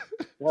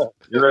 Yeah,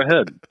 you're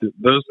ahead.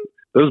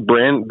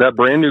 That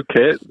brand new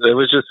kit, it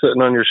was just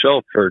sitting on your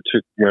shelf for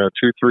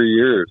 2-3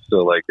 years.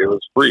 So like, it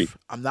was free.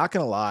 I'm not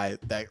gonna lie,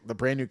 that the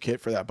brand new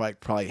kit for that bike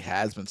probably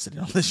has been sitting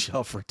on the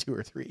shelf for 2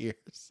 or 3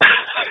 years.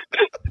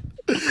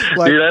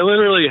 Like, dude, I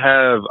literally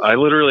have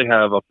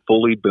a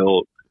fully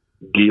built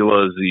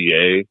Gila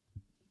ZA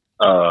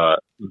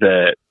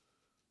that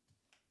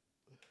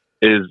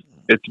is,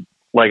 it's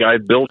like, I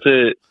built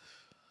it,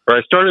 or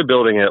I started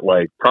building it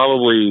like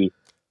probably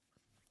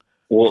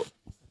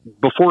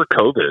before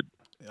COVID.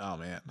 Oh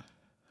man.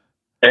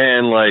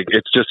 And like,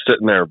 it's just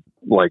sitting there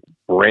like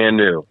brand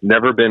new,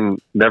 never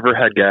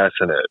had gas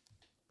in it.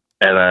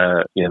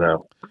 And you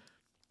know,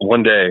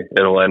 one day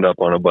it'll end up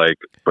on a bike,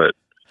 but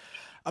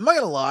I'm not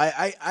gonna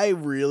lie, I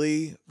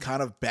really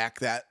kind of back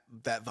that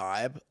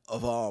vibe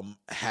of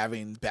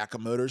having backup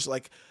motors.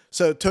 Like,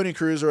 so Tony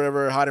Cruz or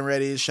whatever, Hot and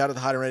Ready's, shout out to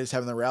Hot and Ready's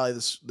having the rally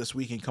this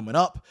weekend coming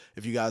up.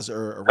 If you guys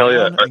are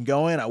around and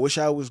going, I wish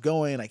I was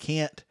going. I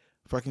can't.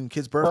 Fucking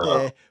kid's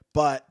birthday,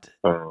 but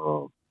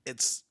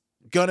it's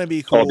gonna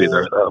be cool. I'll be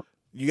there though.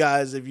 You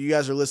guys, if you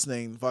guys are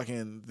listening,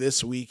 fucking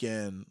this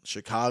weekend,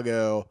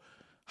 Chicago,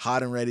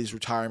 Hot and Ready's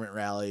retirement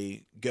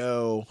rally,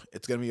 go.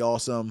 It's gonna be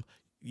awesome.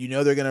 You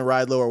know they're going to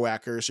ride lower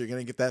whackers, so you're going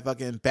to get that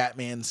fucking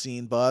Batman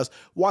scene buzz.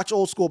 Watch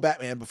old school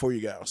Batman before you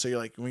go. So you're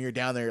like, when you're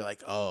down there, you're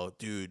like, oh,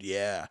 dude,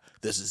 yeah,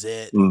 this is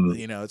it. Mm.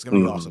 You know, it's going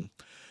to be awesome.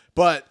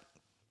 But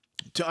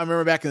I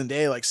remember back in the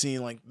day, like,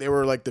 seeing, like, they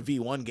were like the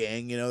V1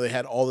 gang, you know, they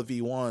had all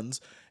the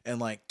V1s, and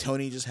like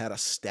Tony just had a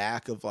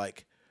stack of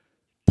like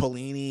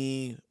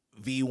Polini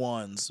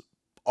V1s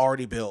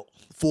already built,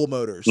 full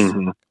motors,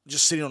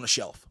 just sitting on the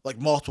shelf, like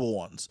multiple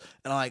ones.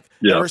 And like,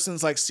 ever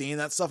since like seeing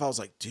that stuff, I was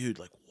like, dude,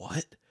 like,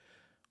 what?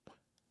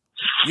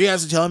 You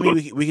guys are telling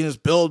me we can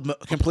just build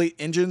complete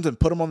engines and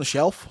put them on the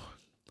shelf?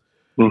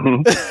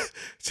 To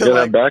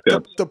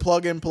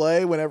plug and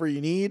play whenever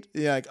you need.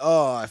 You're like,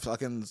 oh,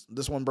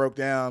 this one broke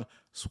down.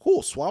 It's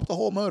cool. Swap the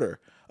whole motor.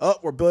 Oh,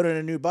 we're building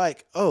a new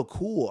bike. Oh,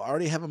 cool. I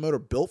already have a motor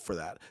built for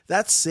that.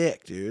 That's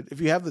sick, dude.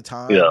 If you have the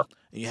time and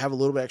you have a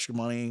little bit extra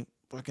money,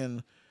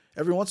 fucking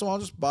every once in a while,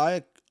 just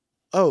buy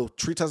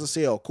Treats has a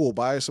sale. Cool.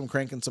 Buy some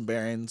crank and some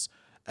bearings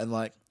and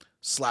like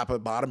slap a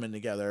bottom end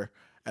together.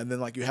 And then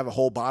like you have a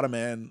whole bottom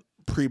end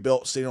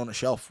pre-built sitting on a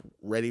shelf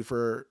ready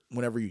for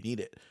whenever you need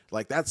it.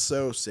 Like, that's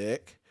so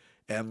sick.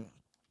 And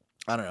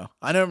I don't know.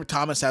 I know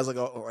Thomas has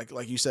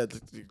like you said,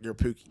 your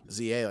Pook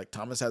ZA, like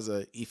Thomas has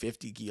a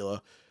E50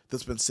 Gila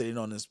that's been sitting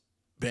on his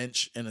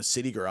bench in a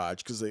city garage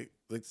because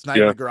it's not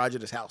even a garage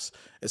at his house.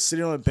 It's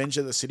sitting on a bench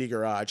in the city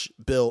garage,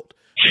 built.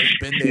 It's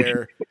been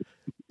there,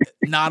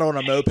 not on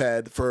a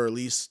moped for at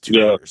least 2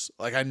 years.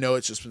 Like, I know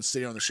it's just been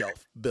sitting on the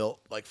shelf,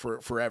 built like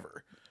for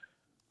forever.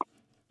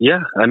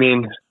 Yeah, I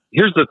mean,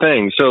 here's the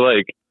thing. So,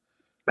 like,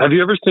 have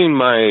you ever seen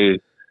my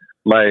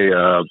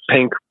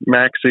pink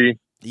Maxi?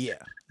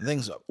 Yeah,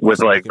 things up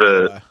with like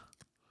the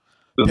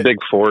big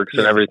forks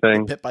and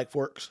everything. Pit bike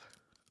forks.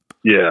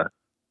 Yeah.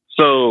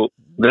 So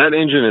that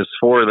engine is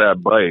for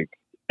that bike,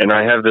 and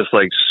I have this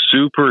like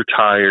super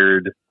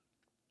tired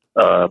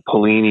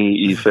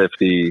Polini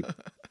E50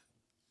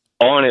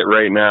 on it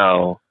right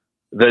now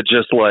that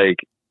just like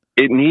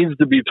it needs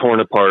to be torn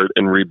apart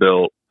and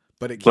rebuilt,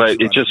 but it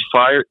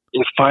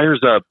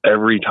fires up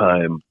every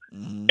time,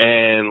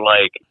 and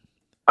like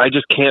I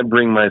just can't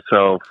bring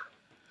myself.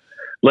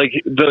 Like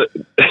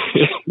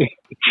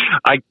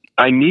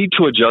I need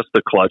to adjust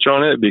the clutch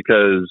on it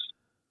because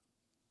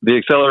the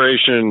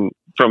acceleration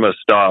from a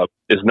stop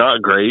is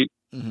not great.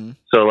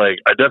 So like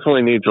I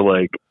definitely need to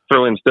like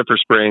throw in stiffer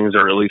springs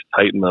or at least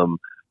tighten them.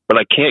 But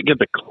I can't get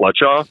the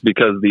clutch off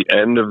because the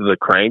end of the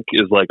crank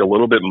is like a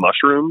little bit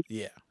mushroomed.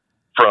 Yeah.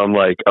 From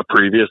like a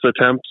previous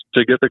attempt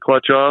to get the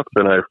clutch off,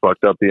 and I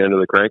fucked up the end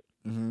of the crank.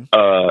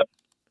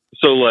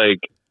 So like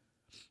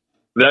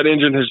that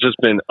engine has just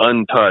been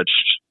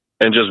untouched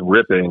and just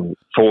ripping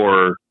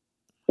for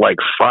like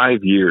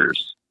 5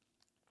 years.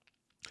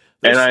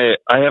 And I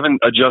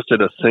haven't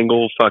adjusted a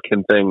single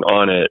fucking thing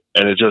on it,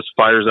 and it just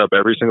fires up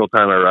every single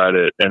time I ride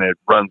it, and it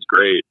runs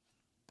great.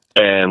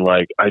 And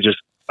like I just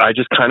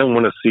kind of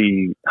want to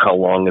see how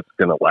long it's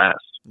gonna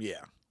last.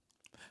 Yeah,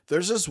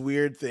 there's this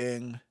weird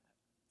thing,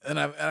 and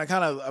I've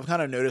kind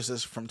of noticed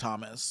this from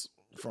Thomas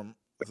from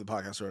the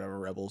podcast or whatever,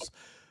 Rebels,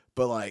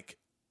 but like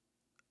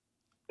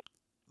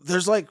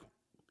there's like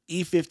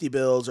E50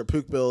 builds or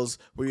Pook builds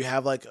where you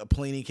have like a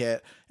Polini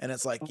kit, and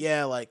it's like,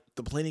 yeah, like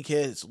the Polini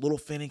kit, it's a little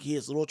finicky,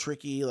 it's a little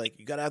tricky, like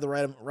you gotta have the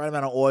right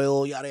amount of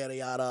oil, yada yada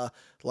yada.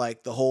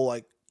 Like the whole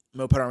like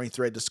Moped Army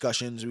thread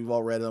discussions, we've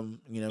all read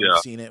them, you know,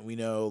 we've seen it, we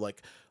know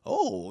like,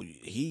 oh,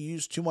 he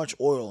used too much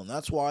oil, and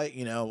that's why,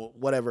 you know,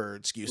 whatever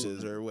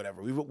excuses or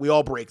whatever, we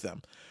all break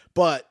them,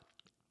 but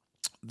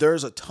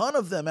there's a ton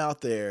of them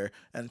out there,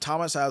 and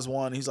Thomas has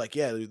one. He's like,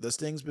 yeah, dude, this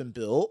thing's been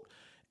built.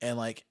 And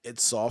like it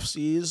soft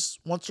seas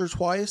once or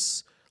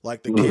twice.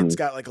 Like the kit's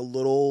got like a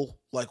little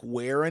like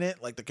wear in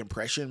it. Like the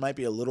compression might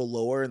be a little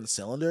lower in the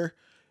cylinder.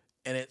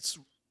 And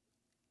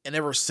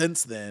ever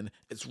since then,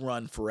 it's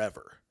run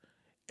forever.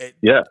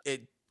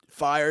 It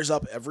fires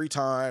up every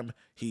time.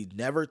 He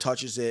never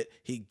touches it.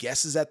 He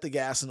guesses at the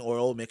gas and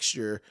oil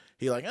mixture.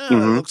 He like, it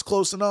looks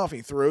close enough.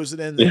 He throws it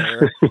in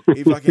there.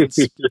 He fucking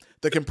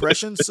the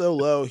compression's so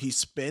low. He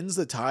spins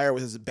the tire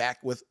with his back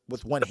with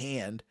one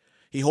hand.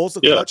 He holds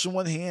the clutch in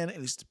one hand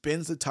and he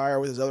spins the tire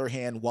with his other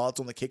hand while it's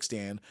on the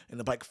kickstand, and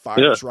the bike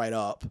fires right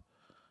up.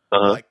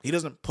 Like he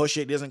doesn't push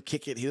it, he doesn't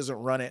kick it, he doesn't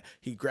run it.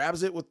 He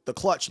grabs it with the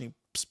clutch and he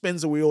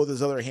spins the wheel with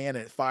his other hand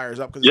and it fires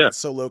up because it's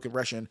so low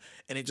compression,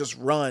 and it just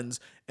runs.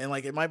 And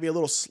like it might be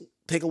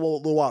take a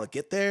little while to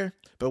get there,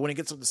 but when it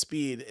gets up to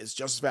speed, it's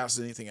just as fast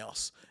as anything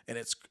else. And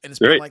it's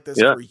been like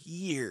this for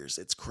years.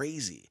 It's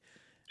crazy,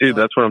 dude.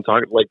 That's what I'm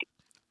talking. Like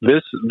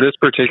this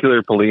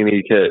particular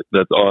Polini kit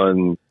that's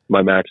on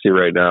my Maxi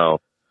right now,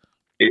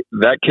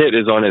 that kit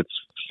is on its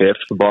 5th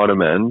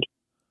bottom end.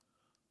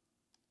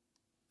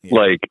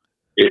 Like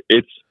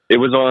it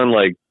was on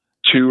like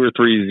 2 or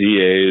 3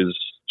 ZAs,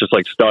 just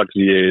like stock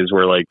ZAs,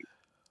 where like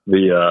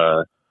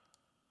the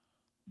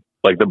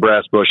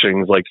brass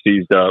bushings like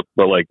seized up,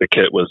 but like the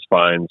kit was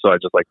fine. So I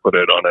just like put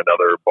it on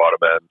another bottom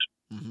end,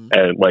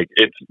 and like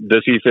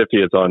this E50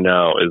 it's on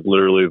now is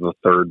literally the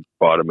 3rd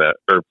bottom end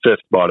or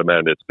 5th bottom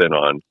end it's been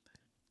on,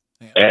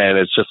 and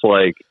it's just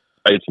like.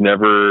 It's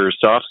never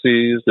soft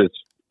seized.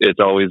 It's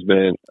always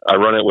been. I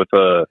run it with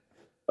a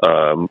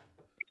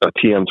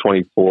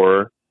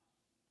TM24,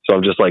 so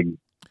I'm just like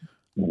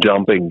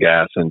dumping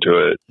gas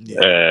into it,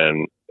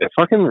 and it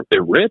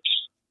rips.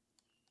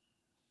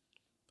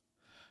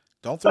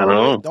 Don't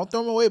throw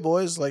them away,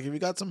 boys. Like if you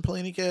got some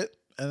Polini kit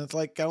and it's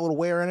like got a little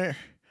wear in it,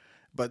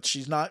 but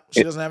she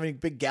doesn't have any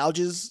big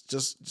gouges,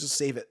 just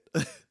save it.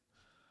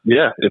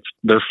 Yeah,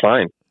 they're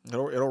fine.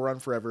 It'll run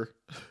forever.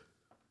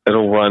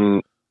 It'll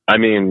run. I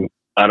mean,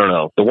 I don't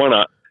know.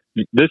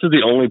 This is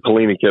the only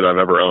Polini kit I've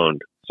ever owned,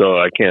 so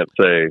I can't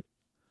say,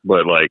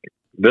 but like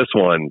this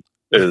one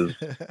is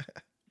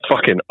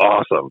fucking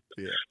awesome.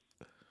 Yeah.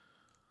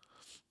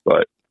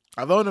 But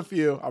I've owned a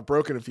few. I've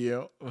broken a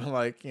few.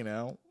 Like, you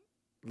know,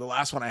 the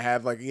last one I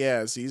had, like,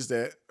 seized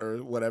it or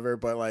whatever.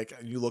 But like,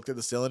 you looked at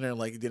the cylinder and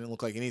like it didn't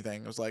look like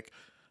anything. It was like,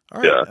 all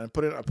right. Yeah. And I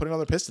put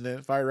another piston in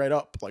it, fired right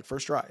up, like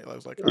first try. I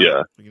was like, all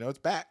right, you know, it's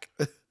back.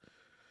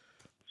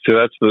 See,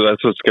 that's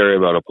what's scary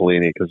about a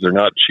Polini, because they're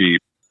not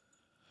cheap.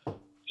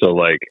 So,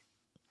 like,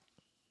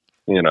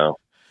 you know,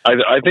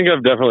 I think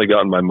I've definitely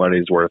gotten my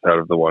money's worth out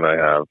of the one I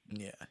have.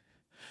 Yeah,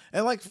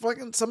 and like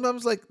fucking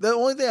sometimes, like the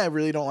only thing I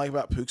really don't like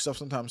about Pook stuff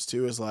sometimes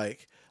too is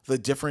like the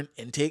different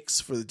intakes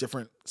for the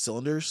different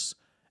cylinders.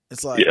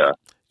 It's like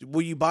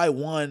when you buy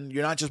one,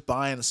 you're not just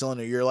buying a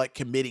cylinder; you're like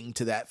committing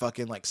to that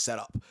fucking like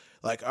setup.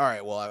 Like, all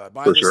right, well, I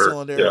buy this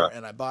cylinder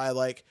and I buy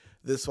like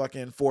this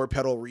fucking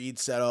 4-pedal reed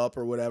setup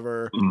or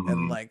whatever.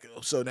 And like,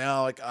 so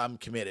now like I'm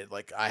committed.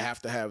 Like I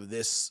have to have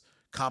this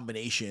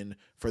combination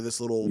for this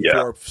little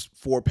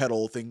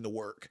 4-pedal thing to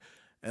work.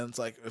 And it's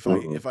like,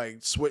 if I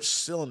switch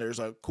cylinders,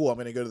 like, cool, I'm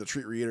going to go to the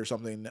treat reed or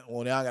something.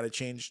 Well, now I got to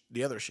change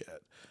the other shit.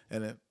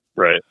 And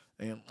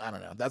and I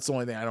don't know. That's the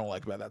only thing I don't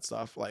like about that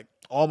stuff. Like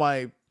all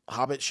my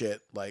Hobbit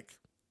shit, like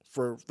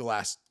for the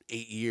last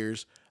 8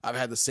 years, I've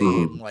had the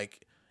same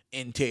like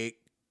intake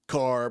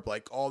carb,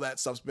 like all that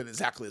stuff's been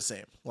exactly the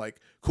same. Like,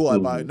 cool, I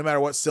buy no matter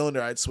what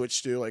cylinder I'd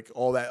switch to, like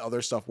all that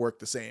other stuff worked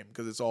the same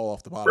because it's all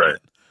off the bottom end.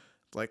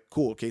 Like,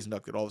 cool, case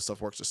inducted, all the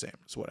stuff works the same.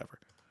 It's whatever.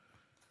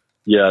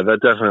 Yeah, that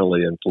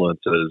definitely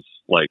influences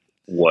like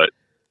what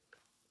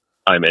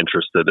I'm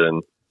interested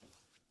in,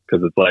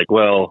 because it's like,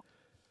 well,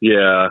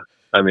 yeah,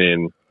 I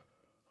mean,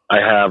 I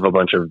have a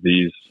bunch of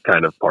these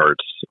kind of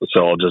parts,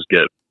 so I'll just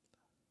get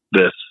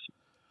this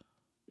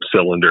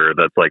cylinder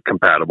that's like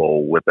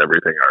compatible with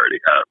everything I already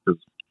have,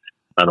 because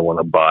I don't want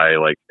to buy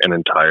like an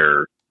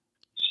entire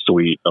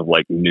suite of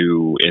like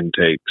new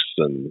intakes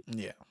and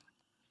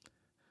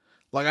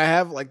like I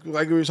have like we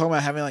were talking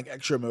about having like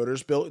extra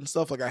motors built and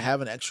stuff. Like I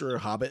have an extra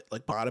Hobbit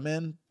like bottom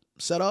end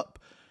set up,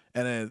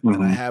 and then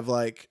and I have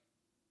like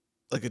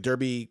a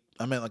Derby,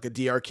 I meant like a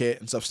DR kit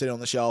and stuff sitting on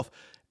the shelf,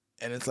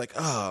 and it's like,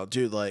 oh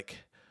dude, like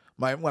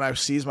when I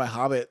seized my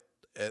Hobbit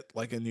at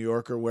like in New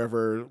York or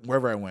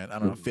wherever I went, I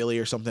don't know, Philly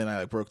or something, I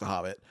like broke the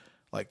Hobbit.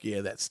 Like,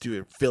 yeah, that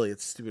stupid Philly,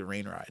 it's stupid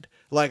rain ride.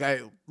 Like I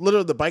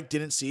literally, the bike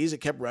didn't seize, it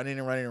kept running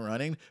and running and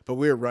running, but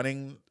we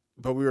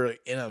were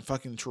in a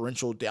fucking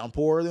torrential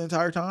downpour the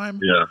entire time.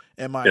 Yeah.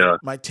 And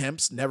my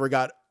temps never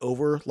got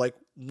over like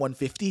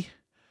 150.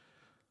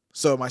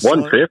 So my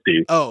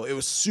 150. Oh, it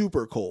was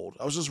super cold.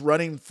 I was just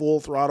running full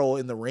throttle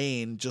in the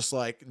rain, just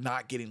like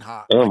not getting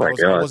hot. Oh like, my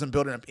God. I wasn't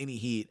building up any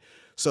heat.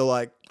 So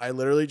like I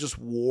literally just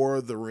wore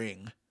the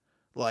ring,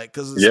 like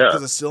because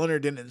the cylinder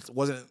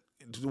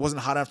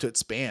wasn't hot enough to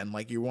expand.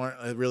 Like you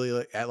weren't really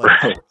like at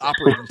like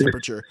operating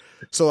temperature.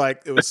 So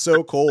like it was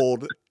so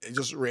cold, it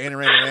just ran and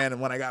ran and ran.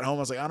 And when I got home, I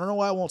was like, I don't know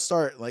why it won't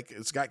start. Like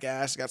it's got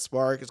gas, it's got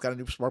spark, it's got a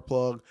new spark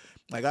plug.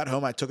 I got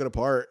home, I took it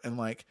apart, and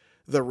like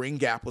the ring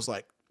gap was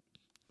like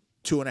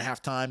 2.5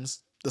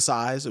 times the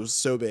size. It was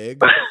so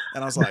big,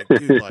 and I was like,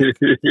 dude, like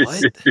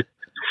what?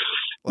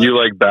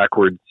 Like,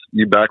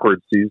 you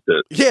backwards seized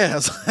it. Yeah,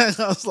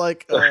 I was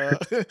like,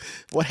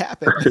 what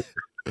happened?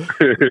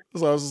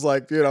 So I was just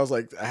like, dude,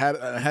 I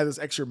had this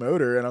extra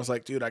motor, and I was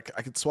like, dude, I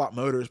could swap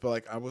motors, but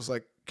like I was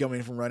like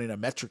coming from running a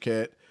Metro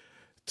kit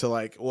to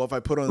like, well, if I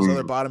put on this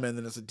other bottom end,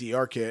 then it's a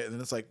DR kit, and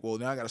then it's like, well,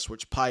 now I got to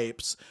switch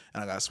pipes,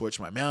 and I got to switch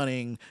my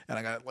mounting, and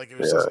I got like, it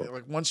was just,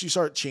 like once you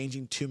start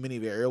changing too many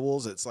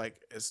variables, it's like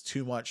it's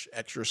too much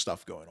extra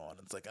stuff going on.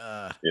 It's like,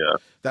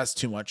 that's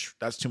too much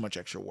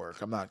extra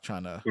work. I'm not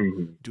trying to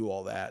do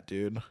all that,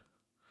 dude.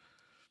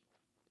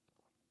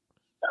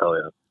 Hell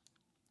yeah,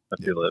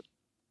 I feel it.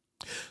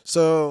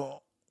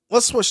 So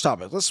let's switch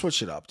topics. Let's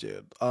switch it up,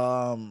 dude.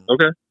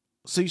 Okay.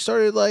 So you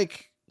started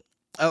like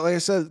I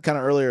said kind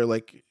of earlier,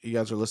 like you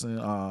guys are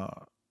listening.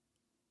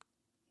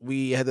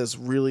 We had this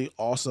really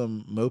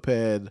awesome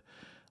moped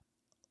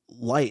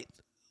light,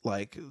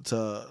 like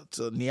to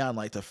neon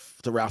light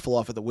to raffle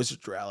off at the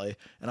Wizards Rally,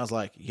 and I was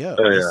like, "Yo,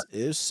 this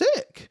is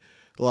sick!"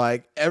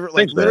 Like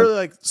literally,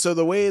 like so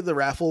the way the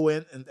raffle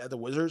went at the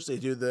Wizards, they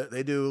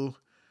do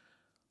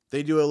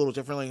it a little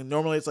differently.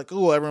 Normally it's like,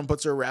 oh, everyone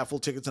puts their raffle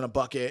tickets in a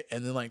bucket,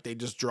 and then like they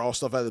just draw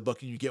stuff out of the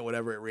bucket and you get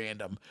whatever at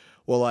random.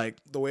 Well, like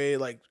the way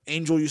like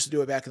Angel used to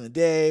do it back in the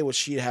day was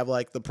she'd have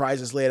like the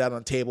prizes laid out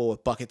on a table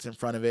with buckets in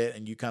front of it,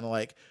 and you kind of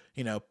like,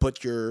 you know,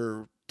 put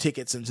your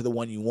tickets into the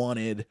one you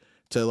wanted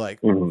to like,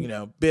 you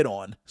know, bid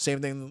on.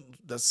 Same thing,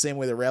 that's the same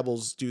way the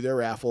Rebels do their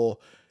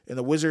raffle. In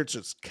the Wizards,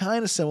 it's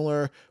kind of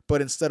similar,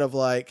 but instead of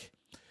like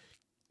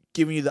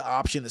giving you the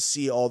option to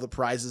see all the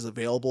prizes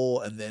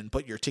available and then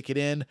put your ticket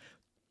in,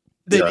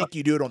 they make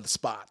you do it on the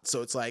spot.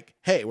 So it's like,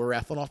 hey, we're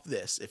raffling off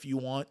this. If you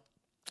want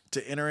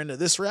to enter into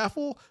this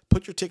raffle,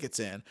 put your tickets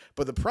in.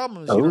 But the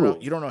problem is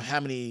you don't know how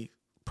many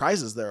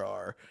prizes there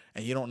are,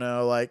 and you don't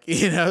know, like,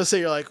 you know, so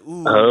you're like,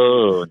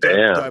 ooh,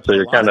 damn. Do I put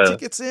a lot of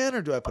tickets in,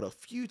 or do I put a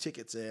few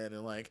tickets in?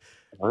 And like,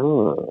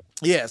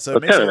 yeah, so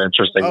that's kind of an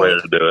interesting way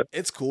to do it.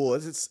 It's cool.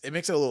 It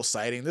makes it a little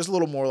exciting. There's a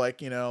little more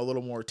like, you know, a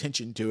little more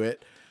attention to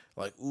it.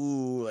 Like,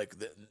 ooh, like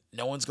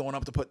no one's going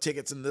up to put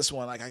tickets in this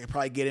one. Like I could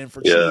probably get in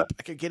for cheap.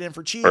 I could get in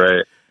for cheap.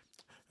 Right.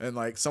 And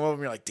like some of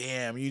them, you're like,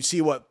 damn, you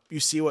see what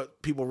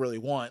people really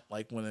want.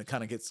 Like when it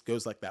kind of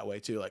goes like that way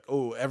too. Like,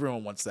 oh,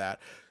 everyone wants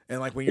that. And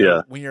like when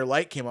your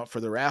light came up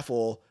for the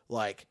raffle,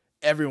 like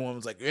everyone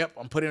was like, yep,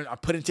 I'm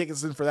putting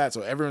tickets in for that.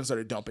 So everyone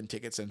started dumping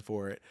tickets in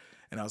for it.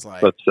 And I was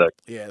like, that's sick.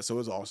 Yeah, so it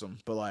was awesome.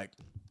 But like,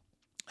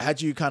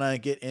 how'd you kind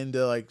of get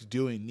into like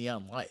doing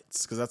neon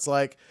lights? Because that's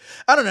like,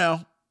 I don't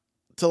know,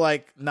 to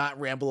like not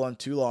ramble on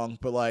too long,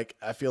 but like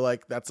I feel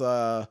like that's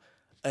an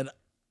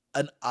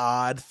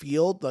odd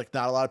field. Like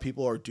not a lot of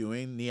people are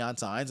doing neon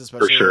signs,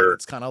 especially like,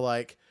 it's kind of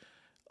like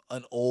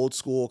an old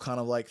school kind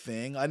of like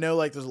thing. I know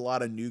like there's a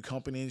lot of new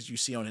companies you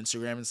see on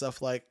Instagram and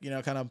stuff, like, you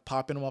know, kind of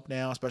popping them up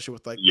now, especially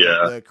with like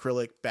the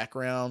acrylic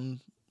background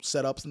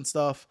setups and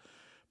stuff.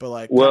 But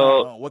like,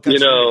 well, what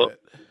kind of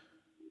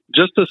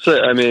just to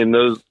say, I mean,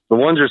 the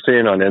ones you're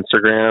seeing on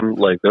Instagram,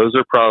 like those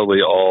are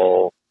probably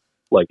all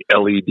like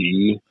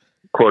LED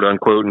quote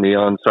unquote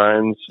neon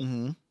signs.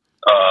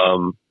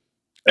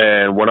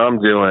 And what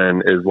I'm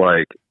doing is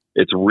like,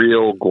 it's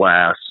real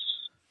glass.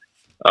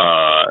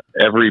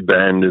 Every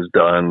bend is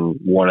done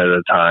one at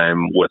a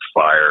time with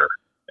fire,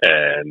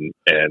 and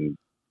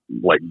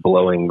like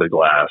blowing the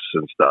glass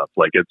and stuff.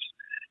 Like it's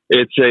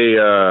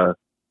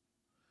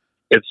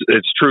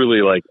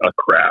truly like a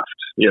craft,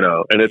 you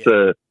know, and it's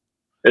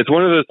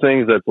one of those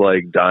things that's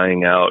like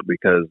dying out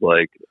because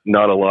like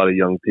not a lot of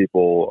young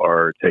people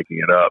are taking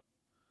it up.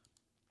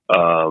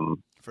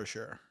 For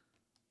sure.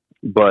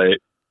 But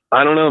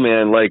I don't know,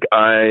 man. Like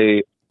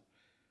I've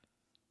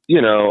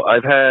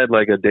had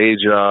like a day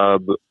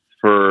job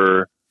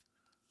for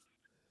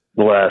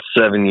the last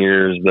 7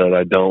 years that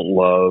I don't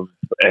love.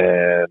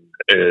 And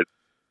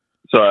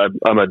so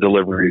I'm a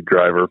delivery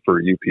driver for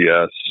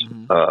UPS,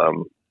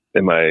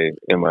 in my,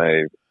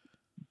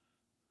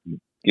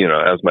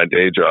 as my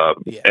day job.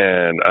 Yeah.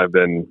 And I've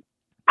been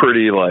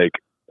pretty like,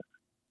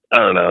 I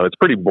don't know, it's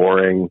pretty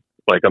boring.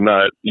 Like I'm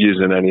not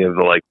using any of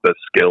the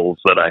skills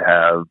that I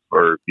have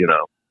or,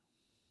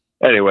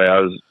 anyway,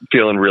 I was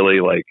feeling really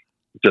like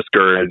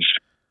discouraged.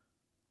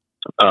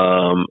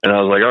 And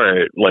I was like, all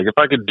right, like if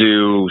I could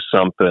do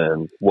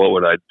something, what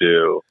would I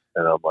do?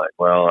 And I'm like,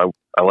 well,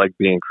 I like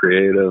being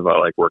creative. I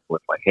like working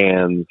with my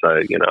hands.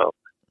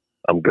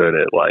 I'm good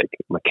at like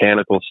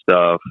mechanical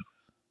stuff,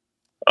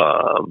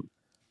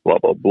 blah,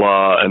 blah,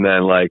 blah. And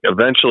then like,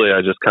 eventually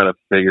I just kind of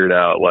figured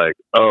out like,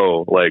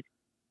 oh, like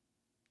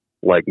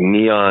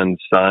neon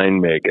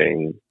sign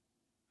making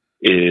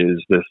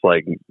is this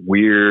like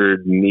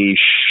weird niche,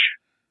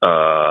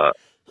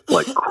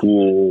 like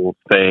cool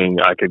thing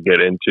I could get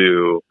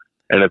into.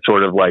 And it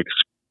sort of like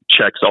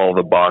checks all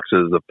the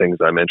boxes of things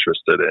I'm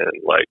interested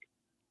in. Like,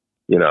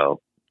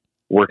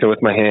 working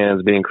with my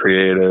hands, being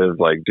creative,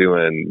 like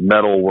doing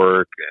metal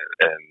work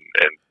and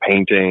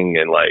painting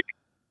and like,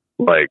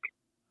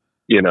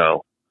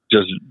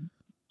 just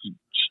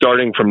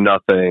starting from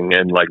nothing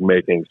and like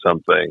making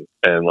something.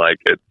 And like,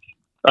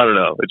 I don't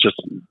know.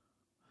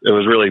 It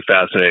was really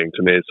fascinating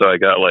to me. So I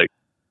got like,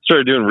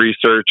 started doing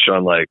research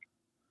on like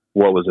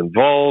what was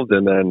involved.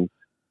 And then,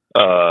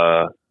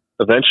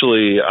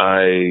 eventually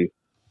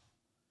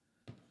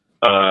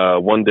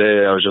one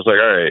day I was just like,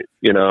 all right,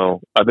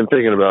 I've been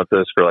thinking about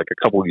this for like a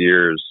couple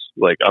years.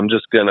 Like I'm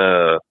just going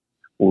to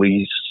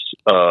lease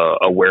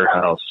a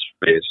warehouse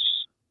space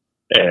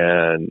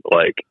and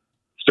like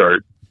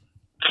start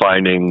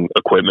finding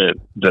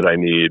equipment that I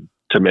need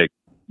to make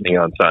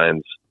neon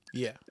signs.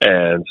 Yeah.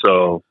 And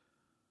so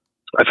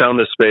I found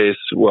this space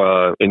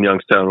in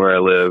Youngstown where I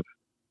live.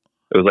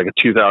 It was like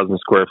a 2,000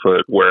 square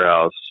foot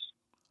warehouse.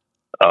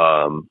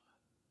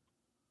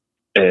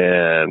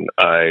 And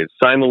I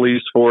signed the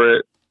lease for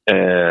it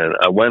and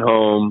I went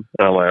home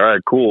and I'm like, all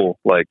right, cool.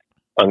 Like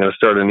I'm going to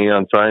start a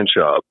neon sign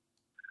shop.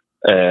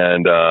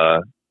 And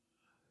I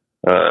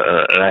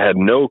had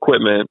no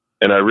equipment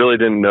and I really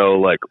didn't know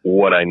like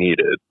what I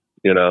needed,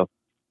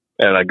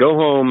 and I go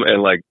home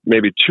and like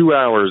maybe 2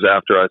 hours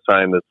after I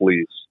signed this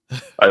lease,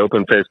 I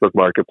open Facebook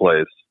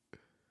Marketplace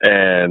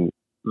and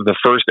the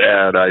first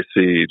ad I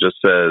see just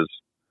says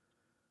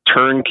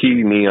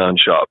turnkey neon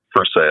shop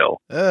for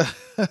sale. And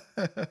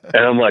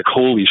I'm like,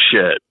 holy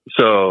shit.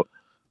 So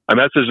I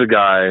messaged a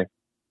guy.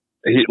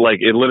 He like,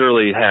 it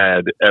literally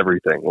had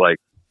everything, like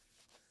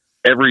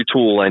every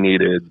tool I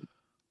needed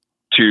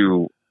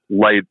to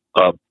light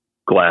up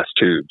glass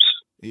tubes,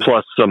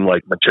 plus some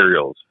like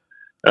materials.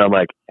 And I'm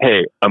like,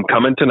 hey, I'm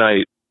coming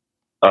tonight.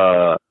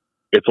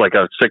 It's like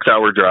a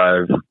 6-hour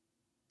drive.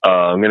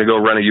 I'm going to go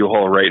rent a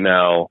U-Haul right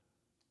now.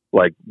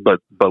 Like,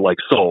 but like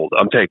sold,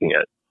 I'm taking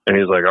it. And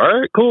he's like, all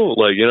right, cool.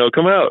 Like,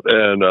 come out.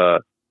 And,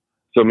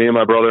 so me and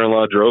my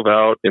brother-in-law drove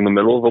out in the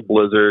middle of a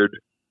blizzard.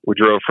 We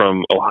drove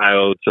from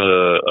Ohio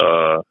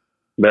to,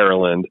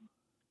 Maryland,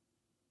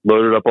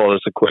 loaded up all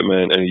this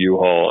equipment in a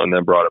U-Haul and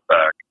then brought it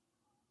back.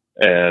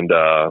 And,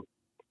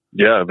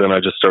 then I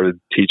just started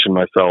teaching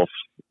myself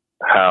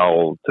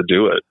how to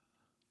do it.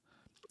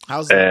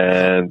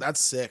 That's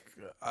sick.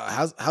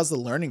 How's the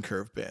learning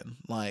curve been?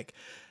 Like,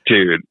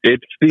 dude,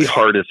 it's the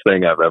hardest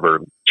thing I've ever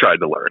tried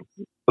to learn.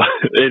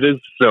 It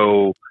is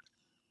so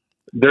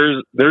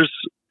there's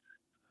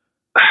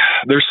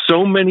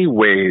so many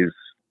ways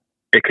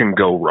it can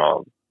go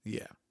wrong.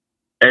 Yeah.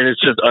 And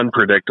it's just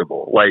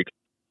unpredictable. Like,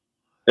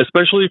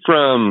 especially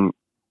from,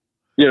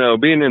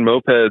 being in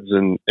mopeds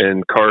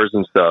and cars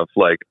and stuff,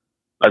 like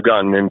I've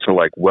gotten into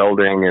like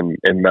welding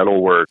and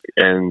metal work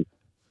and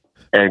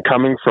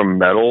coming from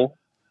metal,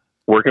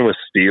 working with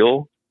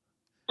steel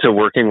to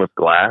working with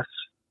glass.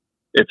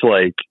 It's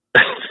like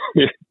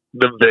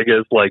the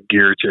biggest like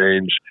gear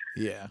change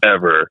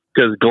ever.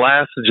 Cause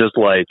glass is just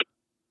like,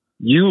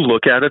 you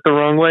look at it the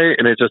wrong way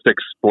and it just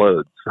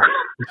explodes.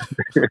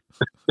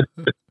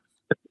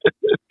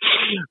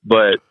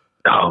 But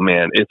oh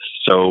man, it's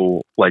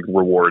so like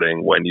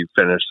rewarding when you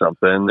finish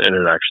something and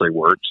it actually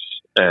works.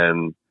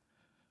 And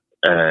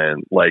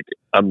like,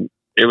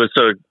 it was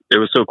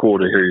so cool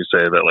to hear you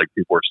say that like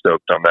people were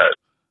stoked on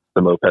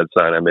the moped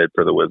sign I made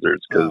for the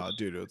Wizards. Cause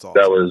dude, it's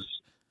awesome.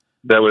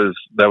 that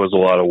was a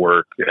lot of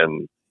work,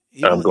 and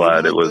I'm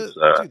glad it was.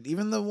 Dude,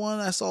 even the one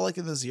I saw like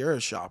in the Zero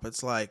shop,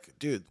 it's like,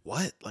 dude,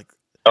 what? Like,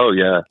 oh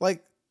yeah,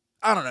 like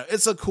I don't know.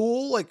 It's a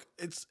cool like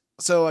it's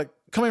so like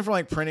coming from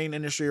like printing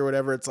industry or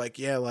whatever. It's like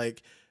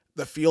like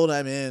the field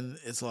I'm in.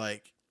 It's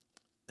like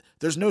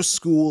there's no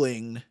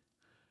schooling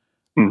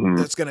Mm-hmm.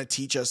 that's going to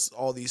teach us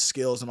all these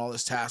skills and all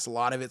this tasks. A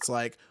lot of it's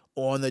like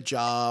on the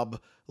job,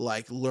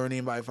 like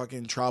learning by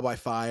fucking trial by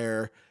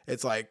fire.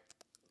 It's like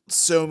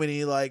so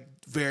many like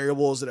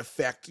variables that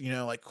affect,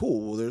 like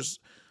cool. There's,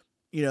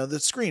 the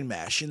screen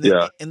mesh and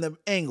the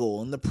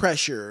angle and the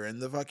pressure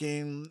and the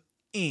fucking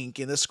ink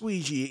and the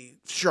squeegee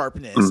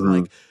sharpness Mm-hmm.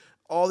 and like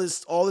all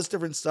this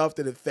different stuff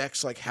that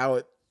affects like how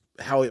it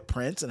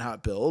prints and how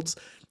it builds.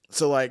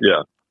 So like,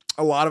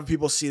 a lot of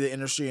people see the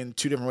industry in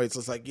two different ways.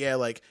 It's like,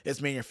 like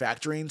it's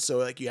manufacturing. So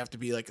like you have to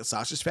be like a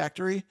sausage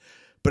factory,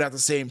 but at the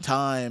same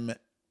time,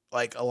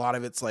 like a lot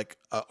of it's like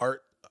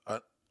art,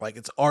 like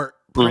it's art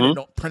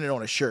printed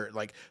on a shirt.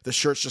 Like the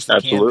shirt's just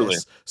a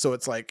canvas. So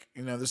it's like,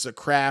 there's a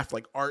craft,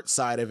 like art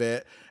side of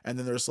it. And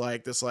then there's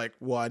like this, like,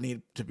 well, I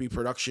need to be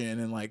production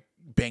and like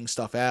bang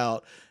stuff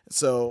out.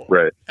 So,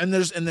 and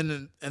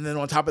then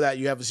on top of that,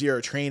 you have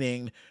zero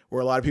training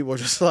where a lot of people are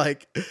just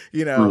like,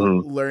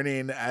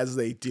 learning as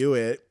they do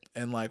it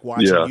and like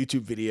watching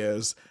YouTube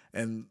videos.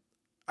 And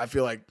I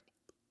feel like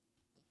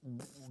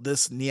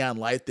this neon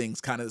light thing's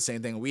kind of the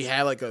same thing. We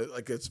had like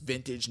a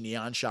vintage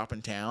neon shop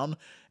in town,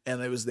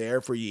 and it was there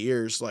for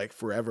years, like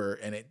forever,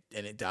 and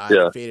it died,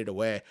 it faded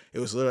away. It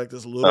was literally like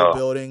this little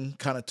building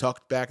kind of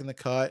tucked back in the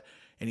cut,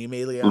 and he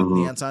made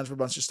neon signs for a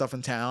bunch of stuff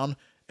in town,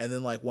 and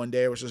then like one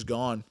day it was just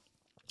gone.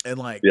 And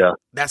like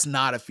that's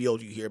not a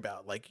field you hear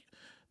about. Like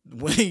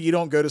when you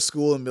don't go to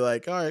school and be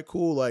like, all right,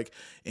 cool, like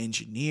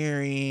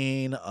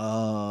engineering,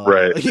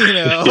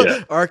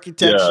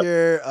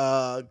 architecture,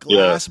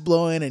 glass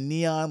blowing and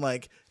neon,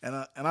 like,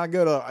 and I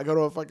go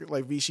to a fucking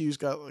like VCU's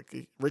got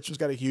like Richmond's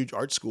got a huge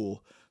art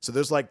school, so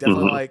there's like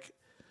definitely like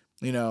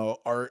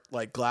art,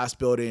 like glass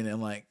building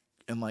and like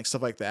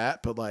stuff like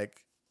that, but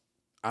like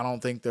I don't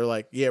think they're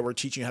like, we're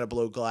teaching you how to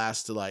blow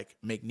glass to like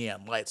make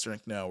neon lights. They're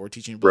like, no, we're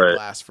teaching you to blow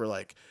glass for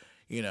like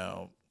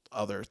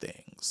other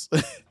things.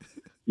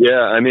 Yeah,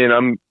 I mean,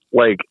 I'm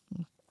like,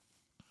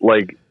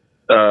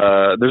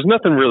 there's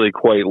nothing really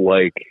quite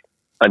like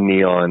a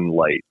neon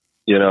light,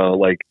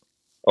 like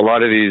a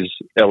lot of these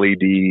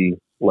LED,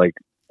 like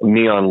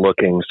neon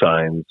looking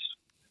signs,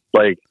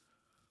 like,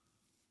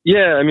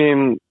 I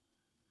mean,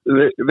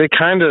 they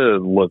kind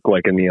of look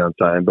like a neon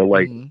sign, but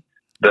like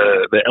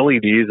the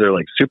LEDs are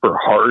like super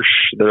harsh.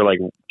 They're like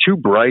too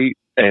bright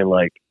and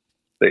like,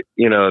 they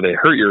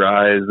hurt your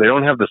eyes. They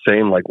don't have the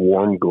same like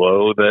warm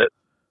glow that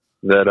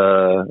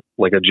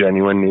like a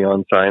genuine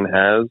neon sign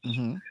has.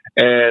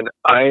 And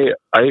I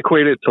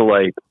equate it to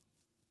like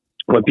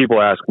when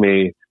people ask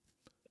me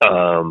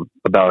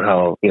about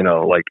how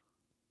like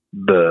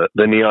the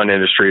neon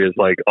industry is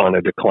like on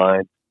a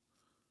decline,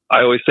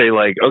 I always say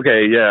like,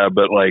 okay,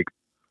 but like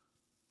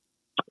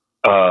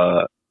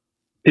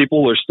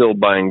people are still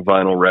buying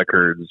vinyl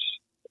records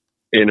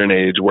in an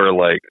age where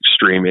like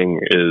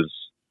streaming is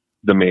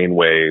the main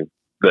way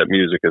that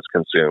music is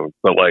consumed.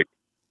 But like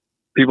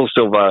people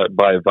still buy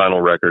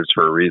vinyl records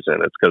for a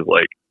reason. It's because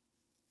like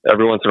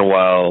every once in a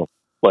while,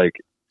 like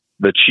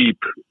the cheap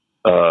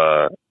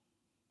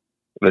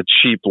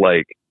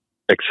like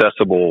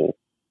accessible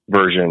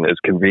version is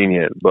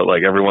convenient, but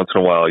like every once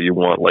in a while you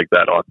want like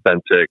that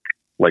authentic,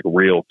 like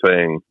real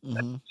thing.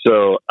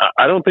 So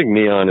I don't think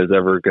neon is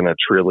ever going to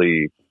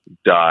truly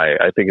die.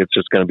 I think it's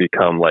just going to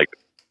become like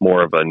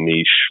more of a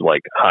niche,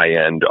 like high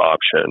end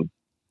option.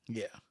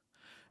 Yeah.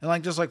 And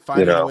like just like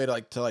finding a way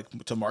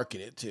to market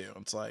it too.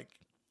 It's like,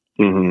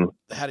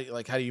 how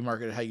do you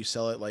market it? How you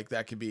sell it? Like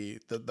that could be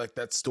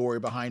that story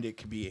behind it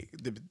could be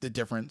the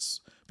difference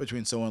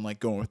between someone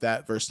like going with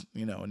that versus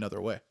another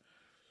way.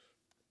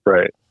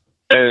 Right.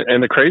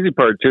 And the crazy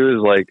part too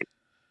is like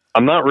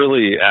I'm not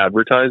really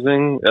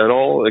advertising at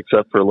all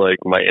except for like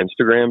my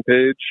Instagram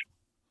page,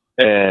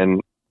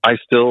 and I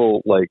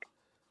still like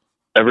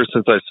ever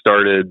since I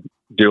started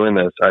doing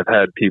this, I've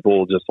had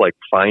people just like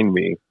find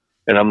me,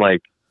 and I'm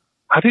like,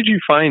 how did you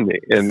find me?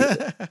 And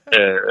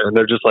and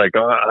they're just like,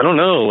 I don't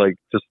know, like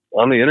just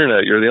on the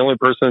internet. You're the only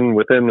person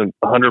within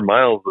 100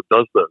 miles that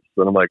does this.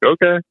 And I'm like,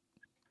 okay,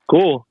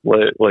 cool.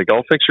 Like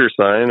I'll fix your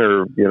sign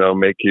or,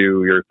 make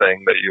you your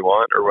thing that you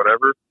want or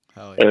whatever.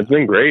 Oh, yeah. And it's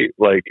been great.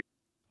 Like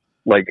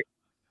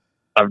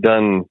I've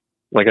done,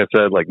 like I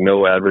said, like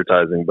no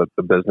advertising, but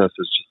the business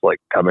is just like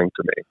coming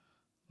to me.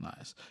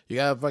 Nice. You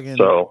gotta fucking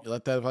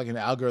let that fucking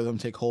algorithm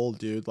take hold,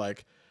 dude.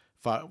 Like,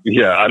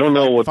 I don't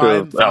know what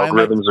the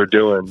algorithms are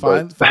doing,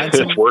 but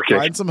it's working.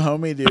 Find some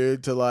homie,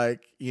 dude, to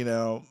like, be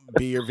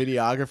your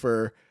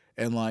videographer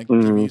and like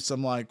give you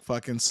some like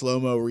fucking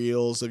slow-mo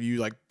reels of you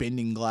like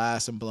bending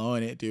glass and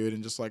blowing it, dude,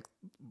 and just like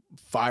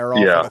fire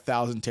off like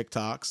 1,000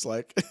 TikToks.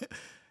 Like,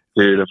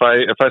 dude, if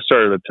I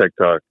started a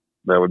TikTok,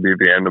 that would be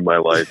the end of my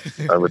life.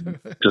 I would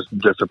just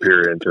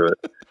disappear into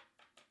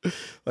it.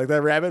 Like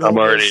that rabbit hole. I'm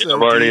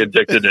already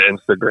addicted to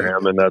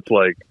Instagram, and that's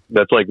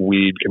like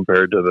weed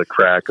compared to the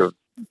crack of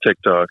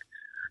TikTok.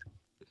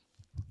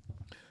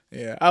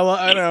 Yeah,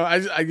 I know.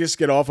 I just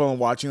get off on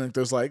watching like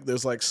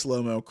those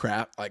slow-mo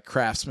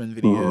craftsman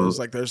videos.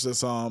 Like there's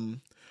this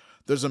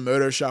there's a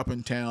moto shop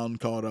in town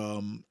called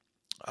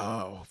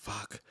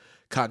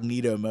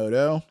Cognito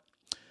Moto,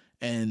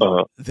 and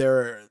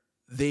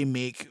they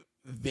make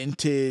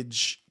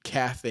vintage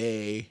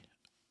cafe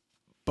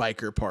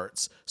biker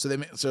parts. So they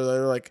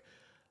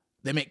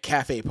make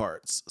cafe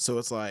parts. So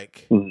it's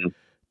like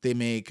they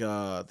make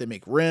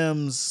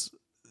rims.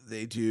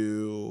 They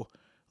do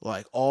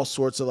like all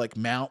sorts of like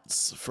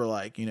mounts for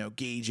like, you know,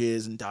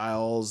 gauges and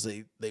dials.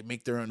 They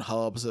make their own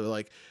hubs. So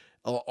like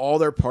all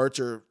their parts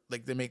are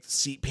like, they make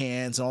seat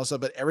pans and all that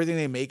stuff, but everything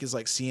they make is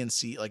like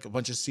CNC, like a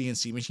bunch of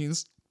CNC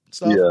machines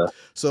stuff. Yeah.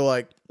 So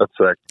like that's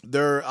sick.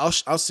 I'll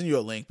send you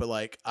a link, but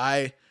like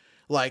I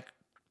like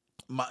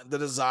the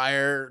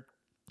desire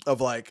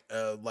of like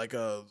a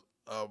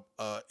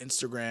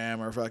Instagram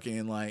or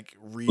fucking like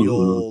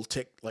reel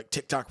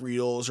TikTok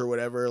reels or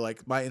whatever.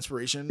 Like my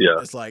inspiration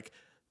is like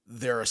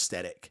their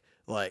aesthetic,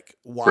 like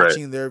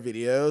watching their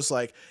videos.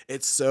 Like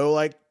it's so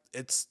like,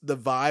 it's the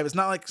vibe. It's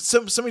not like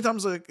so many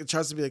times like it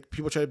tries to be like,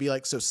 people try to be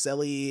like so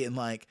silly and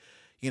like,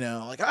 you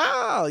know, like,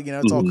 you know,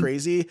 it's all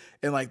crazy.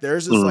 And like,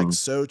 theirs is like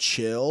so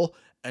chill,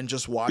 and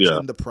just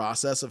watching the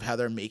process of how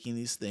they're making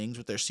these things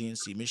with their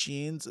CNC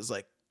machines is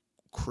like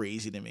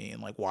crazy to me.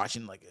 And like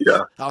watching like,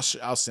 I'll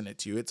send it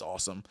to you. It's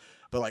awesome.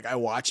 But like I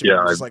watch it,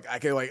 just like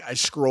I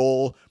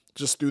scroll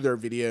just through their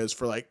videos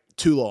for like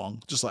too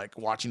long, just like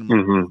watching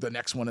them, the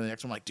next one and the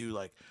next one. Like, dude,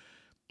 like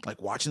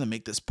watching them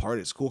make this part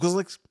is cool. Cause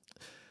like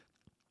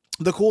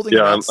the cool thing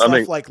about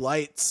stuff like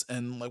lights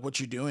and like what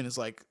you're doing is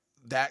like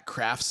that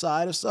craft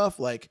side of stuff.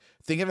 Like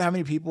think of how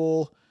many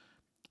people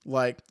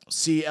like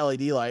see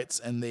LED lights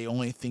and they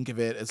only think of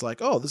it as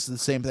like, oh, this is the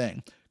same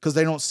thing. Cause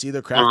they don't see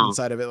the craft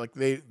inside of it. Like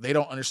they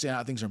don't understand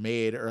how things are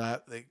made, or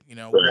how they, you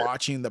know,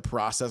 watching the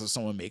process of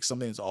someone make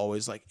something is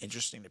always like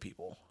interesting to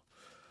people.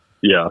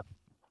 Yeah.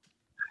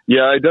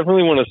 Yeah. I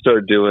definitely want to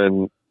start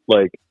doing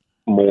like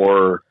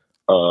more,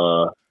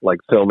 like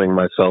filming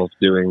myself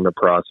doing the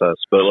process,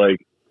 but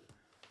like,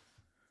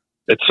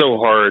 it's so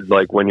hard,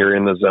 like when you're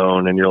in the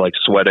zone and you're like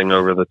sweating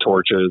over the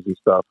torches and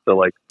stuff, to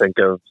like think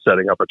of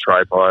setting up a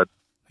tripod.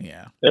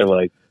 Yeah. And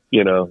like,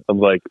 you know, I'm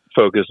like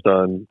focused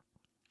on,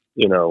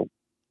 you know,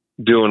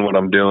 doing what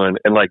I'm doing.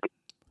 And like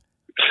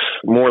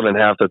more than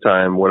half the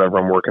time, whatever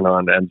I'm working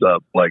on ends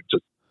up like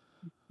just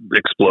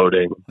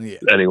exploding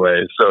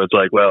anyway. So it's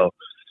like, well,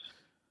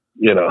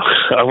 you know,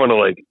 I want to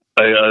like,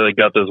 I like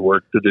got this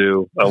work to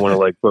do. I want to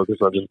like focus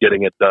on just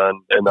getting it done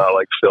and not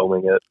like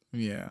filming it.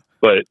 Yeah.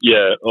 But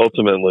yeah,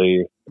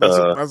 ultimately, that's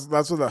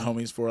what the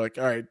homie's for. Like,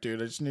 all right,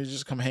 dude, I just need to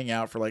just come hang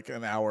out for like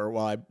an hour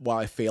while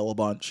I fail a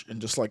bunch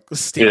and just like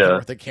stand there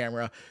with the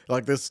camera.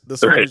 Like this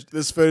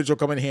footage will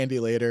come in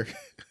handy later.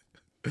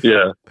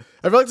 Yeah,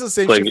 I feel like it's the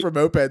same shit for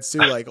mopeds too.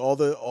 Like all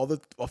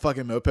the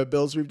fucking moped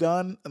builds we've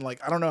done, and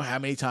like I don't know how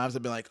many times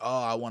I've been like,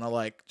 oh, I want to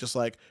like just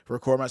like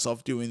record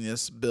myself doing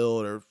this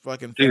build or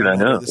fucking dude, I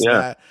know, this and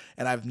that,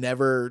 and I've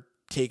never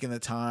taken the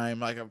time.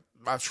 Like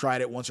I've tried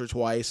it once or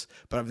twice,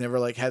 but I've never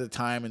like had the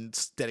time and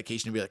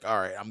dedication to be like, all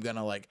right, I'm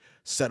gonna like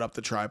set up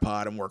the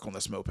tripod and work on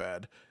this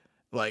moped.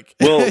 Like,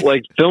 well,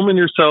 like filming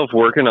yourself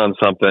working on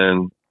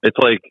something, it's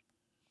like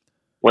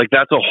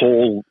that's a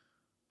whole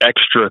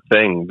extra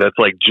thing that's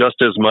like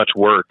just as much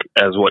work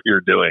as what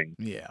you're doing.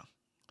 Yeah.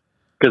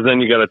 Because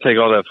then you got to take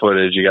all that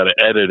footage, you got to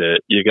edit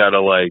it, you got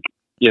to like,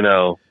 you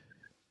know,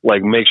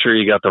 like make sure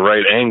you got the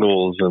right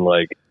angles, and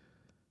like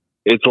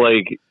it's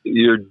like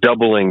you're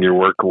doubling your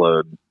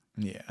workload.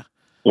 Yeah.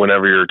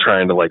 Whenever you're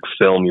trying to like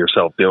film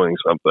yourself doing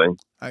something.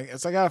 I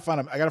gotta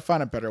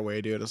find a better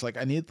way, dude. It's like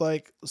I need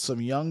like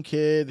some young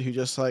kid who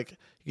just like,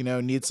 you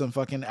know, needs some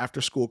fucking after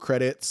school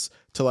credits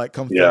to like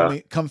come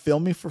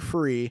film me for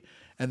free,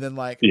 and then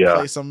like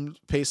pay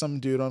some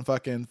dude on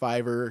fucking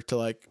Fiverr to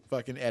like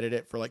fucking edit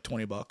it for like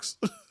 $20.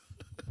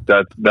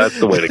 That's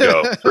the way to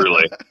go,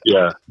 truly.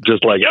 Yeah,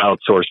 just like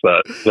outsource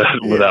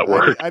that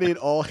work. I need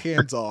all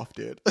hands off,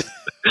 dude.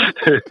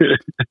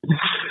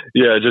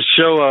 Yeah, just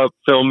show up,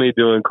 film me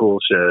doing cool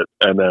shit,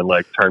 and then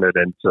like turn it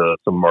into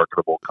some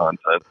marketable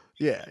content.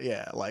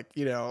 Yeah. Like,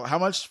 you know, how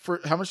much do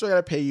I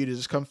gotta pay you to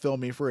just come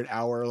film me for an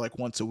hour, like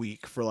once a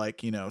week for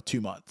like, you know,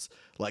 2 months?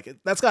 Like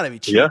that's gotta be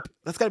cheap. Yeah.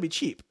 That's gotta be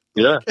cheap.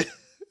 Yeah.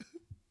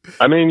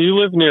 I mean, you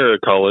live near a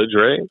college,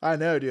 right? I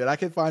know, dude. I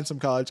could find some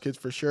college kids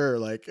for sure.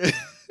 Like,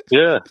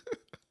 yeah.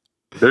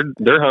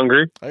 They're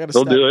hungry.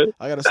 They'll do it.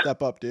 I gotta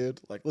step up, dude.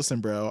 Like, listen,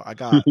 bro. I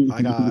got.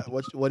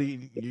 What do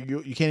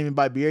you can't even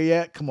buy beer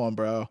yet? Come on,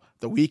 bro.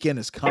 The weekend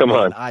is coming. Come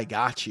on. I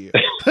got you.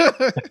 That's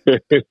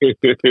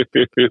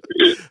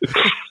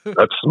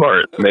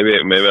smart. Maybe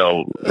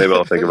I'll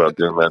think about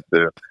doing that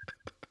too.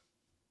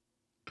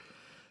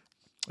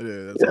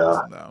 Dude, that's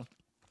awesome, though.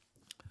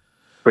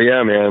 But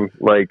yeah, man,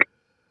 like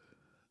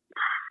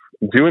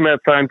doing that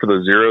sign for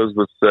the zeros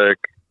was sick.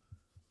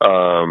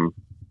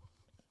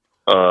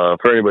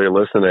 For anybody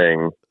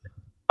listening,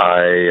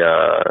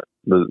 at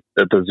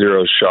the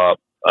Zero shop,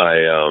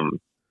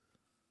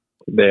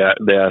 they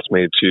asked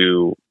me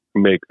to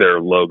make their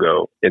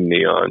logo in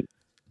neon,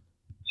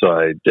 so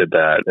I did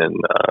that and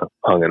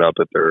hung it up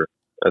at their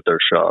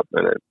shop,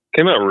 and it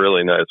came out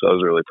really nice. I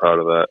was really proud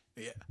of that.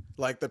 Yeah,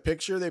 like the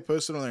picture they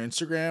posted on their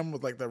Instagram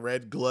with like the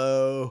red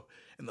glow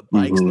and the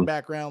bikes in the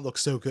background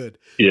looks so good.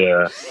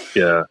 Yeah.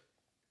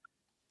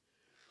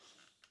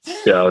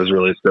 Yeah, I was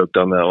really stoked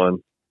on that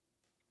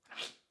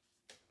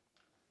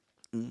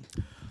one.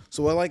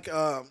 So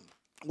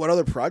what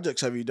other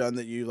projects have you done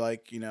that you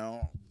like,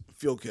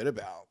 feel good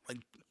about, like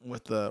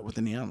with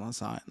the neon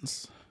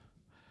signs?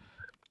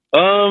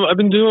 I've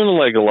been doing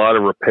like a lot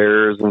of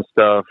repairs and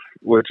stuff,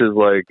 which is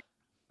like,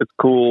 it's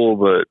cool,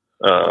 but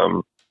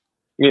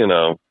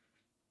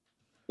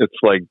it's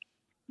like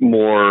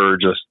more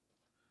just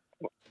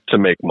to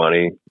make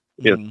money.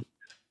 Mm-hmm.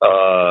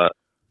 I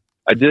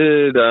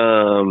did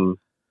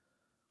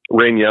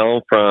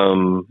Rainiel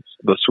from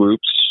the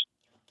Swoops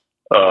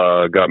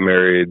got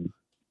married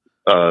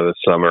this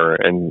summer,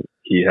 and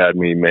he had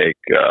me make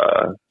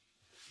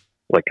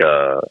like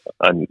a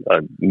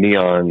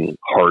neon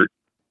heart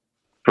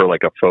for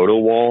like a photo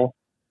wall.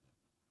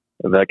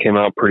 That came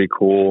out pretty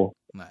cool.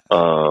 Nice.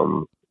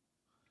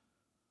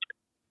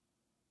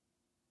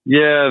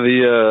 Yeah,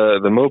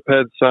 the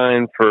moped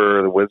sign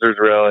for the Wizards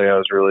Rally, I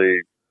was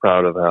really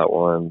proud of that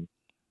one.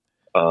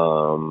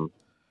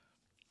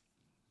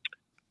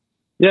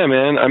 Yeah,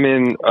 man. I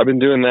mean, I've been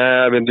doing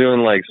that. I've been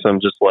doing like some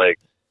just like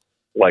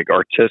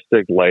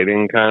artistic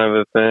lighting kind of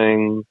a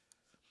thing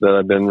that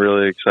I've been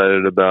really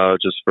excited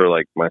about, just for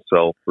like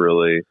myself,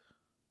 really.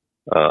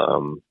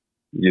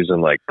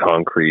 Using like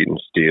concrete and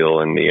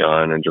steel and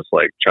neon, and just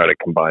like try to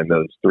combine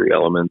those three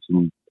elements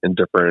in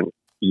different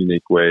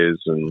unique ways,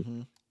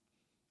 and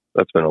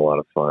that's been a lot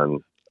of fun.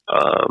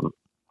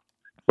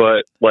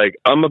 But like,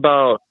 I'm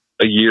about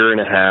a year and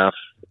a half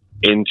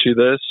into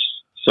this,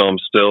 so I'm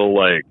still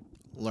like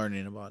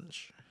learning a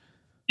bunch.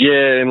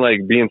 Yeah, and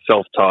like being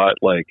self-taught,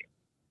 like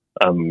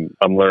I'm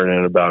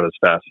learning about as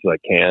fast as I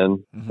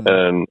can,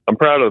 and I'm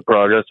proud of the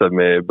progress I've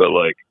made. But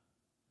like,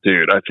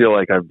 dude, I feel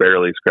like I've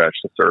barely scratched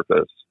the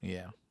surface.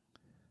 Yeah.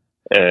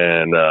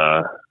 And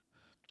I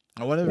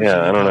wonder if there's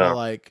any I don't kind know. of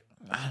like,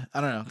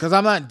 I don't know, because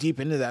I'm not deep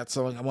into that.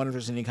 So like, I wonder if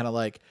there's any kind of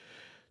like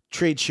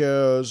trade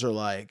shows or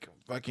like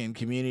fucking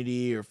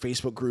community or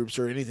Facebook groups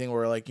or anything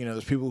where like,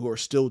 there's people who are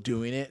still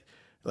doing it,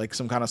 like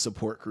some kind of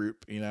support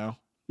group,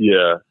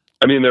 Yeah,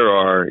 I mean there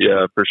are,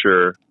 yeah, for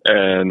sure.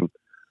 And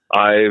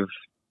I've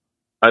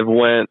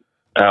went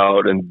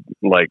out and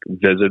like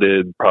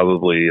visited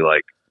probably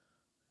like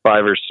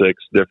 5 or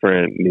 6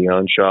 different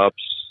neon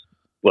shops,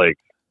 like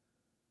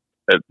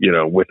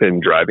within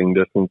driving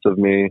distance of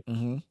me.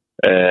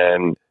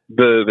 And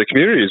the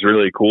community is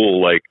really cool.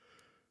 Like,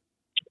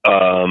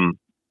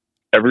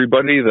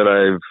 everybody that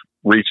I've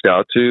reached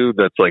out to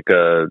that's like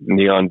a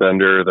neon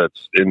vendor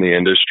that's in the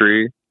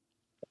industry,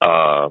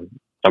 I'm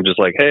just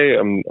like, hey,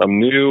 I'm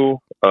new.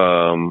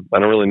 I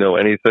don't really know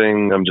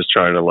anything. I'm just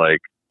trying to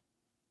like,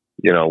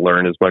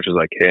 learn as much as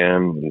I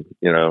can.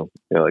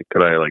 Like,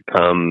 could I like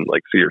come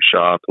like see your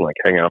shop and like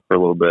hang out for a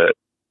little bit?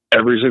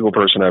 Every single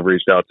person I've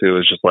reached out to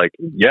is just like,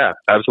 yeah,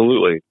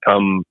 absolutely.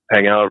 Come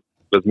hang out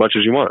as much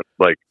as you want.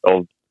 Like,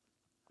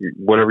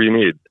 whatever you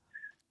need.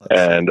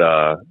 And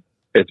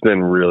it's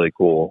been really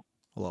cool.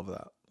 I love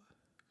that.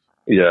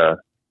 Yeah.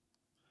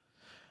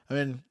 I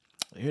mean,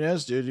 who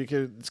knows, dude?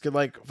 This could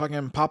like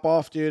fucking pop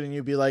off, dude, and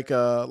you'd be like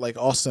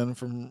Austin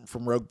from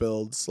Rogue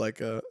Builds,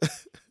 like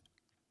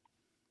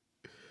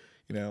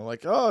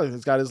like, oh,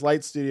 he's got his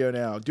light studio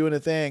now, doing a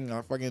thing,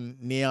 fucking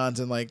neons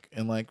and like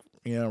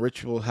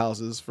ritual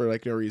houses for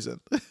like no reason.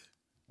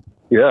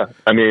 Yeah,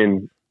 I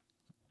mean,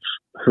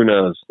 who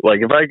knows? Like,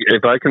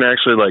 if I can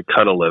actually like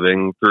cut a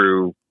living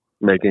through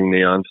making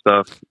neon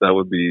stuff, that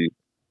would be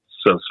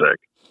so sick.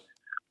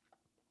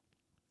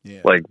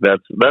 Yeah, like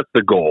that's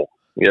the goal,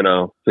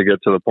 to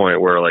get to the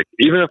point where like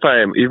even if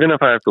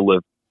I have to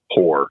live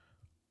poor,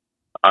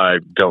 I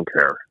don't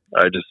care.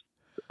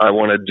 I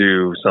want to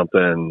do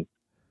something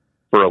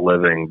for a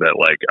living that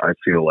like I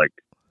feel like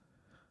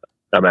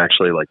I'm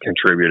actually like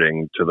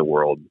contributing to the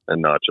world,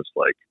 and not just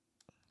like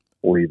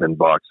leaving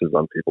boxes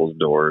on people's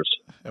doors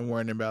and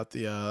worrying about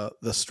the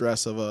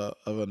stress of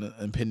an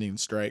impending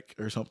strike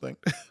or something.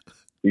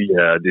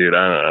 Yeah, dude,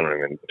 I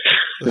don't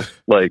even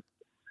like.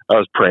 I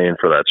was praying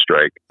for that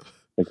strike.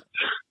 Like,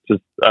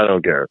 just I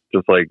don't care.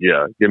 Just like,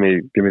 yeah, give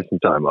me some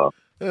time off.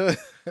 Oh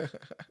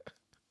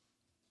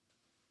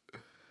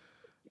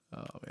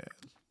man.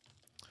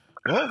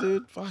 Well,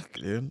 dude, fuck,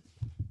 dude.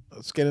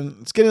 It's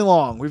getting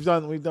long. We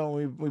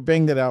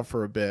banged it out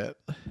for a bit.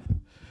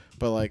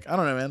 But like, I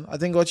don't know, man. I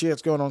think what you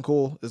got going on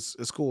cool is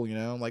cool,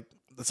 Like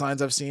the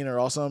signs I've seen are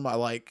awesome. I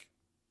like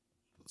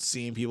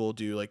seeing people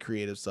do like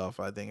creative stuff.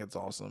 I think it's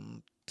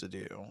awesome to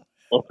do.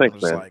 Well,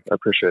 thanks, man. Like, I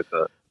appreciate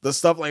that. The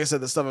stuff, like I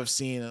said, the stuff I've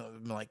seen,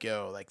 I'm like,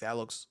 yo, like that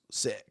looks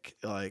sick.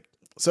 Like,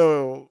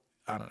 so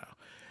I don't know.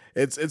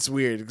 It's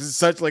weird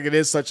because it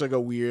is such like a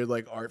weird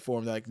like art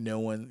form that like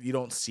you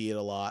don't see it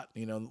a lot.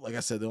 Like I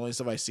said, the only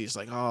stuff I see is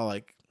like, oh,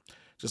 like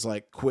just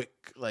like quick,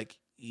 like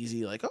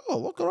easy, like, oh,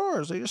 look at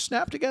ours, they just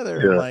snap together.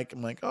 Yeah. And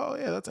I'm like, oh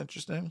yeah, that's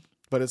interesting.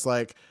 But it's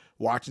like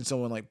watching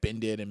someone like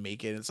bend it and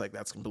make it. It's like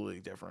that's completely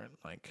different.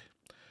 Like.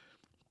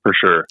 For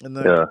sure. And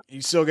then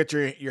you still get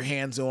your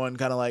hands on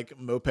kind of like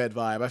moped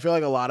vibe. I feel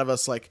like a lot of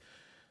us like,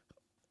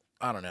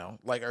 I don't know,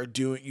 like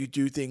you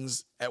do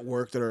things at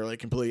work that are like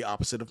completely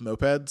opposite of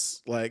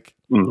mopeds. Like,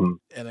 and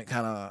it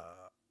kind of,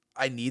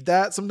 I need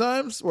that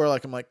sometimes where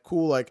like, I'm like,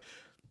 cool. Like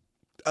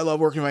I love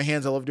working with my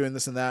hands. I love doing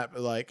this and that.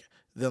 But like,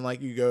 then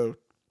like you go,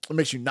 it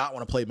makes you not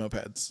want to play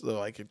mopeds. So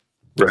like,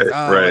 right.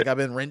 Like I've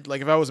been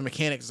like if I was a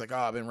mechanic, it's like,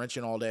 I've been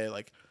wrenching all day.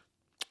 Like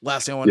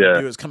last thing I want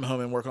to do is come home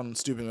and work on a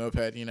stupid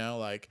moped,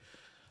 like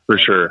for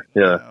sure.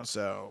 Yeah.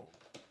 So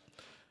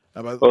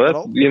well,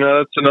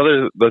 that's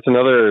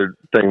another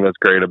thing that's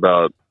great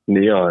about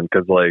Neon.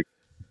 Cause like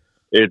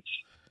it's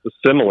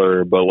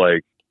similar, but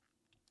like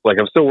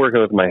I'm still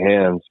working with my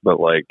hands, but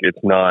like, it's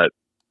not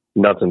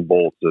nuts and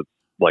bolts. It's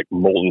like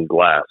molten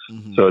glass.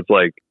 Mm-hmm. So it's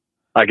like,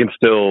 I can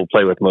still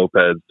play with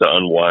mopeds to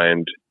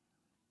unwind,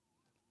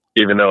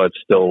 even though it's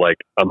still like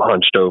I'm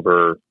hunched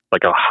over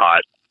like a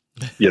hot,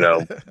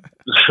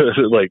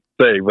 like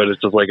thing, but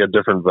it's just like a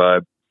different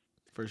vibe.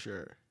 For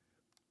sure.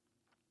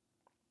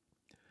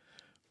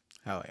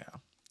 Hell yeah.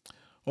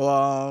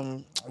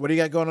 Well, what do you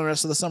got going on the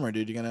rest of the summer,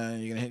 dude? You're gonna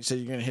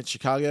hit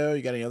Chicago?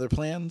 You got any other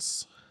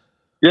plans?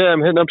 Yeah,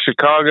 I'm hitting up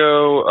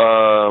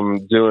Chicago,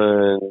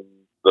 doing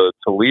the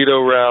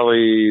Toledo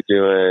rally,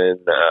 doing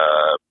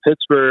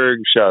Pittsburgh.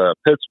 Shout out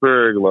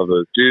Pittsburgh. Love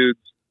those dudes.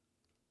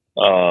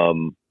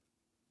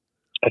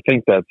 I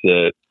think that's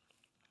it.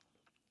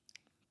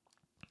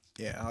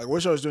 Yeah, I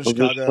wish I was doing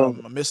Chicago.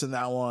 I'm missing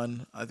that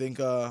one. I think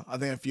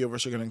a few of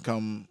us are gonna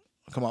come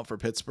up for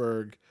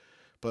Pittsburgh,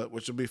 but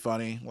which would be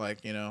funny.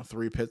 Like,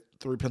 three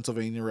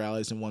Pennsylvania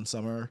rallies in one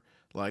summer.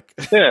 Like,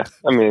 yeah,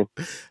 I mean,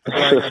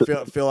 I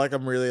feel like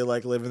I'm really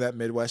like living that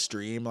Midwest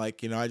dream.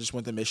 Like, I just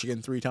went to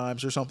Michigan 3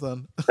 times or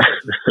something.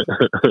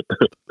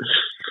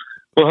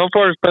 Well, how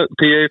far is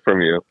PA from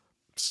you?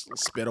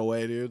 Spit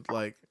away, dude.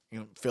 Like,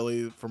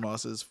 Philly from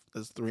us is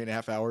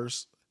 3.5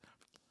 hours.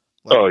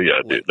 Like, oh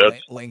yeah, dude.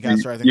 That's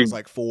Lancaster. I think it's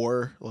like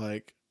 4.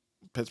 Like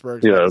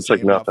Pittsburgh's it's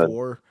like nothing.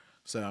 4.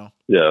 So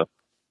yeah,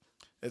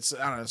 it's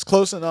I don't know. It's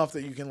close enough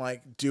that you can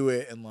like do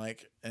it and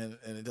like and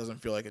it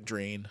doesn't feel like a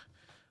drain.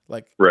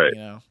 Like, right.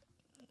 Yeah.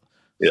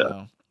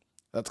 So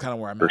that's kind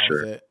of where I'm for at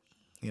sure. with it.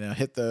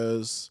 Hit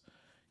those.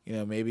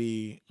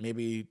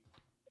 Maybe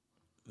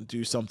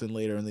do something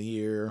later in the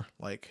year.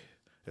 Like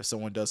if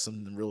someone does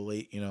something real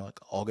late, like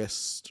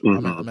August.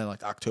 Mm-hmm. I mean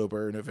like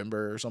October,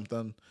 November or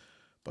something.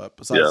 But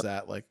besides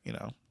that, like,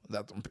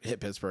 that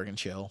hit Pittsburgh and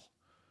chill.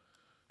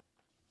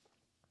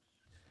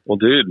 Well,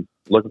 dude,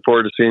 looking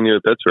forward to seeing you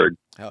at Pittsburgh.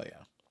 Hell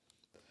yeah.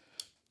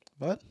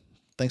 But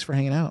thanks for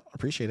hanging out.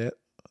 Appreciate it.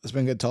 It's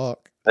been good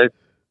talk. Hey,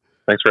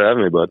 thanks for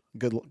having me, bud.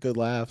 Good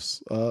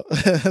laughs.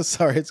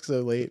 Sorry it's so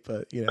late,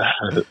 but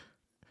it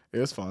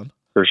was fun.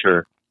 For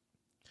sure.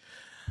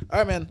 All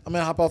right, man. I'm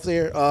gonna hop off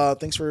there.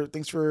 Thanks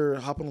for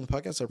hopping on the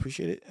podcast. I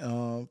appreciate it.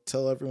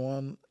 Tell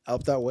everyone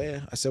out that way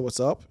I said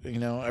what's up.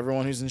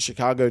 Everyone who's in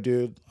Chicago,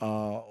 dude.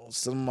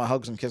 Send my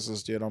hugs and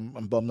kisses, dude.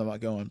 I'm bummed I'm not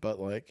going, but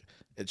like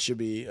it should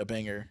be a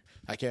banger.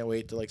 I can't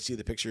wait to like see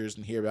the pictures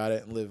and hear about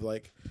it and live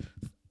like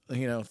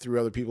through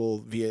other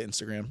people via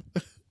Instagram.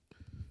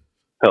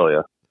 Hell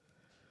yeah.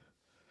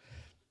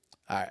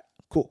 All right,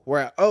 cool.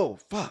 Where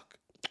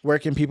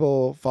can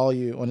people follow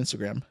you on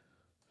Instagram?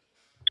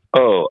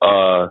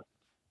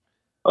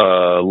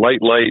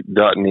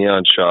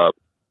 LightLight.neon shop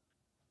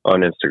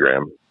on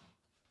Instagram.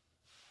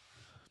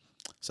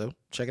 So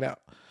check it out.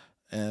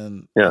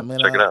 And check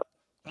it out.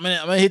 I'm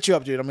gonna hit you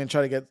up, dude. I'm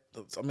gonna get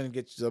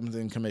you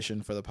something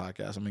commissioned for the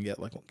podcast. I'm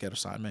gonna get a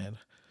sign made.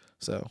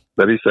 So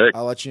that'd be sick.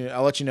 I'll let you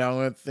know. I'm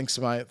gonna think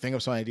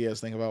of some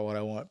ideas, think about what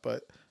I want.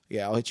 But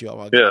yeah, I'll hit you up.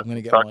 I'm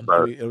gonna get one.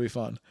 It'll be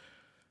fun.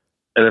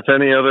 And if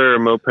any other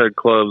moped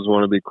clubs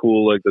want to be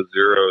cool like the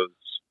Zeros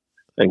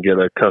and get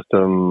a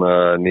custom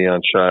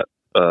neon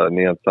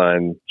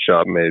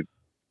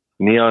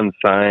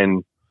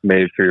sign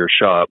made for your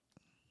shop,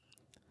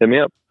 hit me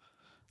up.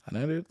 I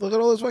know, dude. Look at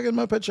all those fucking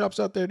moped shops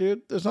out there,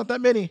 dude. There's not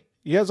that many.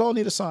 You guys all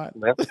need a sign.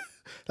 Yeah.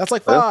 That's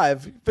like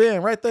 5. Yeah.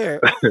 Bam, right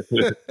there.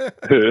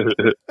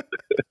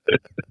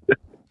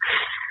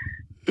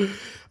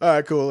 All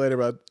right, cool. Later,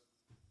 bud.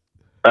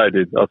 All right,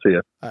 dude. I'll see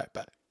you. All right,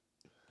 bye.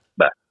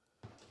 Bye.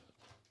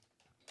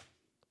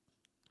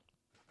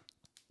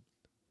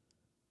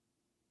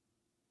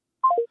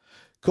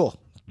 Cool.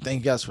 Thank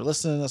you guys for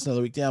listening. That's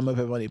another week down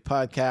Moped Money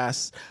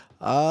Podcast.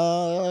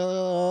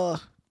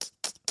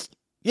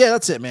 Yeah,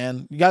 that's it,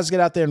 man. You guys get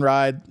out there and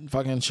ride.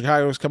 Fucking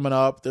Chicago's coming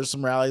up. There's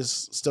some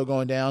rallies still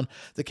going down.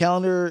 The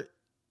calendar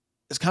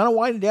is kind of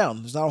winding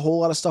down. There's not a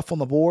whole lot of stuff on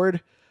the board,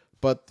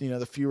 but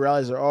the few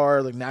rallies there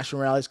are, like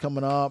national rallies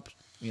coming up.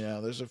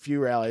 There's a few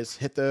rallies.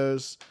 Hit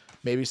those.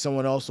 Maybe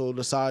someone else will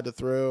decide to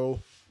throw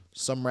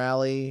some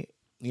rally,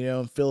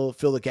 and fill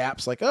the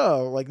gaps. Like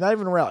not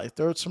even a rally.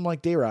 Throw some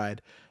like day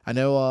ride. I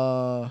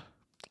know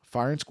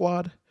Firing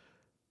Squad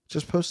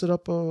just posted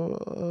up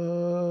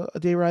a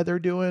day ride they're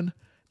doing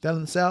down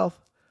in the South.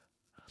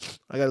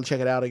 I got to check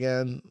it out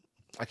again.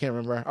 I can't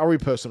remember. I'll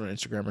repost it on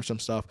Instagram or some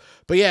stuff.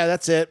 But yeah,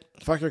 that's it.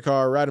 Fuck your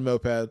car. Ride a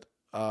moped.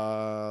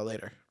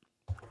 Later.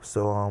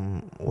 So,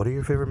 what are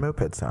your favorite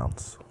moped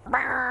sounds? Fuck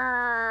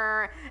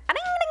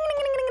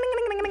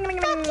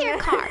your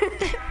car.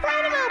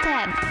 Ride a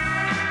moped.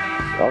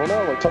 I don't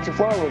know, like touch a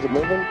flower, was it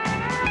moving?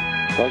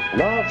 Like,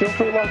 no, it feels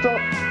pretty locked up.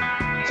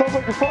 Sounds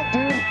like you're fucked,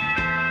 dude.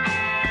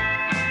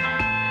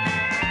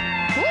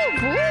 Oh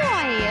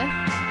boy.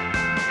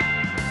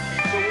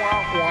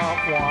 Womp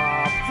womp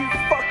womp. You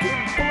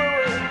fucking blew